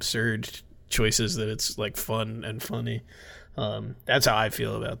so absurd choices that it's like fun and funny. That's how I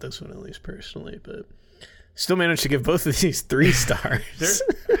feel about this one, at least personally. But still managed to give both of these 3 stars.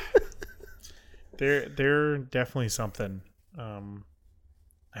 They're definitely something.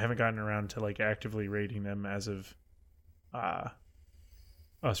 I haven't gotten around to like actively rating them as of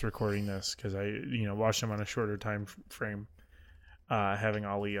us recording this, because I watched them on a shorter time frame, having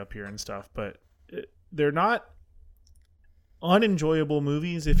Ali up here and stuff. But they're not unenjoyable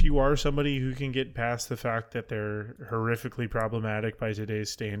movies if you are somebody who can get past the fact that they're horrifically problematic by today's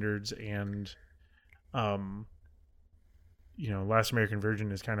standards, and Last American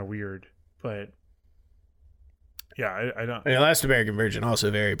Virgin is kind of weird, but yeah, I don't. Yeah, Last American Virgin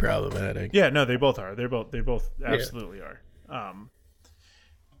also very problematic. Yeah, no, they both are. They both absolutely are.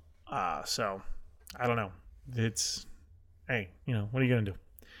 So I don't know. It's hey, what are you gonna do?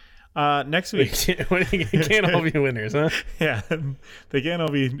 Next week, you can't all be winners, huh? Yeah, they can't all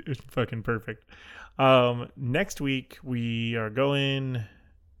be fucking perfect. Next week we are going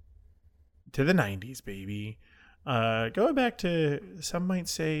to the 90s, baby. Going back to, some might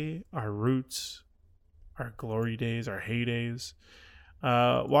say, our roots, our glory days, our heydays.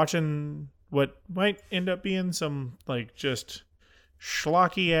 Watching what might end up being some like just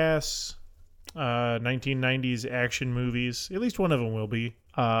schlocky ass 1990s action movies. At least one of them will be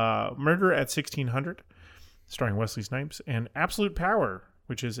Murder at 1600, starring Wesley Snipes, and Absolute Power,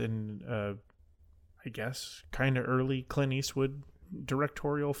 which is in I guess kind of early Clint Eastwood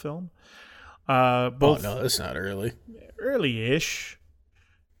directorial film. Both no, that's not early. Early-ish.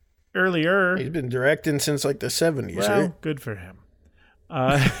 Earlier. He's been directing since like the 70s, Well, right? good for him.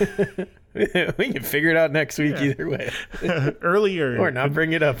 We can figure it out next week either way. Earlier. Or not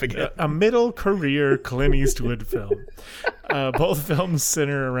bring it up again. A middle career Clint Eastwood film. Both films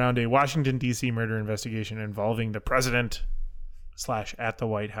center around a Washington, D.C. murder investigation involving the president / at the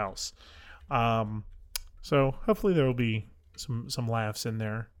White House. So hopefully there will be some laughs in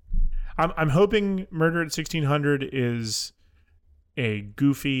there. I'm hoping Murder at 1600 is a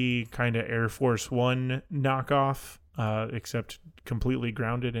goofy kind of Air Force One knockoff, except completely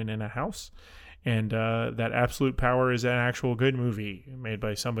grounded and in a house. And that Absolute Power is an actual good movie made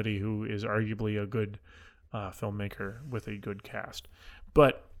by somebody who is arguably a good filmmaker with a good cast.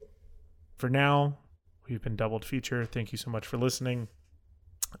 But for now, we've been Doubled Feature. Thank you so much for listening.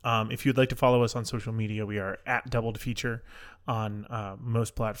 If you'd like to follow us on social media, we are at Doubled Feature on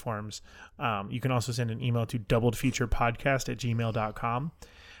most platforms. You can also send an email to doubledfeaturepodcast@gmail.com.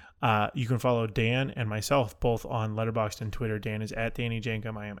 You can follow Dan and myself both on Letterboxd and Twitter. Dan is at Danny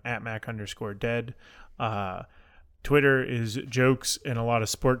Jankum. I am at Mac_dead. Twitter is jokes and a lot of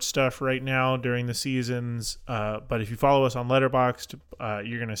sports stuff right now during the seasons. But if you follow us on Letterboxd,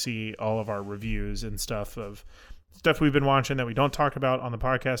 you're going to see all of our reviews and stuff of stuff we've been watching that we don't talk about on the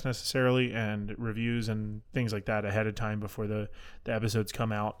podcast necessarily, and reviews and things like that ahead of time before the episodes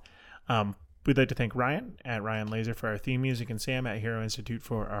come out. We'd like to thank Ryan at Ryan Laser for our theme music, and Sam at Hero Institute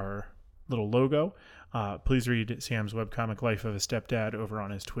for our little logo. Please read Sam's webcomic Life of a Stepdad over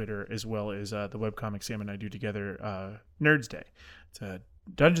on his Twitter, as well as the webcomic Sam and I do together, Nerds Day. It's a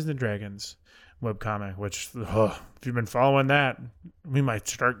Dungeons and Dragons webcomic, which if you've been following that, we might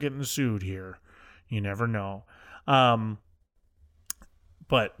start getting sued here. You never know.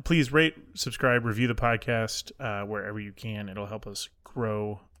 But please rate, subscribe, review the podcast wherever you can. It'll help us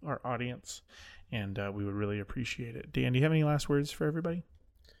grow our audience, and we would really appreciate it. Dan, do you have any last words for everybody?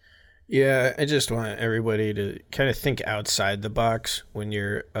 Yeah, I just want everybody to kind of think outside the box when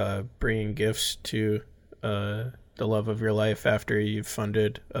you're bringing gifts to the love of your life after you've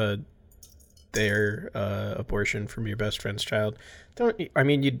funded their abortion from your best friend's child.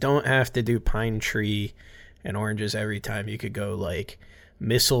 You don't have to do pine tree and oranges every time. You could go like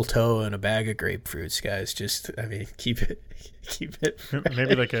mistletoe and a bag of grapefruits, guys. Keep it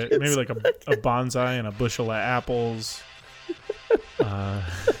maybe like a bonsai and a bushel of apples.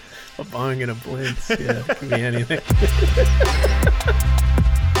 A bong and a blintz. Yeah, it can be anything.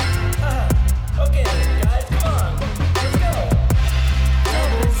 Okay, guys, come on. Let's go.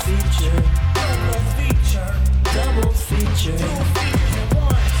 Double feature. Double feature. Double feature. 2 features at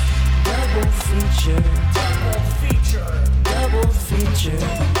once. Double feature.